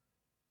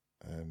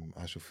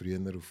auch schon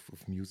früher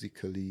auf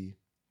Musical.ly.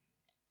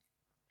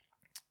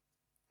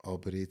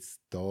 Aber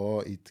jetzt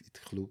da in den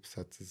Clubs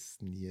hat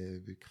es nie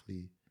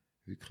wirklich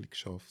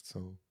geschafft,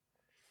 so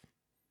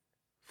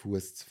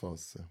Fuß zu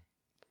fassen.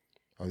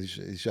 Also es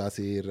ist auch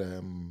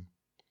sehr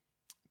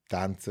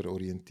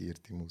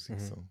tänzerorientierte Musik.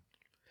 So.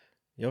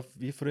 Ja,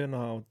 wie früher noch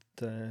auch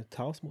die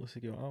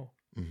Hausmusik ja auch.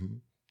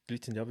 Mhm. Die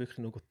Leute sind ja wirklich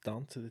nur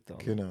tanzen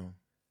dort. Genau.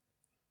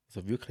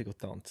 Also wirklich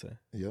tanzen.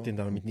 Ja. Die haben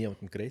dann mit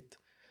niemandem geredet.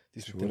 Die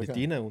sind Schon dann dort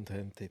geil. rein und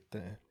haben dort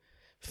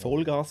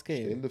Vollgas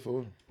Stell gegeben. dir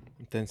vor.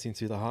 Und dann sind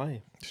sie wieder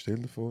heim. Stell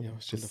dir vor. Ja,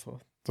 stell dir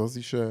vor. Das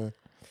ist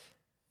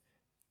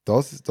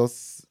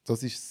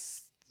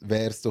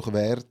wäre es doch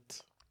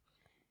wert,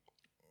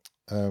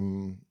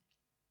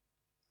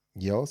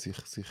 ja, sich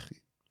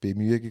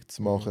Bemühungen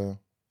zu machen,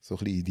 so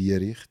ein bisschen in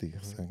diese Richtung.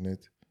 Ich sage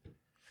nicht.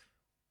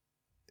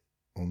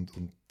 Und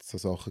so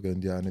Sachen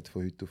gehen ja auch nicht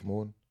von heute auf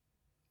morgen.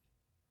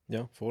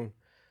 Ja, voll.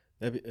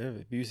 Bei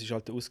uns ist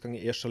halt der Ausgang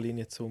in erster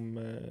Linie zum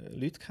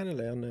Leute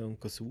kennenlernen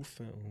und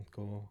saufen und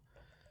go.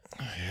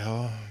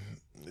 Ja,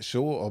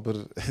 schon,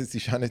 aber es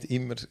ist nicht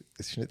immer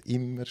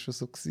schon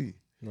so gewesen.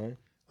 Nein.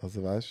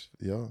 Also weißt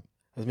du, ja.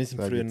 Also wir sind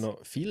Sag früher jetzt.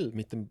 noch viel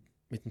mit dem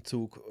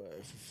Zug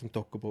vom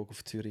Toggenburg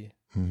auf Zürich.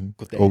 Mhm.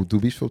 Go Oh, du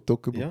bist von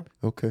Toggenburg? Ja.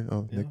 Okay,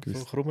 Ja, nicht von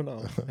gewusst.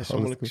 Krummenau. Hast du Alles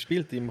schon mal gut.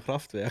 gespielt im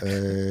Kraftwerk?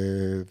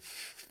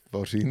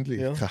 Wahrscheinlich.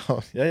 Ja. Keine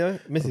Ahnung. Ja,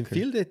 wir sind Okay.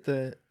 viel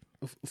dort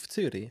auf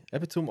Zürich,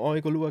 eben zum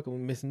Eugen schauen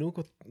und wir sind nur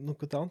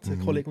tanzen,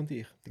 Mhm. Kollege und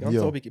ich. Den ganzen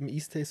Ja. Abend im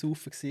Eistee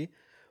saufen gewesen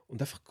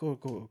und einfach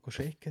go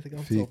shaken den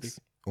ganzen Fix.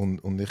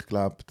 Und ich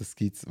glaube, das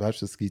gibt's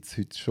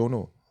heute schon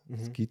noch.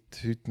 Abend. Es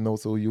gibt heute noch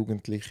so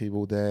Jugendliche,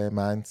 die diesen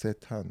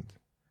Mindset haben.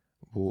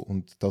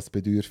 und das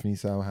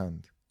Bedürfnis auch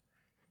haben.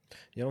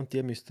 Ja, und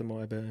die müssten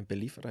wir eben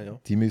beliefern, ja.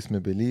 Die müssen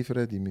wir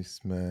beliefern,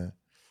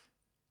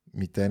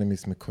 mit denen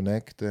müssen wir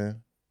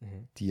connecten.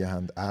 Mhm. Die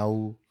haben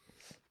auch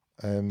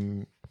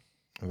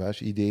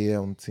Ideen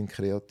und sind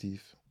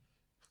kreativ.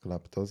 Ich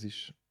glaube, das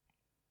ist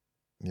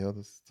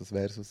das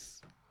wäre so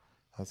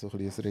also ein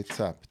bisschen ein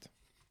Rezept.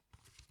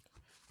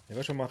 Ja,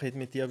 weißt du, was mache ich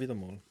mit dir wieder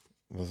mal?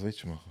 Was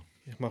willst du machen?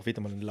 Ich mache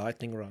wieder mal einen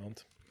Lightning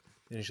Round.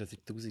 Den ist ja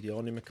seit 1000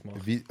 Jahren nicht mehr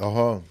gemacht.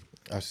 Aha,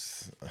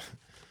 hast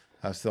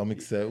du es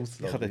damals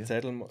Ich habe den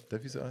Zettel mal...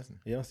 Darf ich so eisen?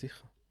 Ja,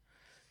 sicher.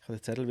 Ich habe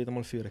den Zettel wieder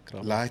mal führen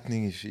gegraben.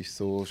 Lightning ist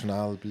so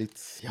schnell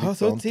Blitz. Ja,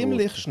 so Blitzantwort.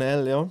 ziemlich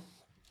schnell, ja.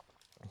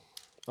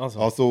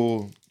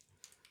 Also,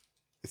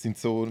 es sind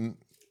so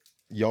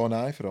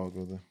Ja-Nein-Fragen,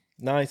 oder?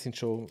 Nein, es sind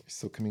schon... Ist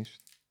so gemischt?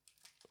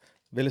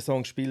 Welchen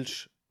Song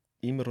spielst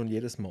du immer und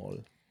jedes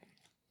Mal?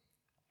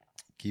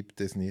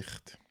 Gibt es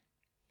nicht.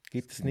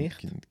 Gibt es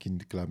nicht?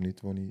 Ich glaube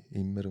nicht, wo ich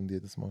immer und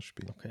jedes Mal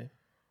spiele. Okay.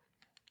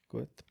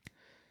 Gut.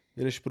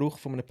 Welchen Spruch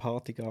von einem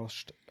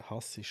Partygast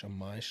hassest du am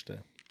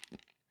meisten?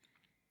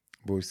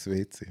 Wo ist das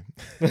WC?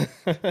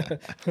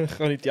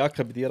 Kann ich die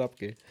Jacke bei dir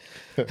abgeben?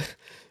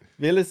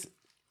 Welches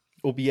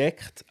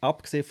Objekt,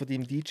 abgesehen von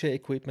deinem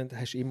DJ-Equipment,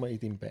 hast du immer in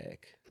deinem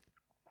Bag?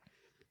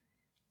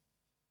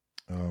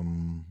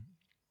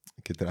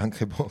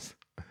 Getränkeboss.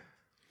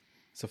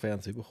 Sofern du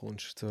es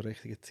überkommst, zur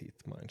richtigen Zeit,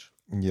 meinst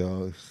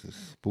Ja, ich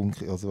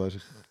bunkere, also weißt du?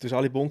 Du hast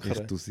alle ich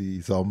bunkern. tue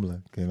sie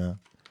sammeln, genau.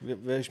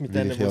 Wer ist mit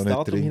Will denen, ich die ja das nicht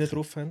Datum trinken. hinten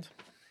drauf haben?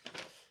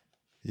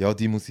 Ja,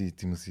 die muss ich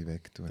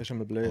wegtun. Das ist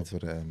immer blöd.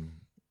 Aber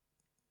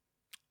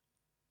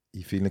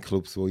in vielen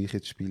Clubs, wo ich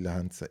jetzt spiele,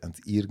 haben sie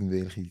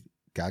irgendwelche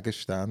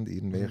Gegenstände,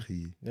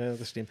 irgendwelche Ja,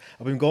 das stimmt.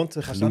 Aber im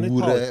Ganzen kannst du auch nicht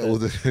Fluren behalten.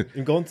 oder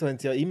Im Ganzen haben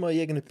sie ja immer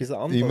irgendetwas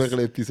anderes. immer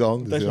etwas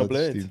anderes. Das ist Ja, noch das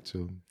blöd. stimmt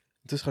schon.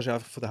 Du kannst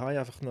einfach von daheim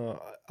einfach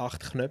noch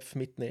 8 Knöpfe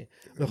mitnehmen.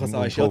 Nachher Und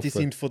sagst du, ja, die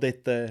hoffen. sind von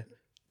dort,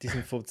 die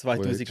sind von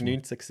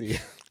 2019 gewesen.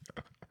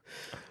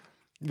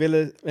 Wenn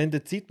du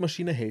eine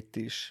Zeitmaschine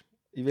hättest,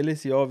 in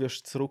welches Jahr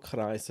wirst du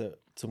zurückreisen,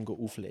 um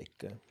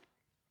auflegen?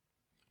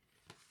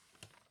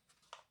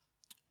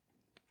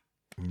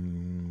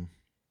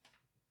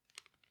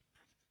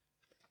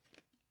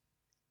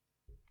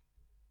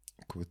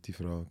 Gute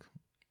Frage.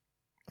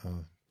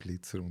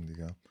 Blitzrunde,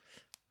 ja.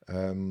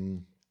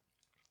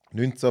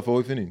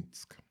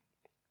 1995.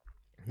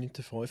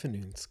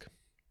 1995.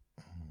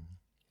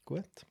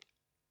 Gut.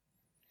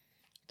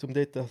 Um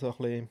dort so ein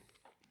bisschen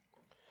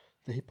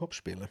den Hip-Hop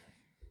spielen.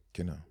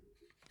 Genau.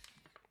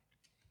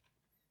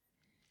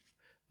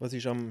 Was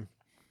ist am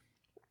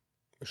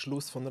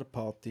Schluss von einer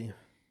Party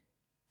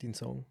dein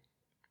Song?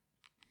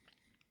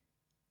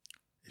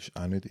 Ist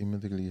auch nicht immer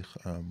der gleiche.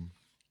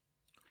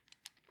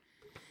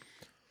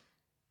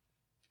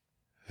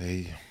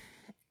 Hey,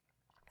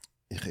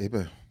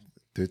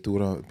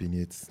 dort bin ich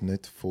jetzt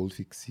nicht voll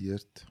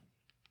fixiert.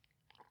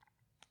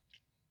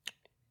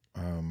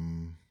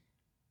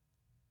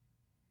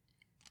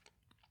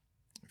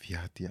 Wie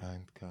hat die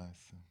eigentlich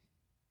geheißen?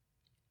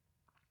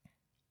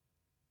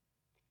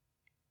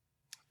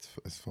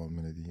 Es fällt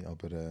mir nicht ein,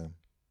 aber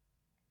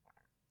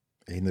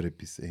eher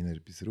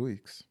etwas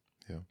Ruhiges.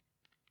 Ja.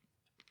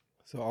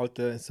 So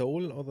alte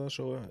Soul oder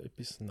schon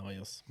etwas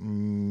Neues?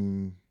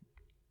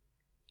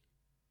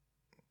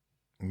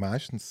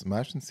 Meistens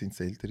sind es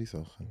ältere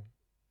Sachen.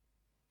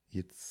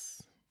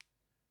 Jetzt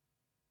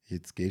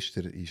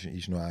gestern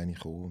ist noch eine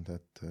gekommen und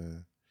hat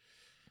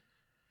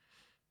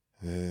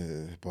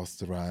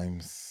Busta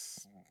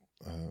Rhymes,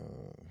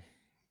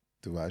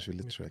 du weißt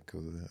welchen Track,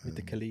 oder? Mit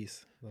der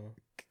Kelis. Ja.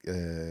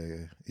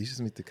 Ist es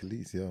mit der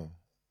Kelis? Ja.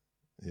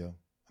 Ja.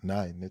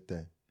 Nein, nicht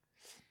der.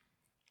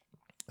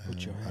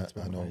 Put your hands I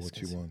where know my what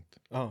eyes you want.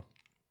 Ah,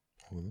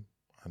 Oder?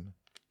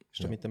 ist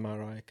der mit der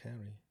Mariah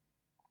Carey?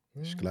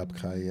 Ich glaube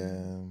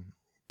keine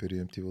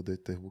berühmte, die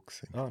dort Hook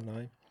sind. Ah,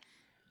 nein.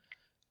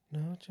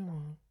 No, what you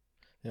want.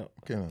 Ja,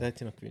 Genau. der hat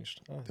sich noch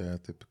gewünscht. Ah, Der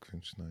hat jemand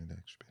gewünscht, nein, der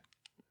hat gespielt.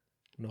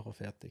 nachher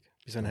fertig.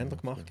 Bis wann haben wir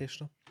gemacht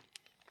gestern?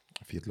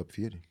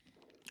 3:45.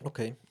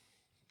 Okay.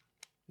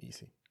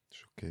 Easy. Das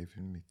ist okay für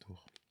den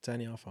Mittwoch.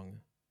 10 Uhr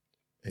anfangen.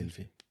 11.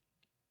 Okay.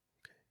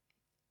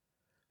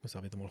 Muss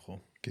auch wieder mal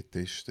kommen.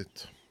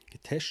 Getestet.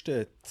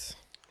 Getestet.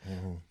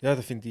 Oh. Ja,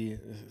 das finde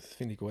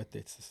ich gut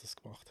jetzt, dass sie das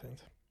gemacht haben.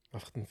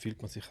 Einfach dann fühlt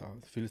sich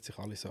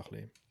alle so ein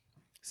bisschen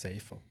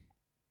safer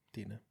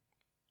drin.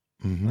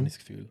 Habe ich das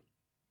Gefühl.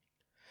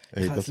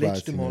 Ey, Ich habe das das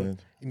letzte weiss ich Mal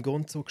nicht. im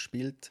Gonzo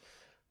gespielt,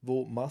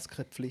 wo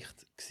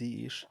Maskenpflicht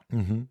war.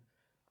 Mhm.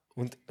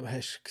 Und du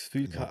hast das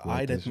Gefühl, Ja, gut,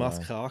 einer das hat ist die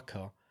Maske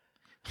angehabt.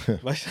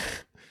 Weißt du?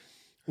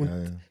 Und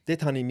Ja, ja.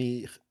 dort habe ich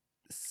mich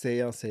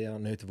sehr, sehr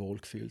nicht wohl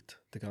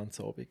gefühlt, den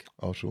ganzen Abend.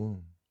 Ah,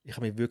 schon. Ich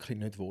habe mich wirklich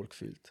nicht wohl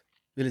gefühlt.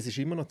 Weil es ist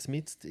immer noch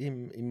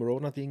mitten im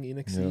Rona-Ding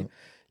rein. Ja.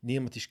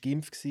 Niemand war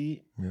geimpft.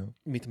 Ja.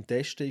 Mit dem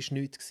Testen war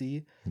nichts.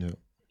 Ja.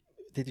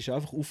 Dort ist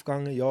einfach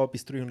aufgegangen, ja,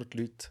 bis 300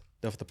 Leute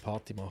dürfen eine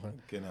Party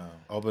machen. Genau.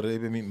 Aber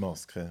eben mit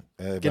Maske.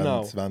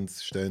 Genau. Wenn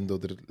sie stehen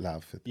oder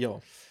laufen. Ja,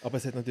 aber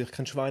es hat natürlich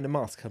keine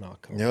Schweinemasken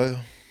angehabt. Ja,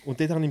 ja. Und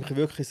dort habe ich mich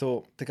wirklich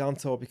so den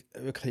ganzen Abend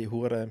wirklich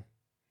hure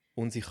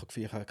unsicher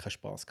gefühlt, ich hatte keinen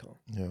Spass gehabt,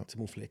 Ja.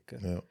 zum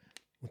Auflegen. Ja.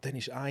 Und dann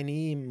ist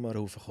eine immer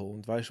raufgekommen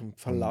und weißt, und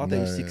verladen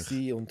Und ist sie näher.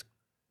 gewesen und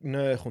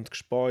näher und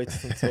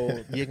gespeuzt und so.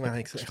 Und irgendwann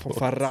habe ich gesagt, komm,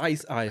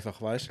 verreis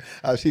einfach, weißt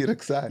Hast du ihr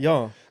gesagt?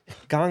 ja,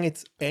 gang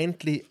jetzt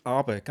endlich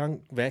runter,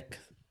 gang weg,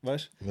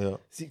 weißt Ja.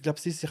 ich glaube,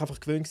 sie ist sich einfach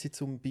gewöhnt gewesen,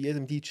 zum bei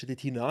jedem DJ dort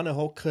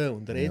hinhocken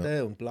und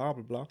reden und bla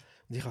bla bla.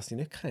 Und ich habe sie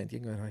nicht gekannt.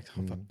 Irgendwann habe ich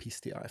gesagt,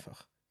 verpiss dich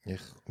einfach.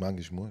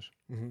 Manchmal musst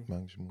du. Mhm.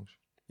 Manchmal musst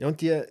Ja, und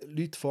die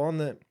Leute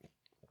vorne,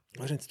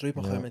 weißt du, wenn sie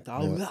drüber Ja, kommen,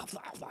 auch, ja. bla,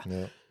 bla, bla. du.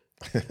 Ja.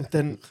 Und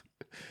dann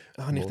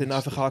habe ich dann Monster.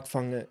 einfach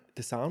angefangen,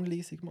 den Sound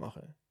leise zu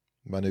machen.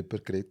 Wenn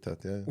jemand geredet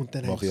hat, ja. Und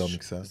dann Mach haben ich sie auch nicht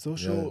gesagt. so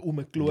schon Ja.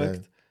 rumgeschaut.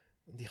 Ja.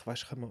 Und ich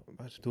weißt,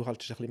 du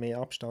haltest ein bisschen mehr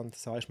Abstand,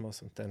 sagst du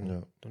und dann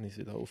Ja. tue ich es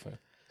wieder auf.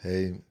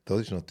 Hey,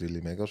 das ist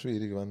natürlich mega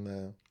schwierig,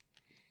 wenn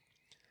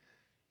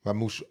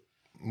musst,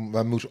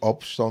 wenn musst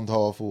Abstand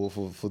haben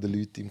von den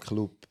Leuten im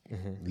Club.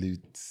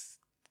 Leute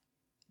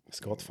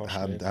Es geht fast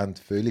haben, nicht. haben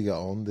völlig eine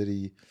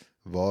andere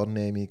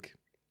Wahrnehmung.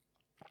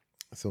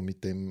 So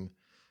mit dem,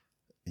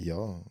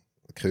 ja,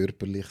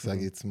 körperlich, sage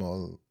ich jetzt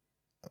mal,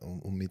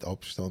 und mit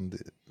Abstand,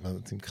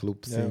 wenn sie im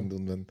Club Ja. sind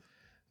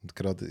und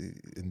gerade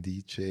ein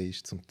DJ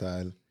ist zum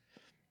Teil,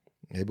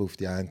 eben auf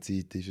die eine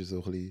Seite ist er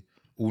so ein bisschen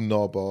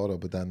unnahbar,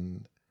 aber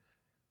dann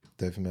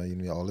dürfen wir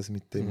irgendwie alles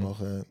mit dem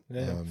machen.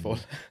 Ja, voll.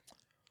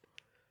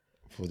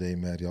 Von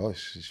dem her, ja,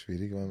 es ist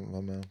schwierig, wenn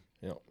man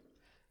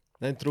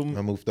Nein,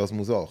 darum, auf das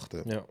muss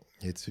achten. ja.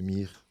 Jetzt für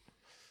mich,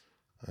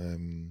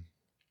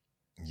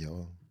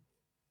 ja,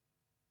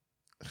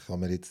 ich habe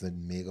mir jetzt nicht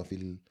mega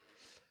viel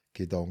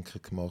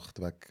Gedanken gemacht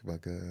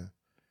wegen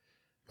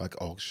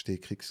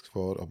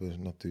Ansteckungsgefahr, aber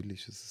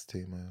natürlich ist es ein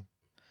Thema.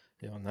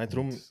 Ja, nein,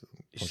 darum Und ist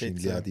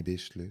wahrscheinlich jetzt auch die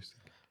beste Lösung.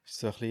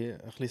 ist es ein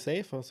bisschen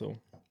safer, so,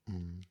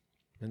 Mm,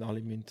 wenn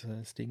alle müssen,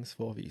 das Ding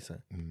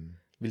vorweisen. mm.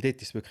 Weil dort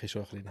war es wirklich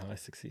schon ein bisschen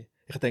heißer gewesen.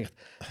 Ich dachte,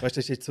 weißt du, das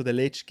ist jetzt so der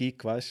letzte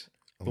Gig, weißt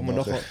wo Und man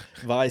nachher-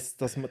 nachher weiss,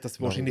 dass das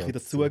wahrscheinlich wieder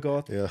geht's zu.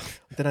 zugeht. Ja,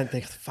 Und dann habe ich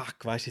gedacht,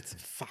 fuck, weißt du,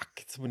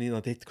 jetzt muss ich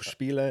noch dort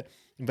spielen.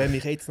 Und wenn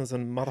mich jetzt noch so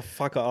ein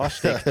Motherfucker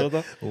ansteckt,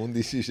 oder? und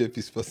ist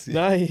etwas passiert?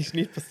 Nein, ist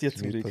nicht passiert Ist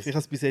zum nicht Glück. passiert. Ich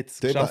habe es bis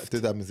jetzt Dort, geschafft.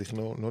 dort haben wir sich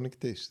noch nicht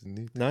getestet.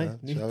 Nicht, Nein, ja?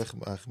 nicht. Es ist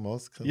einfach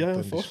Maske. Ja, und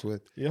dann voll. ist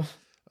gut. Ja.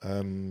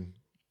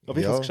 Aber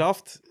ich ja, habe es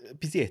geschafft,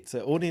 bis jetzt,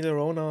 ohne den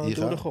Rona Ich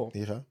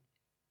durchzukommen. auch.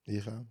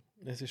 Ich auch.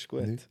 Es ist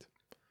gut. Nicht.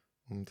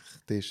 Und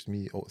ich teste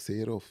mich auch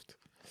sehr oft.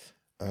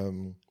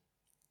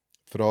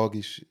 Die Frage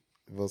ist,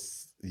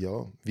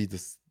 wie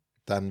das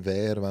dann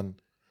wäre,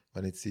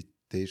 wenn jetzt die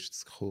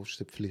Tests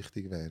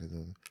kostenpflichtig wären.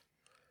 Oder?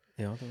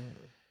 Ja,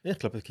 ich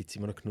glaube, es gibt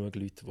immer noch genug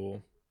Leute,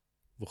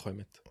 die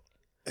kommen,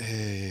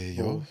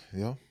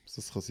 Ja,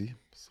 das kann sein.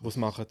 die es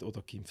machen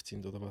oder geimpft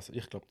sind oder was.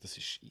 Ich glaube, das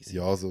ist easy.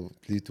 Ja, also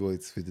die Leute, die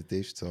jetzt für den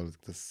Test zahlen,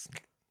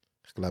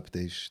 ich glaube,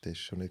 der ist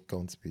schon nicht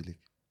ganz billig.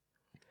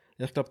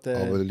 Ja, ich glaube,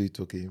 Aber die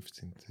Leute, die geimpft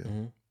sind, ja.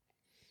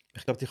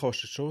 Ich glaube, die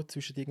kosten schon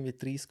zwischen irgendwie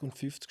 30 und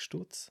 50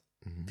 Stutz.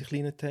 Mhm. Die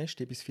kleinen Tests,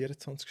 die bis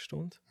 24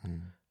 Stunden.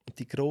 Mhm. Und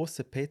die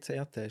grossen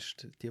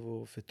PCR-Tests, die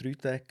für 3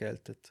 Tage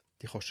gelten,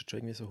 die kosten schon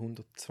irgendwie so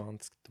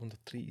 120,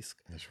 130.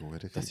 Das ist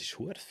verdammt viel. Das ist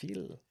verdammt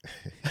viel.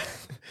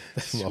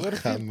 Das ist macht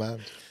verdammt kein viel.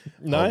 Mensch.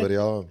 Nein, Aber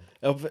ja,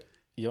 aber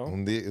ja.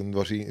 und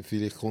wahrscheinlich,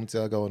 vielleicht kommt es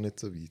ja gar nicht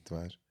so weit,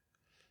 weißt?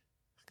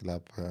 Ich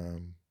glaube,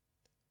 die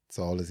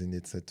Zahlen sind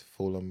jetzt nicht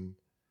voll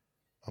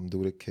am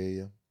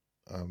Durchgehen.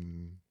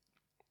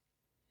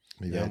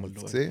 Wir Ja, werden mal es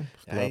schauen. sehen.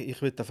 Ich Ja, glaube,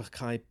 ich will einfach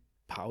keine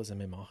Pause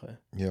mehr machen.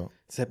 ja,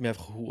 Das hat mich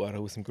einfach hure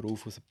aus dem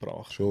Groove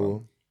rausgebracht. schon.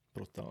 Mann.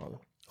 Brutal.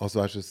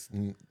 Also hast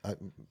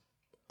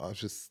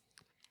du es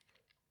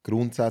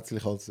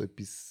grundsätzlich als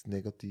etwas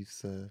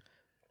Negatives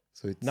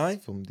so jetzt Nein.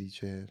 vom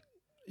DJ her?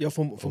 Ja,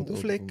 vom Oder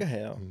Auflegen vom-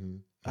 her.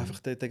 Mhm. Einfach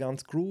der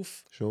ganze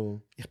Groove.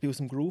 Schon. Ich bin aus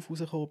dem Groove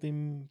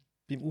rausgekommen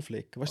beim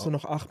Auflegen. Weißt du, so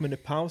nach 8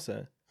 Monaten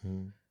Pause.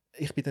 Mhm.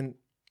 Ich bin dann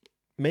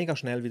mega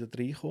schnell wieder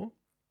reingekommen,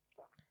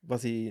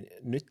 was ich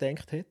nicht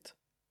gedacht hätte.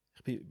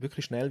 Ich bin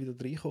wirklich schnell wieder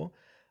reingekommen.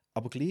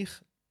 Aber gleich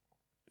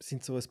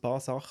sind so ein paar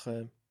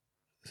Sachen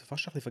fast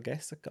ein bisschen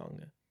vergessen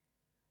gegangen.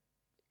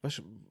 Weißt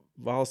du,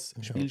 was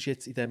Ja. spielst du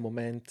jetzt in dem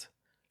Moment?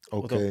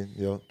 Okay,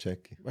 ja,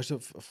 check ich. Weißt du,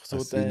 so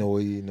Also der,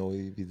 neu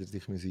wieder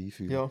dich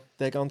einfühlen. ja,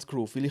 der ganze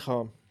Groove. Weil ich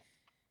habe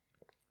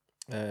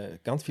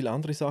ganz viele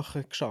andere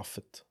Sachen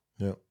geschafft.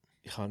 Ja.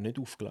 Ich habe nicht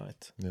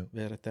aufgelegt Ja.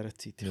 während dieser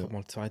Zeit. Ich Ja. habe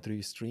mal 2,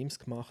 3 Streams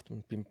gemacht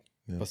und beim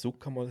Ja.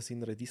 Bazooka mal in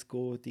seiner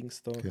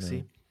Disco-Dings da Genau.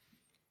 gewesen.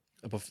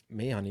 Aber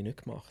mehr habe ich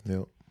nicht gemacht.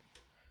 Ja,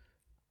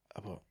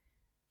 Aber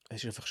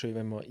es ist einfach schön,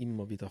 wenn man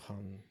immer wieder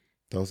kann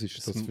das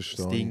das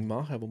verstehe Ding ich.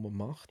 machen, das man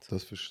macht.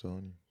 Das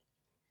verstehe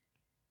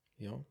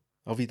ich. Ja.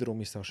 Auch wiederum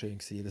ist es auch schön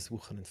gewesen, jedes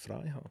Wochenende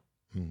frei haben.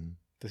 Mhm.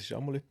 Das ist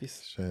auch mal etwas.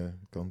 Das war eine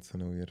ganz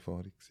neue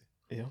Erfahrung gewesen.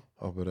 Ja.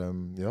 Aber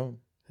ja,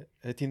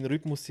 Hat dein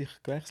Rhythmus sich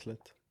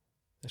gewechselt?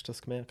 Hast du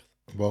das gemerkt?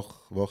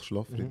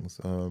 Wach-Schlafrhythmus.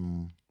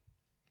 Zu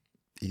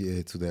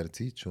dieser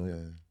Zeit schon,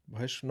 ja.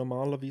 Was hast du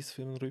normalerweise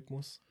für einen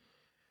Rhythmus?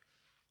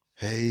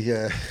 Hey,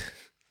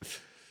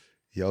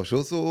 ja,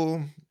 schon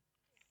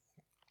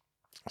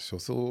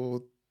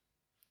so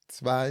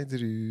 2,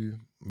 3.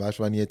 Weißt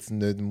du, wenn ich jetzt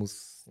nicht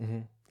muss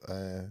Mhm.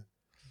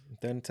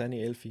 Und dann 10,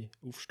 11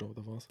 aufstehen,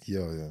 oder was?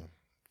 Ja,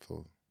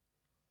 voll.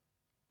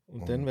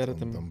 Und dann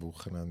während und dem... am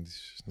Wochenende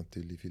ist es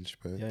natürlich viel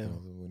später, Ja, ja.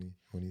 Also,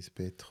 wo ich ins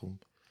Bett komme.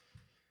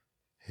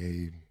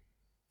 Hey,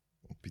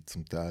 ich bin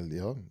zum Teil,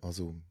 ja,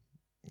 also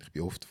ich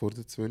bin oft vor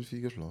der 12 Uhr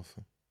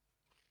geschlafen.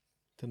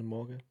 Dann am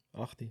Morgen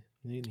 8,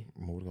 9.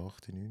 Morgen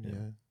 8, 9, Ja.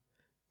 ja.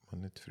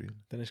 Man nicht früh.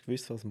 Dann hast du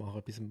gewusst, was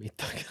machen bis am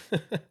Mittag.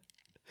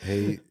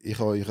 Hey, ich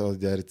habe in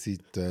dieser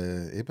Zeit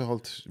eben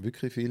halt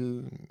wirklich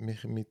viel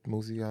mich mit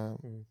Musik auch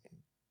Mhm.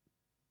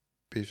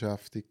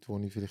 beschäftigt, wo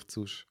ich vielleicht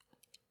sonst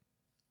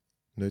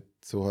nicht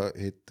so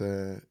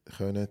hätte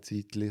können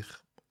zeitlich,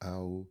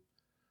 auch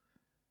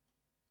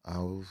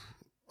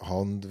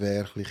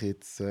handwerklich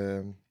jetzt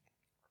ja,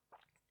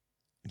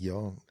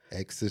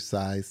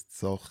 exercised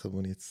Sachen, die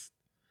ich jetzt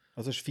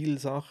Also hast du viele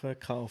Sachen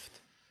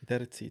gekauft in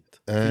dieser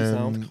Zeit? Viel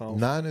Sound gekauft?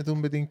 nein, nicht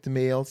unbedingt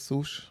mehr als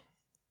sonst.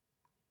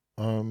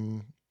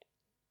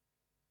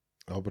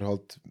 Aber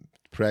halt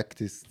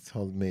Practice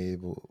halt mehr,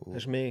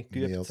 Hast du mehr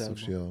geübt mehr als selber?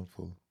 sonst, ja,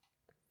 voll.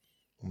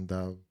 Und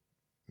auch,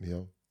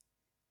 ja,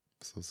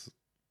 so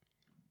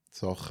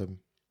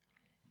Sachen,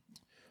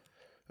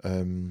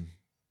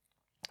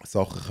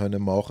 Sachen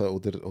können machen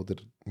oder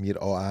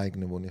mir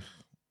aneignen,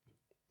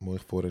 wo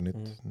ich vorher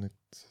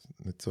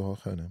nicht so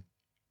haben können.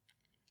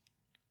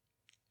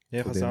 Ja,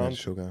 ich Von habe dem her Sound, ist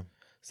schon geil.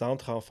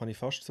 Sound gekauft, habe ich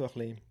fast so ein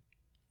bisschen...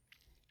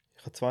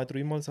 Ich habe 2,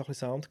 3 Mal so ein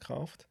bisschen Sound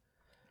gekauft.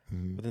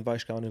 Mhm. Und dann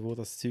weißt du gar nicht, wo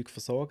das Zeug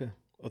versorgen.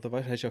 Oder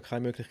weißt, hast ja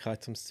keine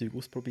Möglichkeit, um das Zeug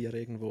auszuprobieren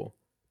irgendwo.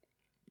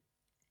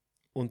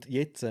 Und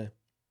jetzt,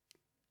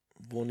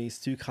 wo ich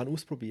das Zeug kann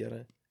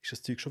ausprobieren kann, ist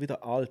das Zeug schon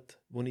wieder alt,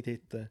 wo ich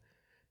dort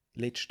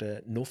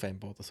letzten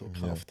November oder so Ja.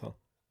 gekauft habe.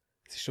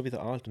 Es ist schon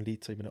wieder alt und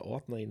liegt so in einem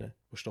Ordner rein,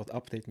 wo steht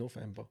Update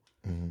November.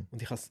 Mhm.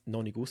 Und ich habe es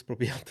noch nicht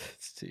ausprobiert,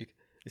 das Zeug.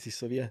 Es ist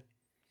so wie...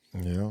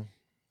 Ja,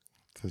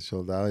 das ist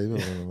halt auch immer,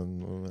 wenn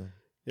man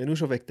Ja, nur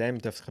schon wegen dem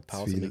darf es keine zu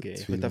Pause mehr viel, geben.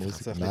 zu Ich viel will einfach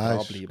Musik. so ein bisschen Nein,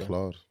 ist dranbleiben.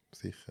 klar,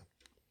 sicher.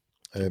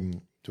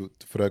 Du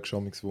fragst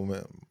mich,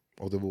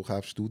 wo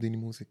kaufst du deine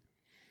Musik?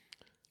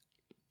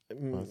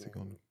 Weiß ich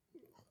gar nicht.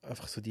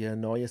 Einfach so die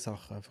neuen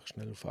Sachen, einfach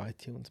schnell auf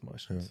iTunes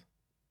meistens.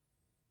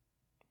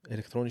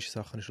 Elektronische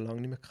Sachen habe ich schon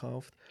lange nicht mehr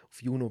gekauft.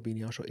 Auf Juno bin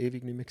ich auch schon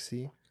ewig nicht mehr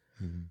gewesen,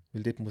 Mhm.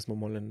 weil dort muss man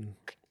mal einen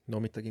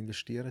Nachmittag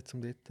investieren,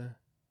 um dort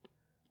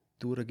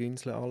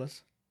durchgünzeln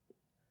alles.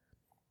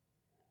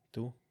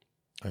 Du?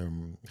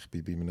 Ich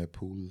bin bei einem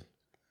Pool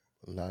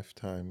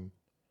Lifetime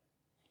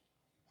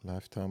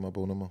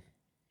Abonnement.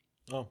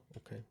 Ah,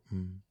 okay.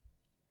 Mhm.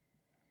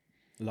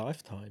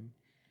 Lifetime?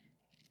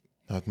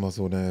 Er hat mal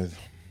so eine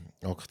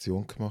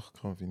Aktion gemacht,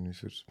 wie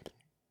für, ich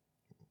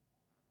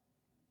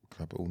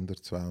glaube, unter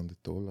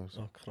 $200. Das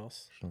Ah,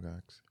 krass. ist noch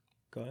geil gewesen.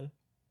 Geil.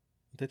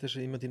 Und dort hast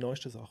du immer die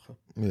neuesten Sachen.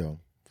 Ja,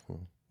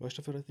 voll. Was ist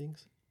das für ein Ding?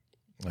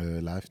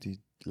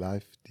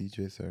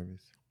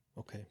 Live-DJ-Service.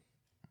 Okay.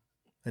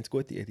 Haben sie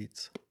gute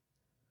Edits?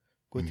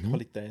 Gute Mhm.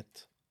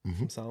 Qualität Mhm.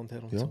 vom Sound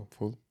her und Ja, so?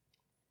 voll.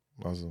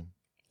 Also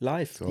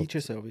Live, So.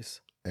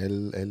 DJ-Service?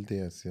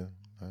 LDS, ja.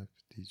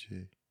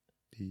 Live-DJ.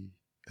 Die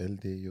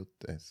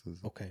LDJS.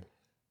 Also. Okay.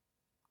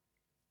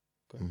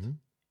 Gut. Mhm.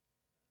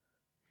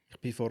 Ich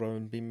bin vorher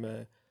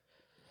beim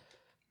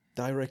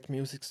Direct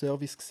Music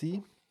Service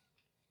gsi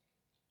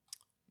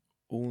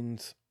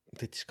und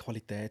dort ist die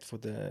Qualität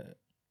von der...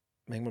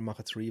 Manchmal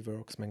machen sie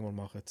Reworks, manchmal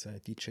machen sie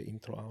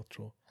DJ-Intro,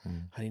 Outro.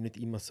 Mhm. Habe ich nicht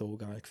immer so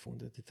geil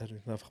gefunden. Dort habe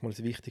ich einfach mal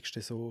das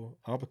Wichtigste so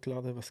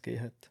abgeladen, was es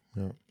gegeben hat.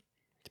 Ja.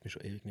 Ich bin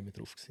schon ewig nicht mehr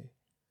drauf gewesen.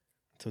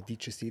 So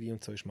DJ-Serie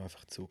und so ist mir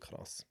einfach zu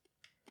krass.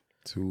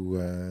 Zu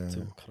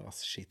Zu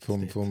krass, shit.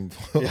 vom dort.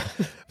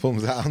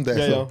 Sound her.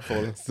 Ja, so. ja,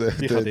 voll. So,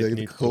 Ich habe dort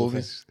nichts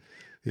komisch.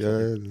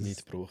 Ja,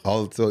 Nicht gebraucht.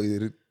 also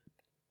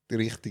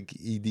richtig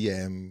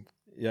EDM,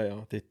 Ja,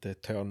 ja,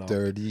 dort Turn-Up.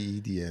 dirty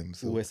EDM.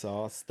 So.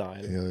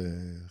 USA-Style.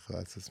 Ja, ich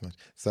weiß, was du meinst.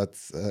 Es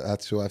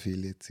hat schon auch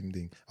viel jetzt im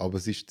Ding. Aber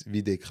es ist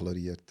wie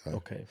deklariert. Halt.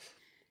 Okay.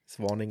 Das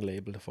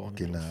Warning-Label da vorne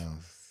drauf. Genau.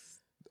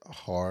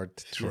 Hard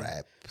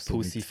Trap. So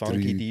Pussy mit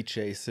Funky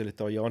DJs sollen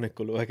da ja nicht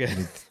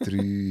schauen.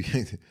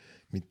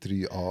 mit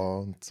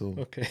 3A und so.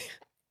 Okay.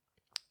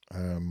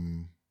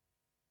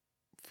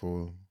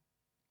 Voll.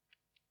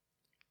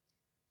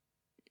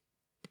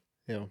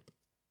 Ja.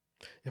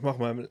 Ich mache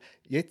mal,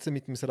 jetzt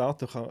mit dem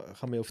Serato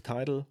kann man auf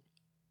Tidal,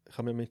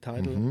 kann man mit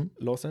Tidal Mhm.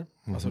 hören,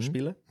 also Mhm.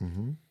 spielen.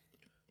 Mhm.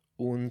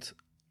 Und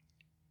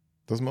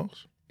Das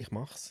machst ich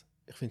mache es.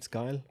 Ich finde es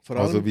geil. Vor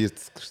du? allem, Also wird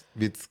es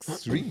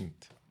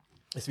gestreamt?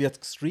 es wird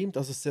gestreamt,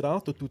 also das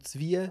Serato tut es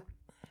wie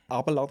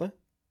abladen,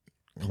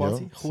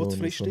 quasi,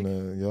 kurzfristig. So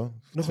eine, ja,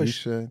 Nachher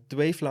ist- zwischen Die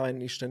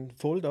Waveline ist dann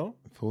voll da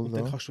voll und da.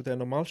 dann kannst du den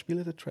normal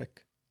spielen, den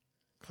Track.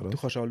 Krass. Du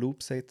kannst auch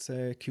Loop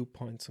setzen,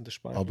 Cue-Points und den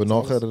Speicher. Aber und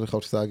nachher alles.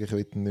 kannst du sagen, ich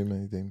will ihn nicht mehr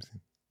in dem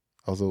Sinn.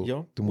 Also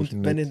Ja, du musst und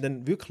ihn wenn nicht, er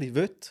dann wirklich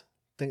will,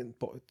 dann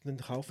kaufen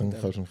dann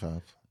den. kannst du ihn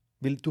kaufen.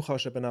 Weil du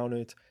kannst eben auch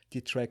nicht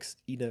die Tracks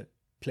in eine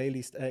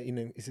Playlist, in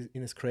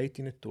ein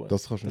Crate rein tun.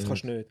 Das kannst du Das nicht.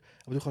 kannst du nicht.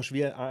 Aber du kannst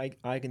wie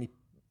eigene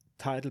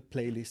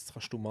Title-Playlists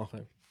kannst du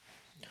machen.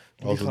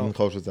 Und Also ich dann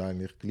kannst du es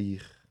eigentlich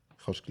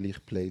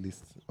gleich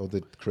Playlists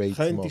oder Crates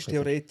könntest machen.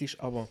 theoretisch,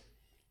 aber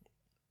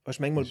weißt,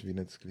 manchmal ist wie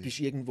nicht das Gleiche. bist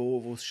du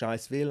irgendwo, wo es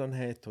scheiß WLAN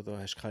hat oder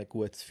hast kein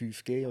gutes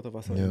 5G oder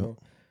was auch Ja. immer.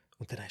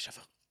 Und dann hast du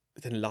einfach,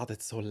 dann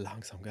ladet es so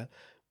langsam, gell?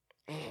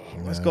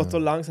 Ja. Es geht so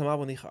langsam ab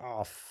und ich,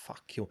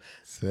 fuck you.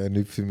 Das wäre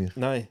nicht für mich.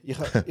 Nein, ich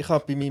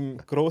habe bei meinem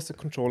grossen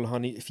Controller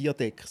habe ich 4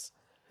 Decks.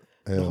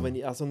 Ja. Wenn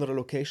ich an so einer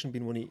Location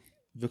bin, wo ich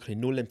wirklich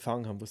null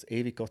Empfang habe, wo es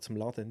ewig geht zum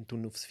Laden,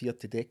 dann aufs 4.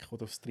 Deck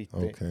oder aufs 3.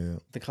 Okay, ja.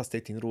 Dann kannst du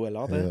dort in Ruhe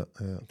laden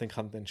Ja. und dann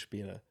kann ich dann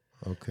spielen.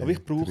 Okay. Aber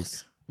ich brauche es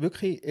Trick.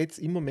 wirklich jetzt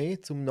immer mehr,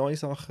 um neue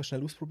Sachen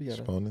schnell auszuprobieren.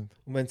 Spannend.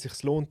 Und wenn es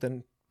sich lohnt,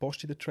 dann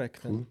poste ich den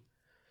Track. Cool.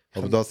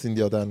 Dann Aber das sind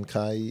ja dann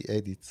keine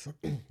Edits.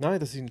 Nein,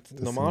 das sind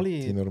sind normale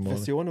die normalen.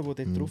 Versionen, die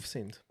dort Mhm. drauf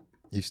sind.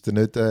 Ist dir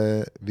nicht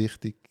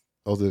wichtig,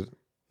 oder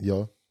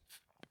ja,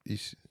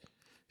 ist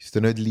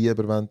dir nicht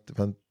lieber,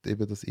 wenn du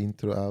eben das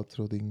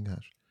Intro-Outro-Ding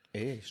hast?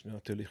 Ist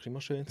natürlich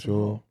immer schön zu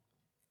Schon. haben.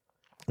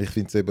 Ich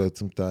finde es eben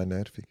zum Teil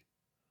nervig.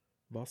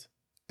 Was?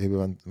 Eben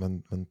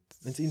wenn Wenn du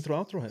das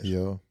Intro-Outro hast?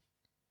 ja.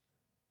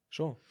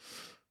 Schon.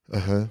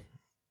 Aha.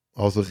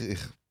 Also ich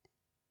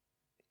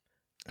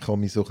habe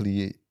mich so ein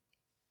bisschen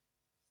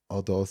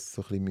an das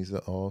so ein bisschen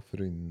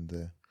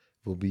anfreunden.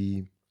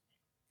 Wobei,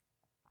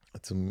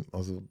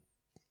 also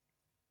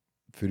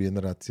früher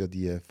hat es ja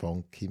die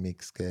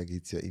Funky-Mix gegeben,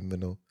 gibt es ja immer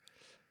noch.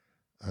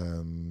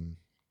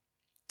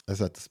 Es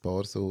hat ein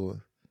paar so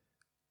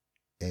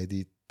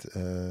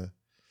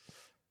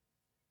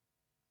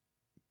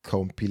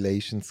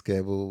Compilations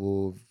gegeben,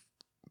 wo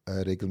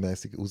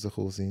regelmäßig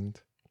rausgekommen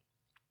sind.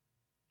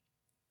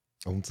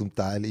 Und zum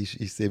Teil ist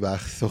es eben auch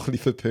so ein bisschen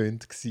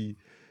verpönt gewesen,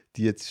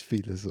 die zu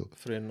spielen. So.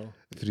 Früher noch.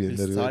 Früher,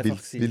 Weil's zu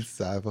einfach war. weil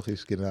es einfach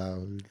ist,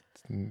 genau.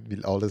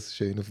 Weil alles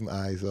schön auf dem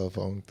Eis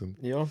anfängt.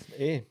 Und Ja,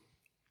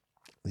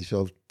 ist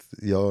halt,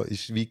 ja,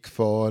 ist wie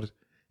Gefahr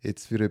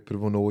jetzt für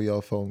jemanden, der neu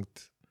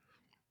anfängt,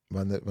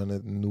 wenn er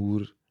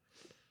nur,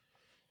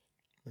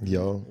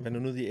 ja, Wenn du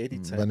nur die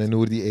Edits wenn er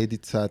nur die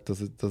Edits hat,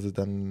 dass er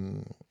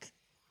dann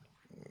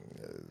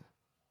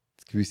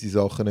gewisse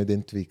Sachen nicht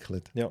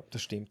entwickelt. Ja,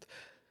 das stimmt.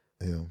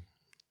 Ja.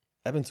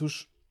 Eben,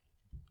 sonst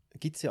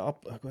gibt es ja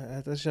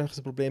das ist einfach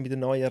das Problem mit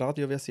den neuen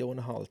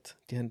Radioversionen halt.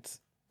 Die haben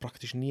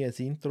praktisch nie ein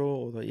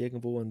Intro oder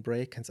irgendwo einen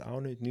Break, haben sie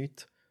auch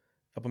nicht.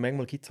 Aber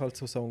manchmal gibt es halt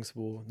so Songs,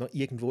 wo noch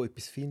irgendwo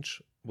etwas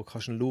findest, wo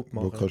kannst du einen Loop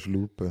Wo machen kannst du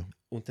loopen.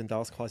 und dann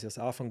das quasi als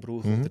Anfang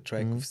brauchen Mhm, und den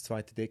Track mhm. aufs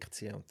 2. Deck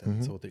ziehen und dann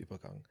Mhm. so der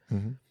Übergang.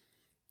 Mhm.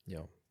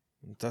 Ja,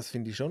 und das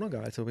finde ich schon noch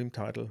geil, so beim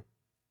Title.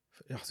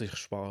 Also ich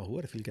spare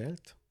hure viel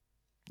Geld.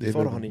 Eben,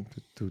 Vorher habe ich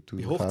du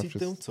bei kaufst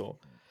Hochzeiten es- und so,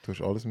 Du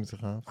hast alles müssen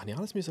kaufen. habe ich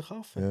alles müssen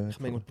kaufen. Ja, Ich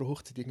habe manchmal pro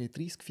Hochzeit irgendwie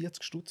 30,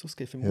 40 Stutz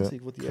ausgegeben für Ja,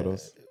 Musik, die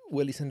krass.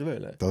 Ulis haben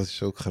wollen. Das ist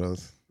schon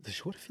krass. Das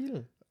ist hure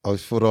viel. Aber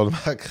es ist vor allem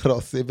auch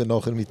krass, eben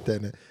nachher mit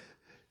diesen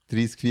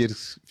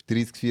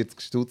 30,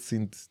 40 Stutz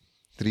sind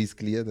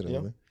 30 Lieder. Ja.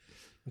 Oder?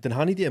 Und dann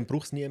habe ich die und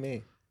brauche es nie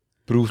mehr.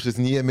 Brauchst es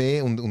nie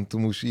mehr und du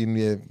musst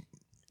irgendwie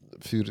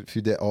für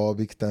den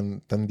Abend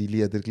dann die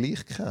Lieder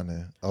gleich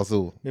kennen.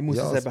 Also, Man muss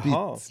ja, es eben ein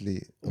haben.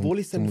 bisschen. Obwohl Und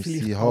ich es du dann musst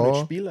vielleicht sie auch nicht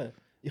haben spielen.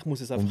 Ich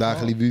muss es einfach und auch ein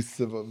haben.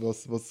 bisschen wissen,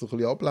 was so ein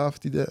bisschen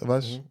abläuft,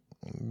 weißt,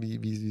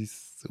 Mhm. wie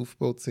es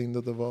aufgebaut sind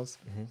oder was.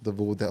 Mhm. Oder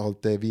wo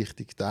halt der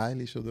wichtige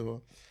Teil ist oder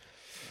was.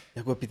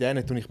 Ja gut, bei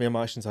denen tue ich mir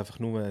meistens einfach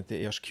nur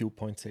den ersten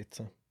Cue-Point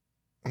setzen.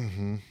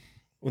 Mhm.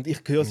 Und ich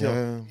höre es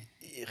Ja.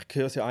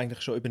 ja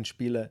eigentlich schon über den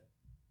Spielen.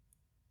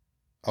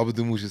 Aber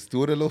du musst es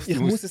durchlassen. Ich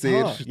Du muss musst es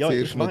zuerst, haben. Ja,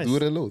 zuerst ich mal weiss.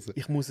 durchlassen.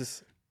 Ich muss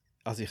es...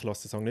 Also ich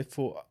lasse den Song nicht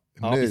von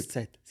A bis Nicht?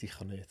 Z.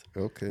 Sicher nicht.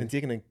 Okay. Wenn es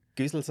irgendein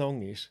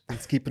Güssel-Song ist, dann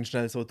skippen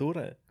schnell so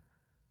durch.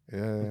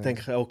 Ja, Und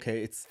denke,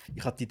 okay, jetzt,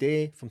 ich habe die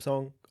Idee vom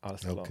Song,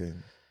 alles klar. okay.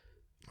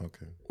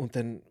 Okay. Und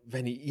dann,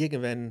 wenn ich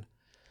irgendwann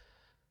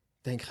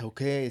denke,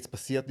 okay, jetzt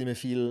passiert nicht mehr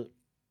viel,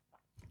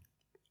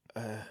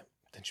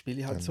 dann spiele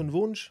ich halt Dann- so einen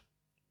Wunsch.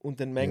 Und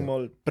dann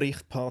manchmal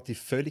bricht die Party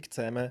völlig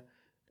zusammen,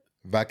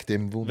 Wegen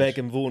dem Wunsch. wegen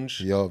dem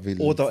Wunsch. Ja, weil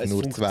Oder es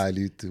nur funkt- 2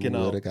 Leute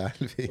Genau. hure geil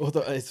finden.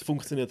 Oder es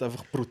funktioniert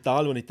einfach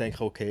brutal und ich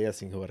denke, okay, es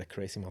sind hure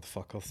crazy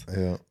Motherfuckers,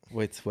 Ja, die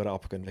jetzt hure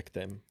abgehen wegen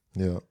dem.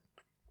 ja.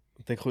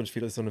 Und dann kommst du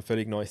wieder so ein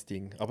völlig neues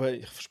Ding. Aber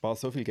ich spare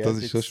so viel Geld. Das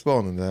ist schon jetzt.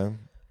 spannend, ja.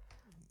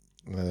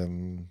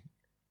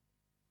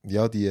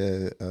 Ja,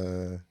 die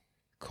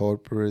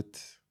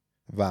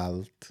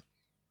Corporate-Welt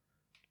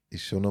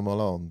ist schon nochmal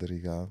eine andere,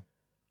 gell?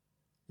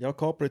 Ja,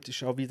 Corporate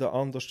ist auch wieder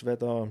anders wie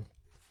da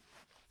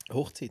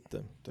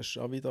Hochzeiten. Das ist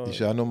auch wieder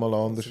Ist auch nochmal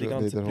anders die wie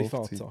ganzen der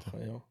Hochzeit.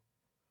 Privatsachen. Ja.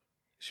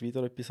 Ist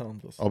wieder etwas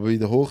anderes. Aber in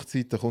der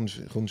Hochzeit kommst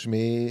du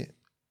mehr,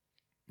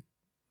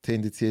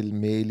 tendenziell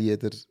mehr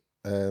Lieder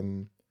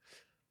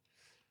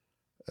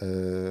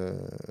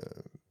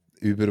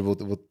über, wo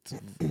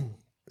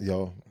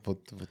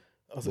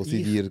Also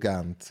sie ich, dir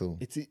geben. So.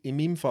 jetzt in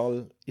meinem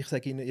Fall, ich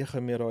sage Ihnen, ihr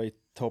könnt mir eure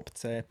Top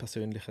 10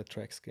 persönliche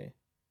Tracks geben.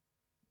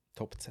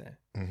 Top 10.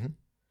 Mhm.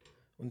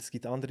 Und es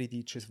gibt andere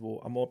DJs, die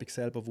am Abend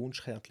selber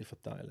Wunschkärtchen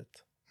verteilen.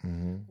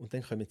 Mhm. Und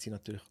dann kommen sie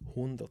natürlich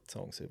 100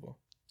 Songs über.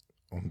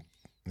 Und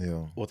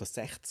ja, Oder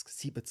 60,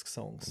 70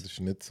 Songs. das ist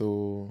nicht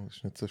so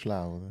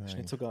schlau, oder? Das ist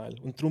nicht so geil.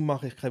 Und darum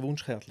mache ich kein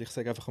Wunschkärtchen. Ich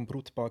sage einfach am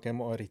Brutpaar, geben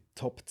wir eure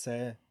Top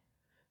 10,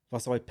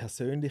 was euch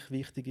persönlich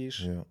wichtig ist,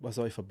 Ja. was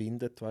euch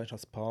verbindet, weißt,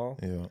 als Paar.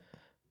 Ja.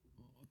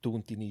 du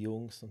und deine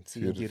Jungs und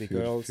sie für, und ihre für,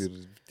 Girls. für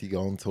die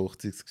ganze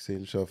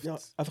Hochzeitsgesellschaft Ja,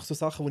 einfach so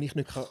Sachen, die ich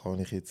nicht kann. kann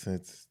ich jetzt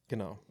nicht.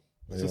 Genau.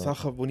 So Ja,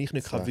 Sachen, die ich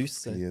nicht kann 60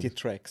 wissen, Lieder. die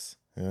Tracks.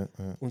 Ja,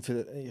 ja, Und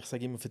ich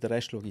sage immer, für den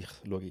Rest schaue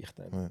ich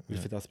dann. Ja, Weil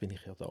ja. für das bin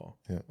ich ja da,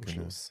 ja, am genau.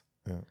 Schluss.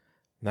 Ja.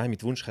 Nein,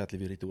 mit Wunschkärtchen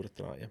würde ich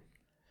durchdrehen.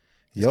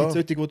 Es Ja, gibt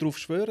solche, die darauf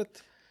schwören,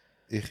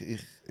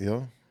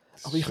 ja.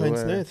 das aber ich ist kann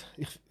es schon,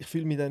 nicht. Ich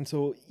fühle mich dann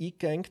so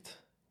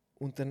eingeengt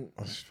und dann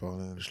Das ist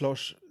spannend.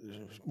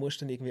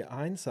 musst du dann irgendwie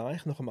ein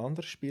Seich nach dem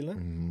anderen spielen.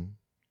 Mhm.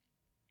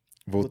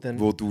 Wo dann-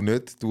 Wo du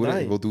nicht durch,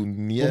 Nein, wo du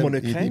nie wo man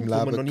nicht in kennt, deinem wo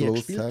man Leben noch nie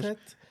gelost gespielt hast.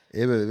 hat.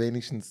 Eben,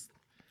 wenigstens,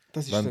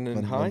 Das ist wenn, dann wenn,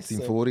 ein wenn du es im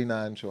heißer.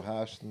 Vorhinein schon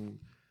hast, dann,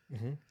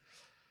 Mhm.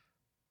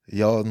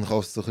 ja, dann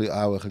kannst du so ein bisschen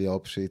auch ein bisschen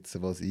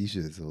abschätzen, was ist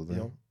es, oder?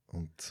 Ja.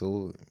 Und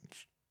so,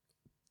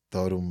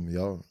 darum,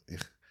 ja,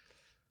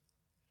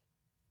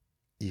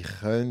 ich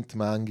könnte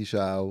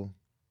manchmal auch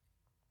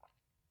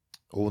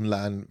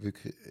online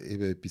wirklich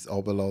eben etwas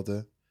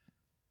runterladen,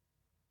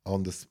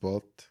 an den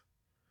Spot.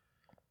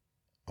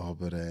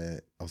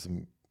 Aber also,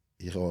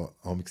 ich habe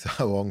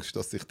auch Angst,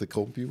 dass sich der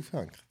Kompi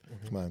aufhängt.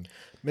 Ich meine,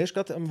 Mir ist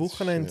gerade am das ist,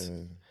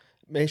 Wochenende,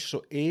 mir ist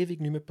schon ewig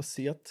nicht mehr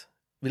passiert.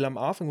 Weil am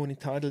Anfang, als ich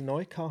Tidal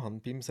neu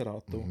hatte, beim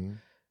Serato,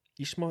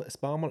 ist mir ein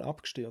paar Mal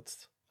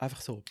abgestürzt. Einfach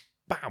so,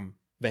 bam,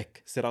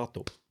 weg,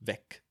 Serato,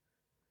 weg.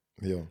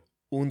 ja,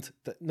 Und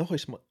nachher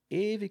ist mir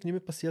ewig nicht mehr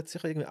passiert.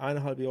 Sicher irgendwie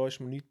 1,5 Jahre ist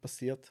mir nichts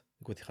passiert.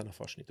 Gut, ich habe noch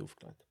fast nicht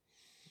aufgelegt.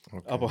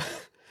 okay. Aber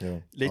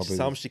ja. letzten Aber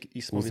Samstag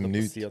ist es mir aus wieder dem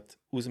Nichts. passiert.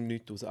 Aus dem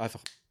Nichts raus.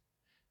 Einfach.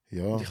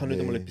 Ja, Und ich habe nicht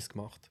einmal hey. etwas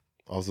gemacht.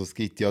 Also es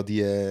gibt ja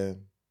die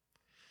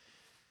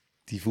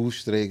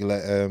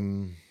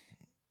Faustregeln,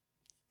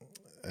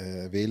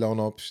 WLAN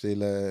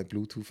abstellen,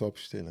 Bluetooth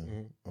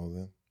abstellen,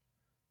 oder?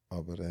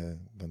 Aber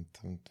wenn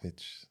du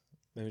willst,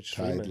 Wenn wir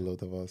Tidal streamen.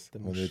 oder was,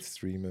 Dann wenn musst- du jetzt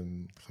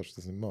streamen, kannst du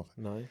das nicht machen.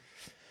 Nein.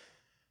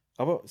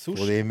 Aber Von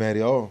sonst dem her,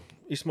 ja,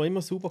 ist es mir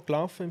immer super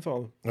gelaufen im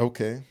Fall.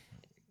 okay.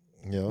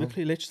 Ja,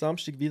 Wirklich letzten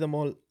Samstag wieder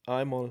mal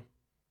einmal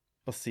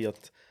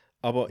passiert.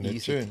 Aber nicht easy.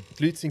 schön,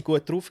 Die Leute sind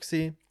gut drauf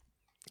gewesen.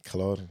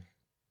 klar.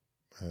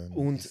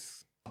 Und- es-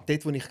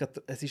 Dort, wo ich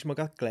grad, es ist mir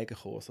gerade gelegen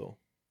gekommen, so.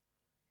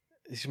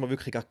 Es ist mir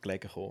wirklich gerade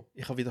gelegen gekommen.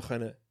 Ich habe wieder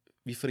können,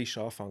 wie frisch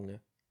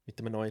anfangen mit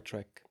einem neuen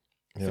Track.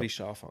 Ja.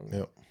 Frisch anfangen.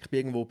 Ja. Ich bin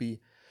irgendwo bei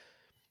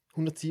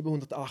 107,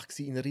 108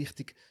 gewesen, in eine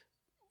Richtung,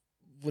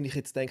 wo ich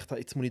jetzt gedacht habe,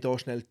 jetzt muss ich da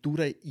schnell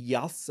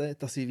durchjassen,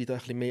 dass ich wieder ein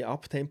bisschen mehr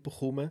Abtempo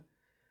komme.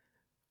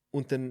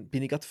 Und dann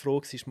bin ich gerade froh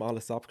gewesen, ist mir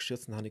alles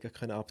abgestürzt und dann habe ich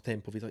gerade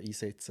Abtempo wieder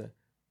einsetzen,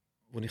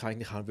 wo ich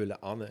eigentlich haben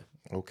wollte,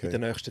 in Okay.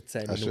 den nächsten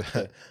 10 Hast du- Minuten.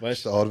 Hast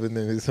Weißt du die Arbeit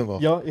nicht müssen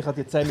machen? ja, ich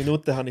hatte die 10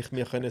 Minuten habe ich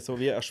mir können so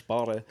wie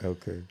ersparen.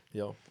 Okay.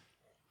 Ja.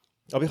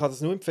 Aber ich kann das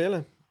nur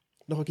empfehlen.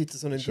 Nachher gibt es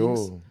so einen Dings.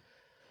 Schon.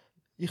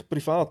 Ich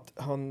privat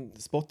habe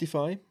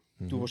Spotify,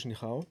 du Mhm.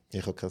 wahrscheinlich auch.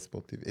 Ich habe kein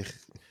Spotify.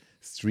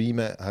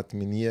 Streamen hat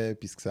mir nie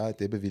etwas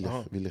gesagt, eben weil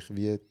Ah. weil ich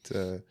wie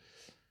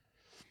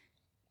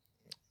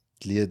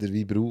die Lieder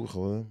wie brauche,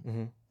 oder?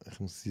 Mhm. Ich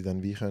muss sie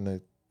dann wie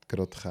können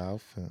gerade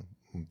kaufen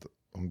und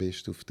am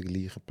besten auf der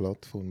gleichen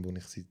Plattform, wo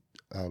ich sie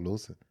auch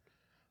höre.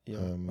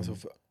 Ja. Also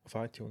auf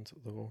iTunes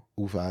oder wo.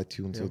 Auf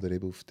iTunes Ja. oder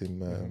eben auf dem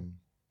Mhm.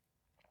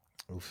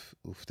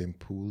 auf dem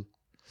Pool.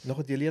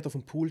 Nachher die Lieder auf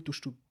dem Pool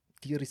tust du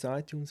dir ins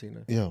iTunes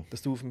rein, Ja.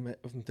 dass du auf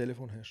dem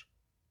Telefon hast.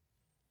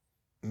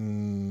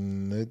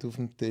 Nicht auf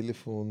dem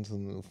Telefon,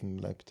 sondern auf dem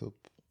Laptop.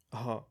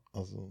 Aha,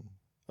 Also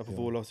aber Ja.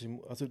 wo lass ich,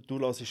 also du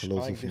lässt ich höre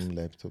auf eigentlich, dem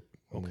Laptop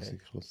Okay.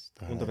 Musik. Ich höre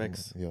daheim.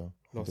 Unterwegs? Ja,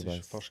 Hörst du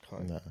unterwegs. fast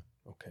keinen? Nein.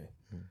 okay.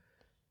 Mhm.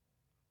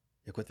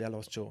 Ja gut, wer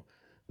lässt schon,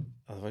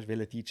 also weißt du,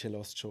 welcher DJ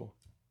lässt schon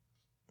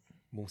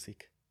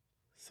Musik,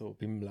 so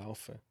beim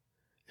Laufen?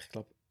 Ich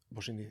glaube,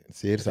 wahrscheinlich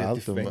Sehr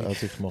relativ selten. wenig.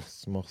 Also ich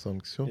mache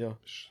es schon. Ja.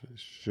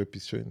 Ist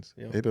etwas Schönes.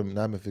 Ja. Eben,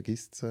 nein, man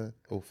vergisst es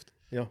oft.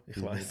 Ja, ich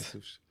Weil man weiß.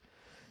 sonst-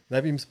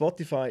 Nein, beim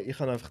Spotify, ich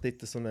habe einfach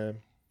dort so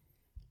eine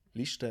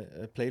Liste,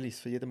 eine Playlist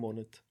für jeden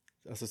Monat.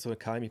 Also so eine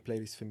geheime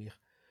Playlist für mich.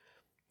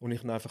 Und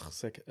ich dann einfach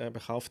sage,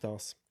 kauf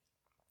das.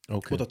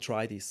 Okay. Oder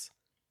try this.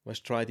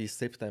 Weißt du, try this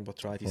September,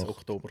 try this Macht-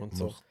 Oktober und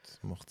so.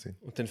 Macht Sinn.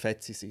 Und dann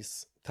fetzt sie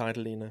ins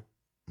Tidal rein.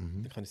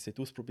 Mhm. Dann kann ich es dort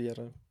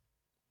ausprobieren.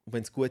 Und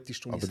wenn es gut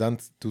ist, Aber dann,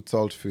 du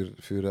zahlst für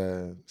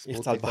Spotify.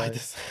 ich zahle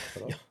beides.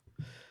 Krass. Ja.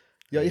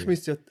 Ja, ich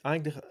müsste ja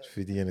eigentlich,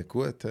 Für die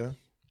gut, hä?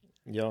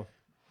 ja,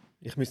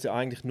 ich müsste ja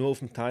eigentlich nur auf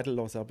dem Tidal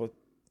hören, aber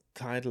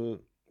Tidal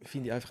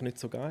finde ich einfach nicht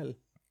so geil.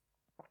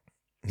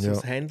 So Ja.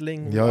 das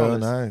Handling und Ja, ja, alles.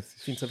 nein. Es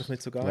Ich finde es einfach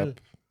nicht so ich geil.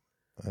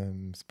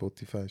 glaub,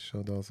 Spotify ist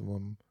schon das, was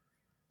am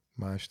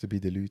meisten bei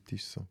den Leuten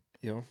ist. So.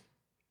 Ja.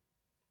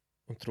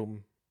 Und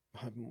darum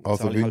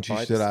Also zahle ich wünschst du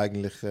beides. dir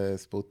eigentlich eine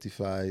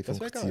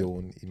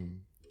Spotify-Funktion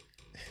im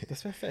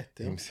Das wäre fett,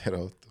 ja. im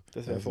Serato?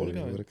 Das wäre voll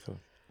wäre geil. krass.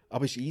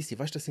 Aber ist easy,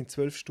 weißt du, das sind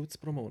 12 Stutz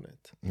pro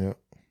Monat. Ja.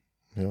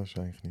 Ja, ist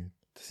eigentlich nicht.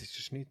 Das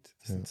ist nicht.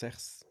 Das Ja. sind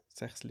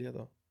sechs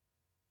Lieder.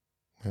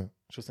 Ja.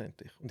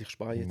 Schlussendlich. Und ich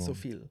spare jetzt so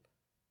Mann. viel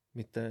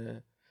mit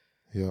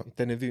Ja,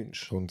 diesen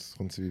Wünschen.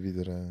 kommt sie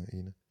wieder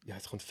rein. Ja,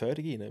 es kommt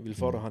Förderung rein, weil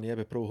vorher habe ich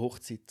eben pro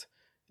Hochzeit,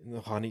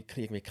 noch habe ich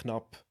irgendwie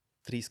knapp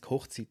 30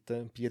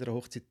 Hochzeiten. Bei jeder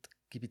Hochzeit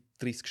gebe ich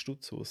 30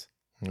 Stutz aus.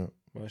 Ja.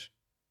 Weißt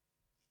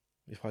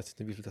du? Ich weiß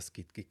nicht, wie viel das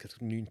gibt. Gibt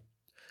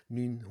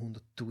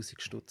 900'000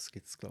 Stutz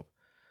gibt es, glaube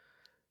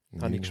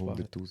ich. Habe ich gespart.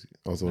 900'000.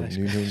 Also Nein,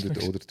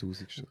 900 oder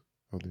 1000 Stück.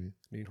 Oder wie?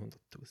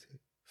 900'000.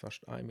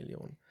 Fast 1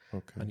 Million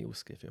Okay, habe ich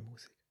ausgegeben für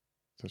Musik.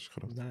 das ist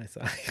krass. Nein,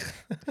 sag ich.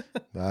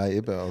 Nein,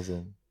 eben,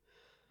 also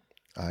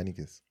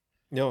einiges.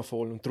 Ja,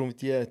 voll. Und darum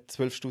die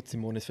 12 Stutz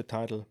im Monat für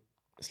Tidal,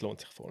 es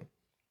lohnt sich voll.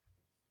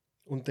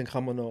 Und dann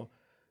kann man noch,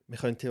 wir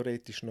können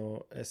theoretisch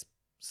noch ein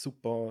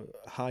super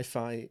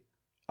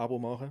Hi-Fi-Abo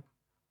machen.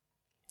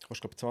 Du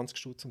kostet, glaube ich, 20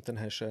 Stutz und dann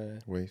hast du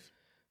Wave.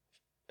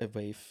 eine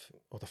Wave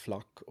oder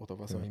FLAC oder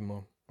was Ja. auch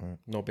immer Ja.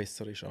 noch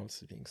besser ist als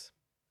die Dings.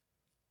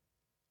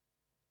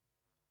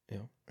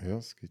 Ja, Ja,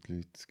 es gibt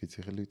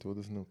sicher Leute, die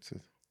das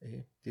nutzen.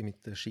 die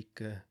mit den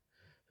schicken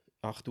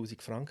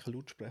 8000 Franken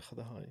Lautsprecher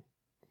daheim.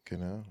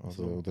 Genau.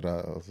 Also, So.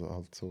 oder auch, also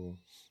halt so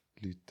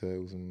Leute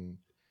aus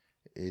dem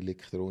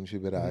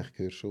elektronischen Bereich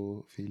gehört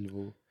schon viel,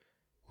 wo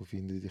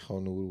finden, ich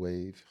kann nur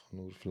Wave, ich kann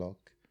nur FLAC.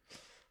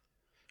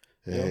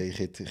 Ja. Ich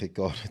hätte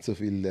gar nicht so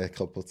viel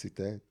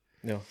Kapazität.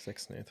 Ja,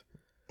 sag's nicht.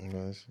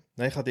 Weißt?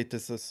 Nein, ich habe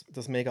dort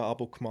das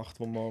Mega-Abo gemacht,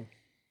 wo wir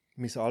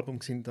mein Album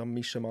sind, am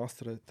Mischen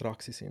Master dran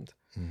sind.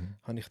 Mhm.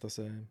 Habe ich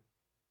das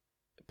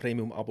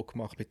Premium-Abo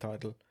gemacht bei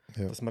Tidal,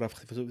 Ja. dass wir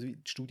einfach so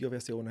die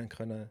Studioversionen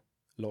können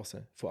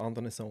hören von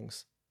anderen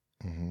Songs,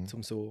 Mhm.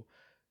 um so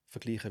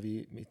vergleichen,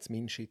 wie mit das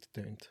Min-Shit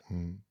tönt.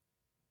 Mhm.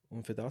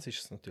 Und für das ist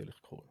es natürlich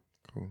cool.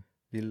 Cool.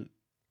 Weil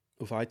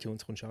auf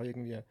iTunes kommst du auch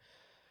irgendwie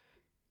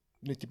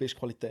nicht die beste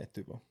Qualität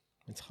über,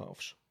 wenn du es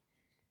kaufst.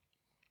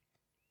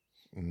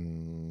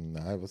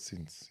 Nein, was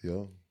sind es?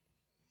 Ja,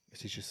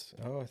 Es ist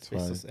ein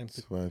besseres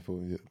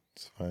MP3.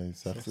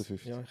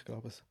 256. Ja, ich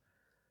glaube es.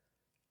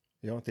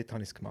 Ja, dort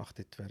habe ich es gemacht,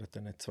 dort während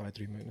dann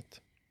 2-3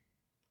 Monate.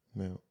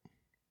 Ja.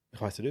 Ich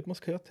weiß nicht, ob man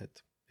es gehört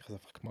hat. Ich habe es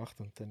einfach gemacht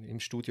und dann im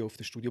Studio auf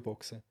der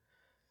Studioboxen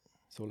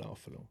so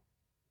laufen lassen.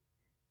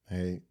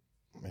 Hey,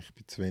 ich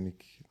bin zu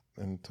wenig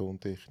ein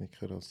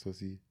Tontechniker, als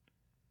dass ich.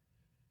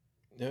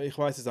 Ja, ich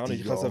weiß es auch nicht.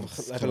 Die Ich habe es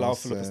ganz einfach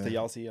laufen lassen, dass krasse- der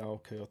Jasi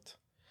auch gehört,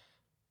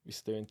 wie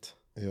es tönt.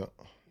 Ja,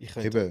 Ich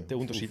könnte eben. den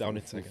Unterschied auch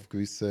nicht sagen. Auf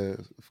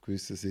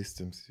gewissen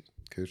Systems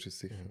hörst du es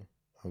sicher. Mhm.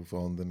 Auf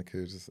anderen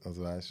hörst du es.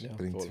 Also weißt du, Ja,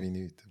 bringt es voll. wie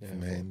nichts. Auf Ja, dem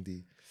voll.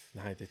 Handy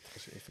Nein, dort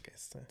kannst du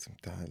vergessen. zum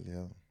Teil,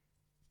 ja.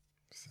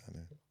 Das ist auch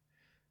nicht.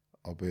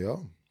 Aber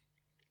ja.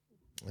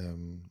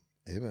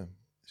 Eben.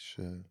 Ist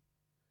für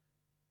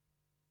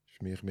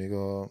mich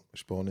mega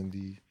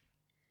spannende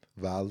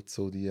Welt,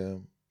 so die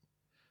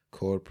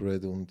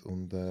Corporate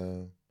und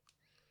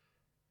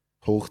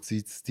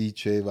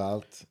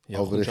Hochzeits-DJ-Welt. Ja,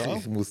 aber kommst ich, du auch?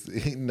 ich muss,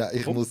 nein,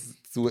 ich Komm.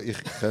 muss zu, ich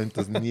könnte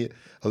das nie.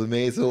 Also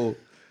mehr so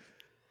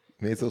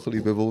ein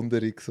bisschen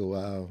Bewunderung, so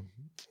wow.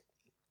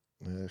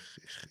 Ja,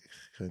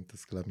 ich könnte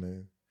das glaube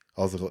nicht.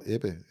 Also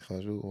eben, ich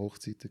habe schon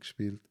Hochzeiten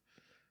gespielt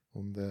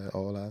und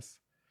Anlässe.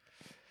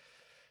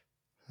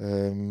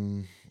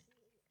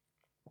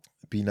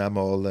 Bin auch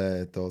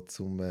mal da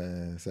zum,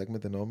 sag mir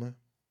den Namen?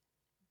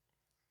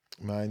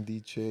 Mein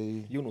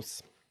DJ.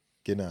 Yunus,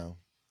 Genau.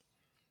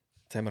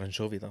 jetzt haben wir ihn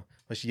schon wieder.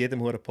 Weißt du, in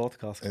jedem huren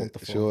Podcast kommt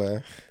davon. Schon,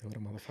 Der hure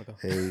Motherfucker.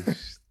 Hey,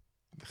 ist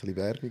ein bisschen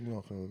Werbung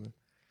machen, oder?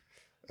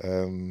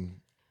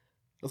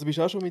 Also bist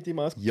du auch schon mit ihm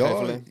Ja,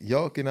 ausgepfeffelt?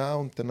 ja, genau.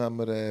 Und dann haben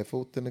wir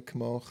Fotos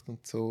gemacht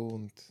und so.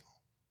 Und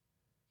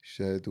es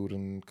war durch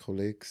einen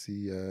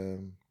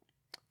Kollegen,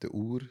 der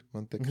Uhr,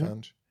 wenn du den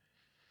kennst.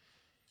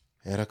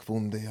 Er hat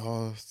gefunden,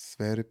 ja, das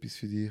wäre etwas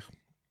für dich.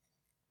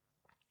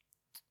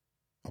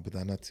 Aber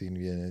dann hat es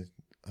irgendwie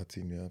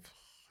einfach,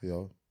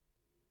 ja,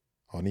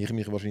 habe ich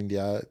mich wahrscheinlich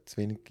auch zu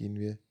wenig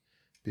irgendwie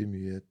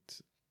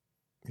bemüht.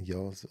 Ja,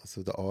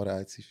 also der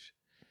Anreiz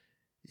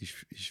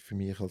ist für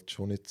mich halt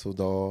schon nicht so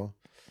da,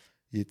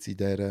 jetzt in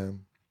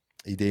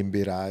dem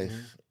Bereich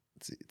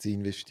zu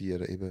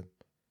investieren. Eben,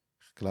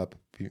 ich glaube,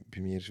 bei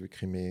mir ist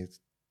wirklich mehr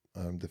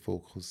der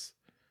Fokus,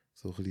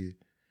 so ein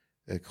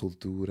bisschen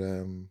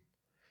Kultur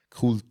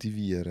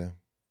kultivieren.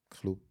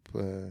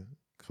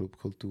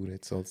 Clubkultur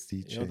jetzt als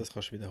DJ. Ja, das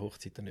kannst du wieder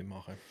Hochzeiten nicht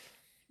machen.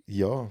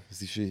 Ja,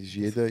 es ist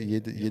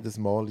jedes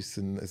Mal ist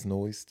ein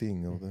neues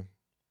Ding, oder?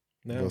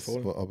 Ja,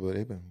 voll. Aber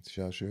eben, es ist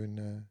auch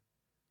schön,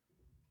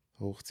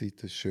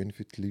 Hochzeit ist schön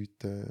für die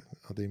Leute,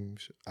 an dem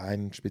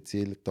einen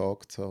speziellen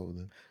Tag zu haben,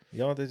 oder?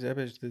 Ja, das ist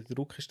eben, der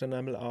Druck ist dann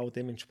einmal auch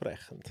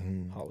dementsprechend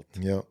halt.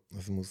 Ja,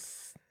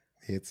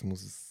 jetzt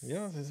muss es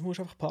Ja, du musst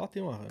einfach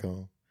Party machen.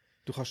 gehen.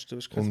 Du hast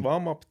kein Und-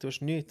 Warm-up, du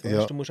hast nichts. Ja,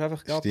 Weißt, du musst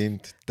einfach gerade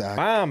Stimmt,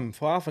 bam,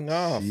 von Anfang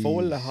an, Sheesh.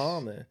 volle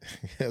Hahn.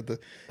 Ja,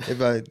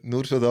 eben,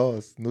 nur schon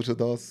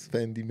das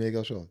fände ich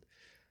mega schade.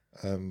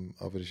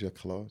 Aber ist ja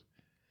klar.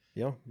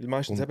 Ja, weil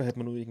meistens Und- eben hat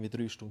man nur irgendwie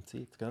 3 Stunden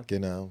Zeit, gell?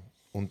 Genau.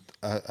 Und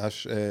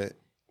hast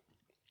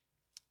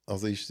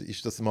also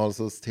ist das mal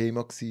so das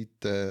Thema gewesen,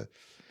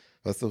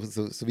 weißt du,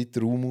 so wie die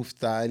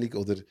Raumaufteilung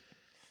oder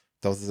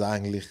dass es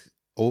eigentlich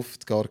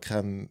oft gar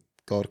keine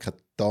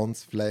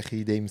Tanzfläche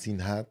in dem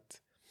Sinn hat.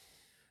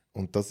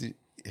 Und das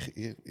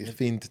ich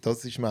finde,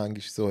 das ist manchmal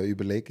so eine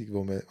Überlegung,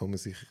 wo man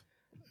sich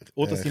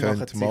Oder sie machen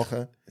könnte sich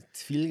machen.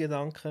 zu viel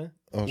Gedanken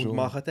Ah, und schon.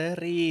 machen eine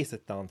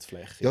riesen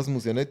Tanzfläche. Ja, es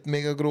muss ja nicht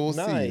mega gross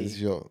Nein, sein, das ist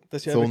ja,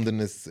 das ist ja sondern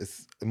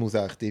es muss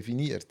eigentlich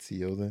definiert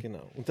sein, oder?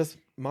 Genau. Und das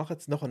machen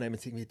sie, nachher nehmen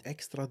sie irgendwie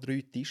extra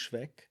 3 Tische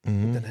weg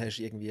Mhm. und dann hast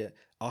du irgendwie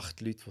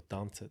 8 Leute, die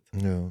tanzen.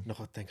 Ja,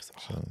 Nachher denkst du,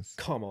 ach, Scheiße.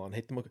 come on,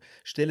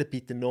 stellen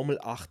bitte nochmal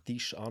 8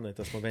 Tische an,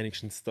 dass man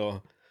wenigstens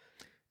da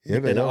mit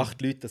Eben, diesen ja.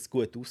 8 Leuten das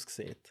gut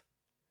aussieht.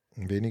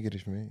 Weniger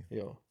ist mehr.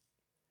 Ja.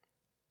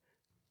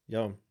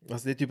 Ja,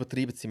 also dort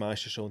übertreiben sie die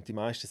meisten schon und die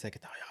meisten sagen,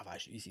 ja,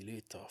 weißt du, unsere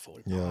Leute da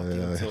voll Party Ja,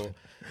 ja, und so. ja.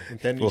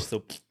 Und dann ist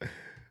so,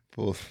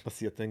 Voll.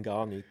 passiert dann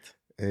gar nichts.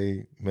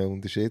 Ey, man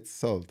unterschätzt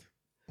es halt.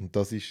 Und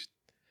das ist,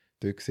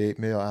 dort sieht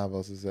man ja auch,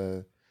 was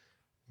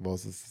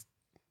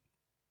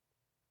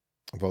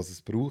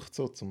es braucht,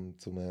 so, um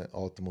eine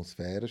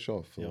Atmosphäre zu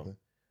schaffen. Ja. Oder?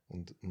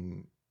 Und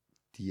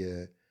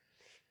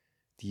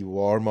die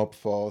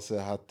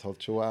Warm-up-Phase hat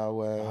halt schon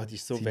auch Die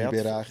ist so seine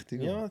wertvoll.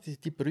 Berechtigung. Ja,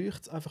 die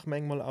bräuchte es einfach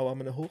manchmal auch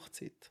an einer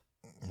Hochzeit.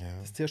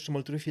 Ja. Das erste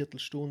Mal 3/4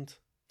 Stunde,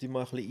 die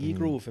mal ein bisschen Mhm,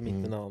 eingrooven mhm.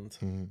 miteinander.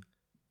 Mhm.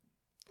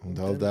 Und Und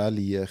halt dann- auch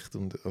Licht.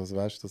 Und, also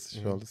weißt du, das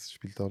ist Mhm. alles,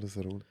 spielt alles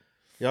eine Rolle.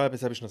 Ja, aber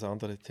das ist noch das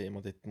andere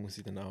Thema. Dort muss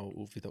ich dann auch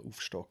wieder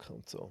aufstocken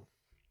und so.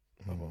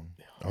 Aber Mhm.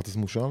 ja, Ah, das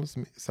musst du alles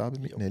selber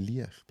mitnehmen,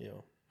 Licht.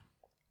 ja,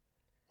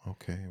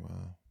 Okay,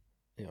 wow.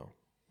 ja.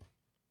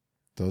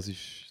 Das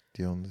ist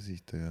die andere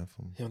Seite, ja.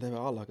 Vom Ja, und eben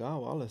Anlage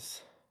auch,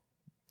 alles.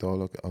 die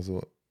Anlage,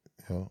 also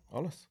ja,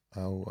 Alles.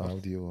 auch Alles.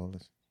 Audio,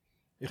 alles.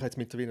 Ich habe jetzt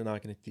mittlerweile einen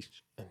eigenen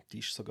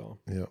Tisch sogar.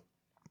 Ja,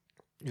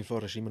 Weil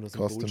vorher hast du immer nur so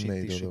einen Custom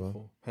made, Bullshit-Tisch oder was?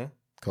 bekommen. Hä?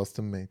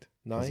 custom made.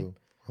 Nein.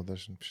 Also,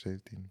 hast du ihn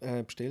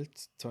bestellt?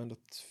 Bestellt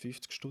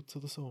 250 Stutz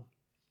oder so.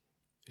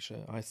 Ist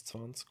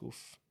 1,20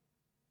 auf,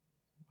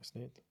 weiß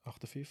nicht,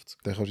 58.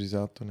 Den kannst du ins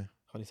Auto nehmen.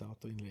 Kann ich das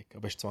Auto hinlegen.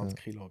 Aber es ist 20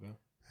 Kilo, gell?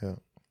 Ja.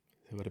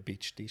 Das ist ein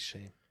Bitch-Tisch.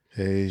 Ey.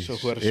 Hey, Schon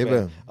ist- verdammt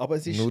schwer. eben. Aber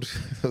es ist, Nur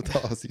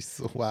das ist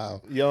so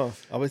wow. ja,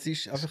 aber es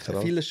ist einfach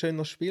krass. viel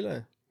schöner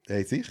spielen.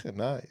 Hey, sicher,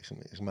 nein.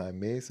 Ich meine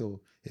mehr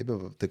so,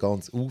 eben der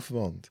ganze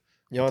Aufwand.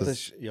 Ja, Das- das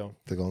ist, ja.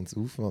 Der ganze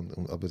Aufwand.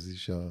 Aber es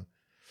ist ja,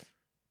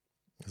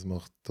 es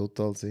macht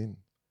total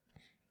Sinn.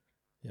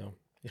 Ja.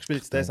 Ich spiele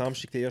jetzt Ich diesen denke-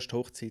 Samstag die erste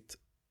Hochzeit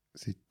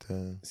Seit,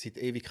 seit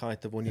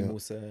Ewigkeiten, wo ich Ja.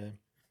 muss,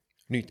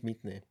 nichts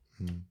mitnehmen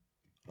hm.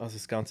 muss. Also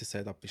das ganze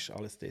Setup ist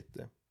alles dort.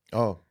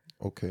 Ah,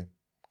 okay.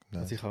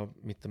 Nein. Also ich kann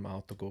mit dem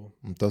Auto gehen.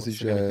 Und das oder ist,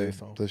 sogar mit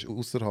ÖV. das ist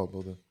außerhalb,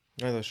 oder?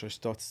 Ja, das ist schon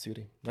Stadt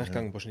Zürich. Nein, ich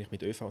Ja. gehe wahrscheinlich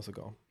mit ÖV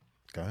sogar.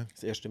 Geil.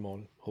 Das erste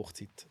Mal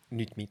Hochzeit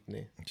nichts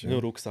mitnehmen. Schön.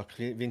 Nur Rucksack,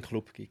 wie ein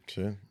Club gibt.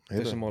 Schön. Das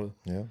ist Eben. einmal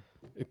Ja.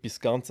 etwas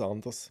ganz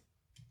anderes.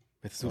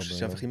 Weil sonst Aber ist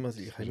ja, einfach immer, ich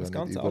habe Kannst immer das du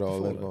auch ganze nicht Auto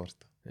überall voll.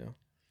 erwarten. Ja.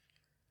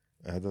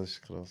 Ja, das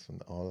ist krass, wenn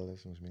du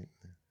alles musst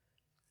mitnehmen.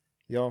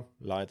 Ja,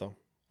 leider.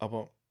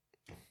 Aber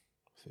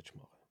was willst du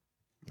machen?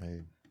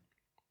 Hey.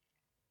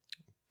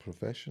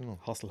 Professional.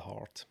 Hustle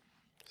hard.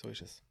 So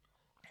ist es.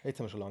 Jetzt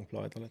haben wir schon lange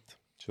geplaudert.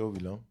 Schon, wie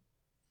lange?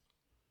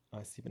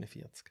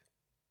 1,47.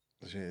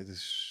 Das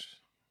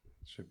ist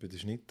etwa der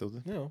Schnitt,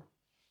 oder? Ja.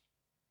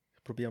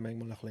 Ich probiere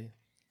manchmal ein bisschen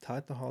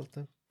Zeit zu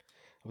halten.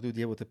 Aber die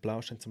den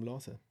Plausch haben zum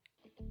Hören,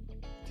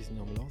 die sind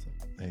noch am Hören.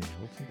 Hey,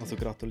 hoffentlich. Also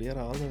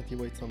gratuliere allen, die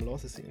jetzt am Hören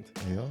sind.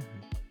 Ja,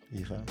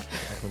 ich auch.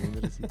 Auch von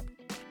meiner Seite.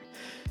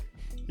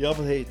 Ja,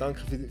 aber hey,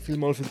 danke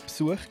vielmals für den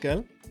Besuch,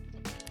 gell?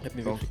 Hat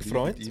mich Danke wirklich dir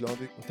gefreut. für die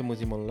Einladung. Und dann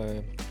muss ich mal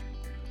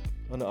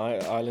an eine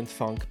Island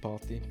Funk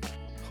Party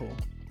kommen.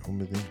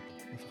 Unbedingt.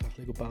 Einfach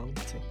ein bisschen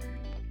bouncen.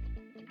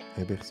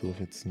 Eben, ich suche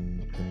jetzt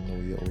einen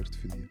neuen Ort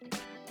für dich. Mhm.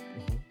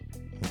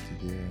 Wenn du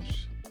die Idee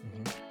hast,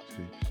 Mhm.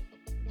 schreibst.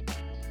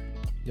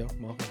 Ja,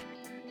 machen.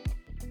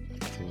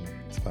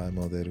 So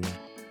zweimal der Raum.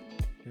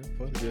 Ja,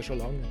 voll. Das wäre schon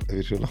lange. Er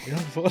wird schon lange. Ja,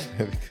 voll.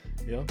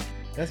 Ja,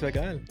 das wäre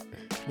geil.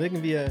 Und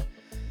irgendwie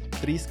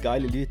 30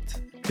 geile Leute.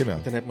 Genau,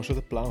 Dann hat man schon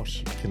den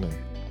Plausch. genau.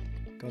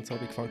 Ganz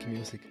Abend Funky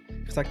Music.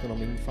 Ich sag dir noch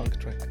meinen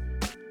Funk-Track.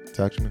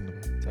 Zeigst du mir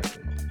noch? Zeig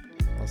dir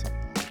noch. Also,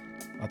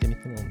 ade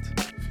miteinander.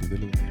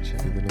 Wiedersehen.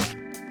 Ciao.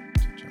 Wiedersehen.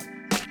 Ciao,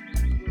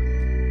 ciao.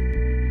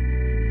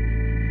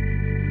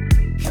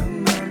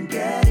 Come on,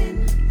 get in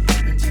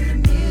into the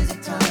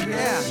music time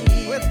Yeah,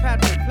 machine. with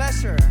Patrick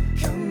Pleasure.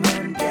 Come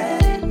on, get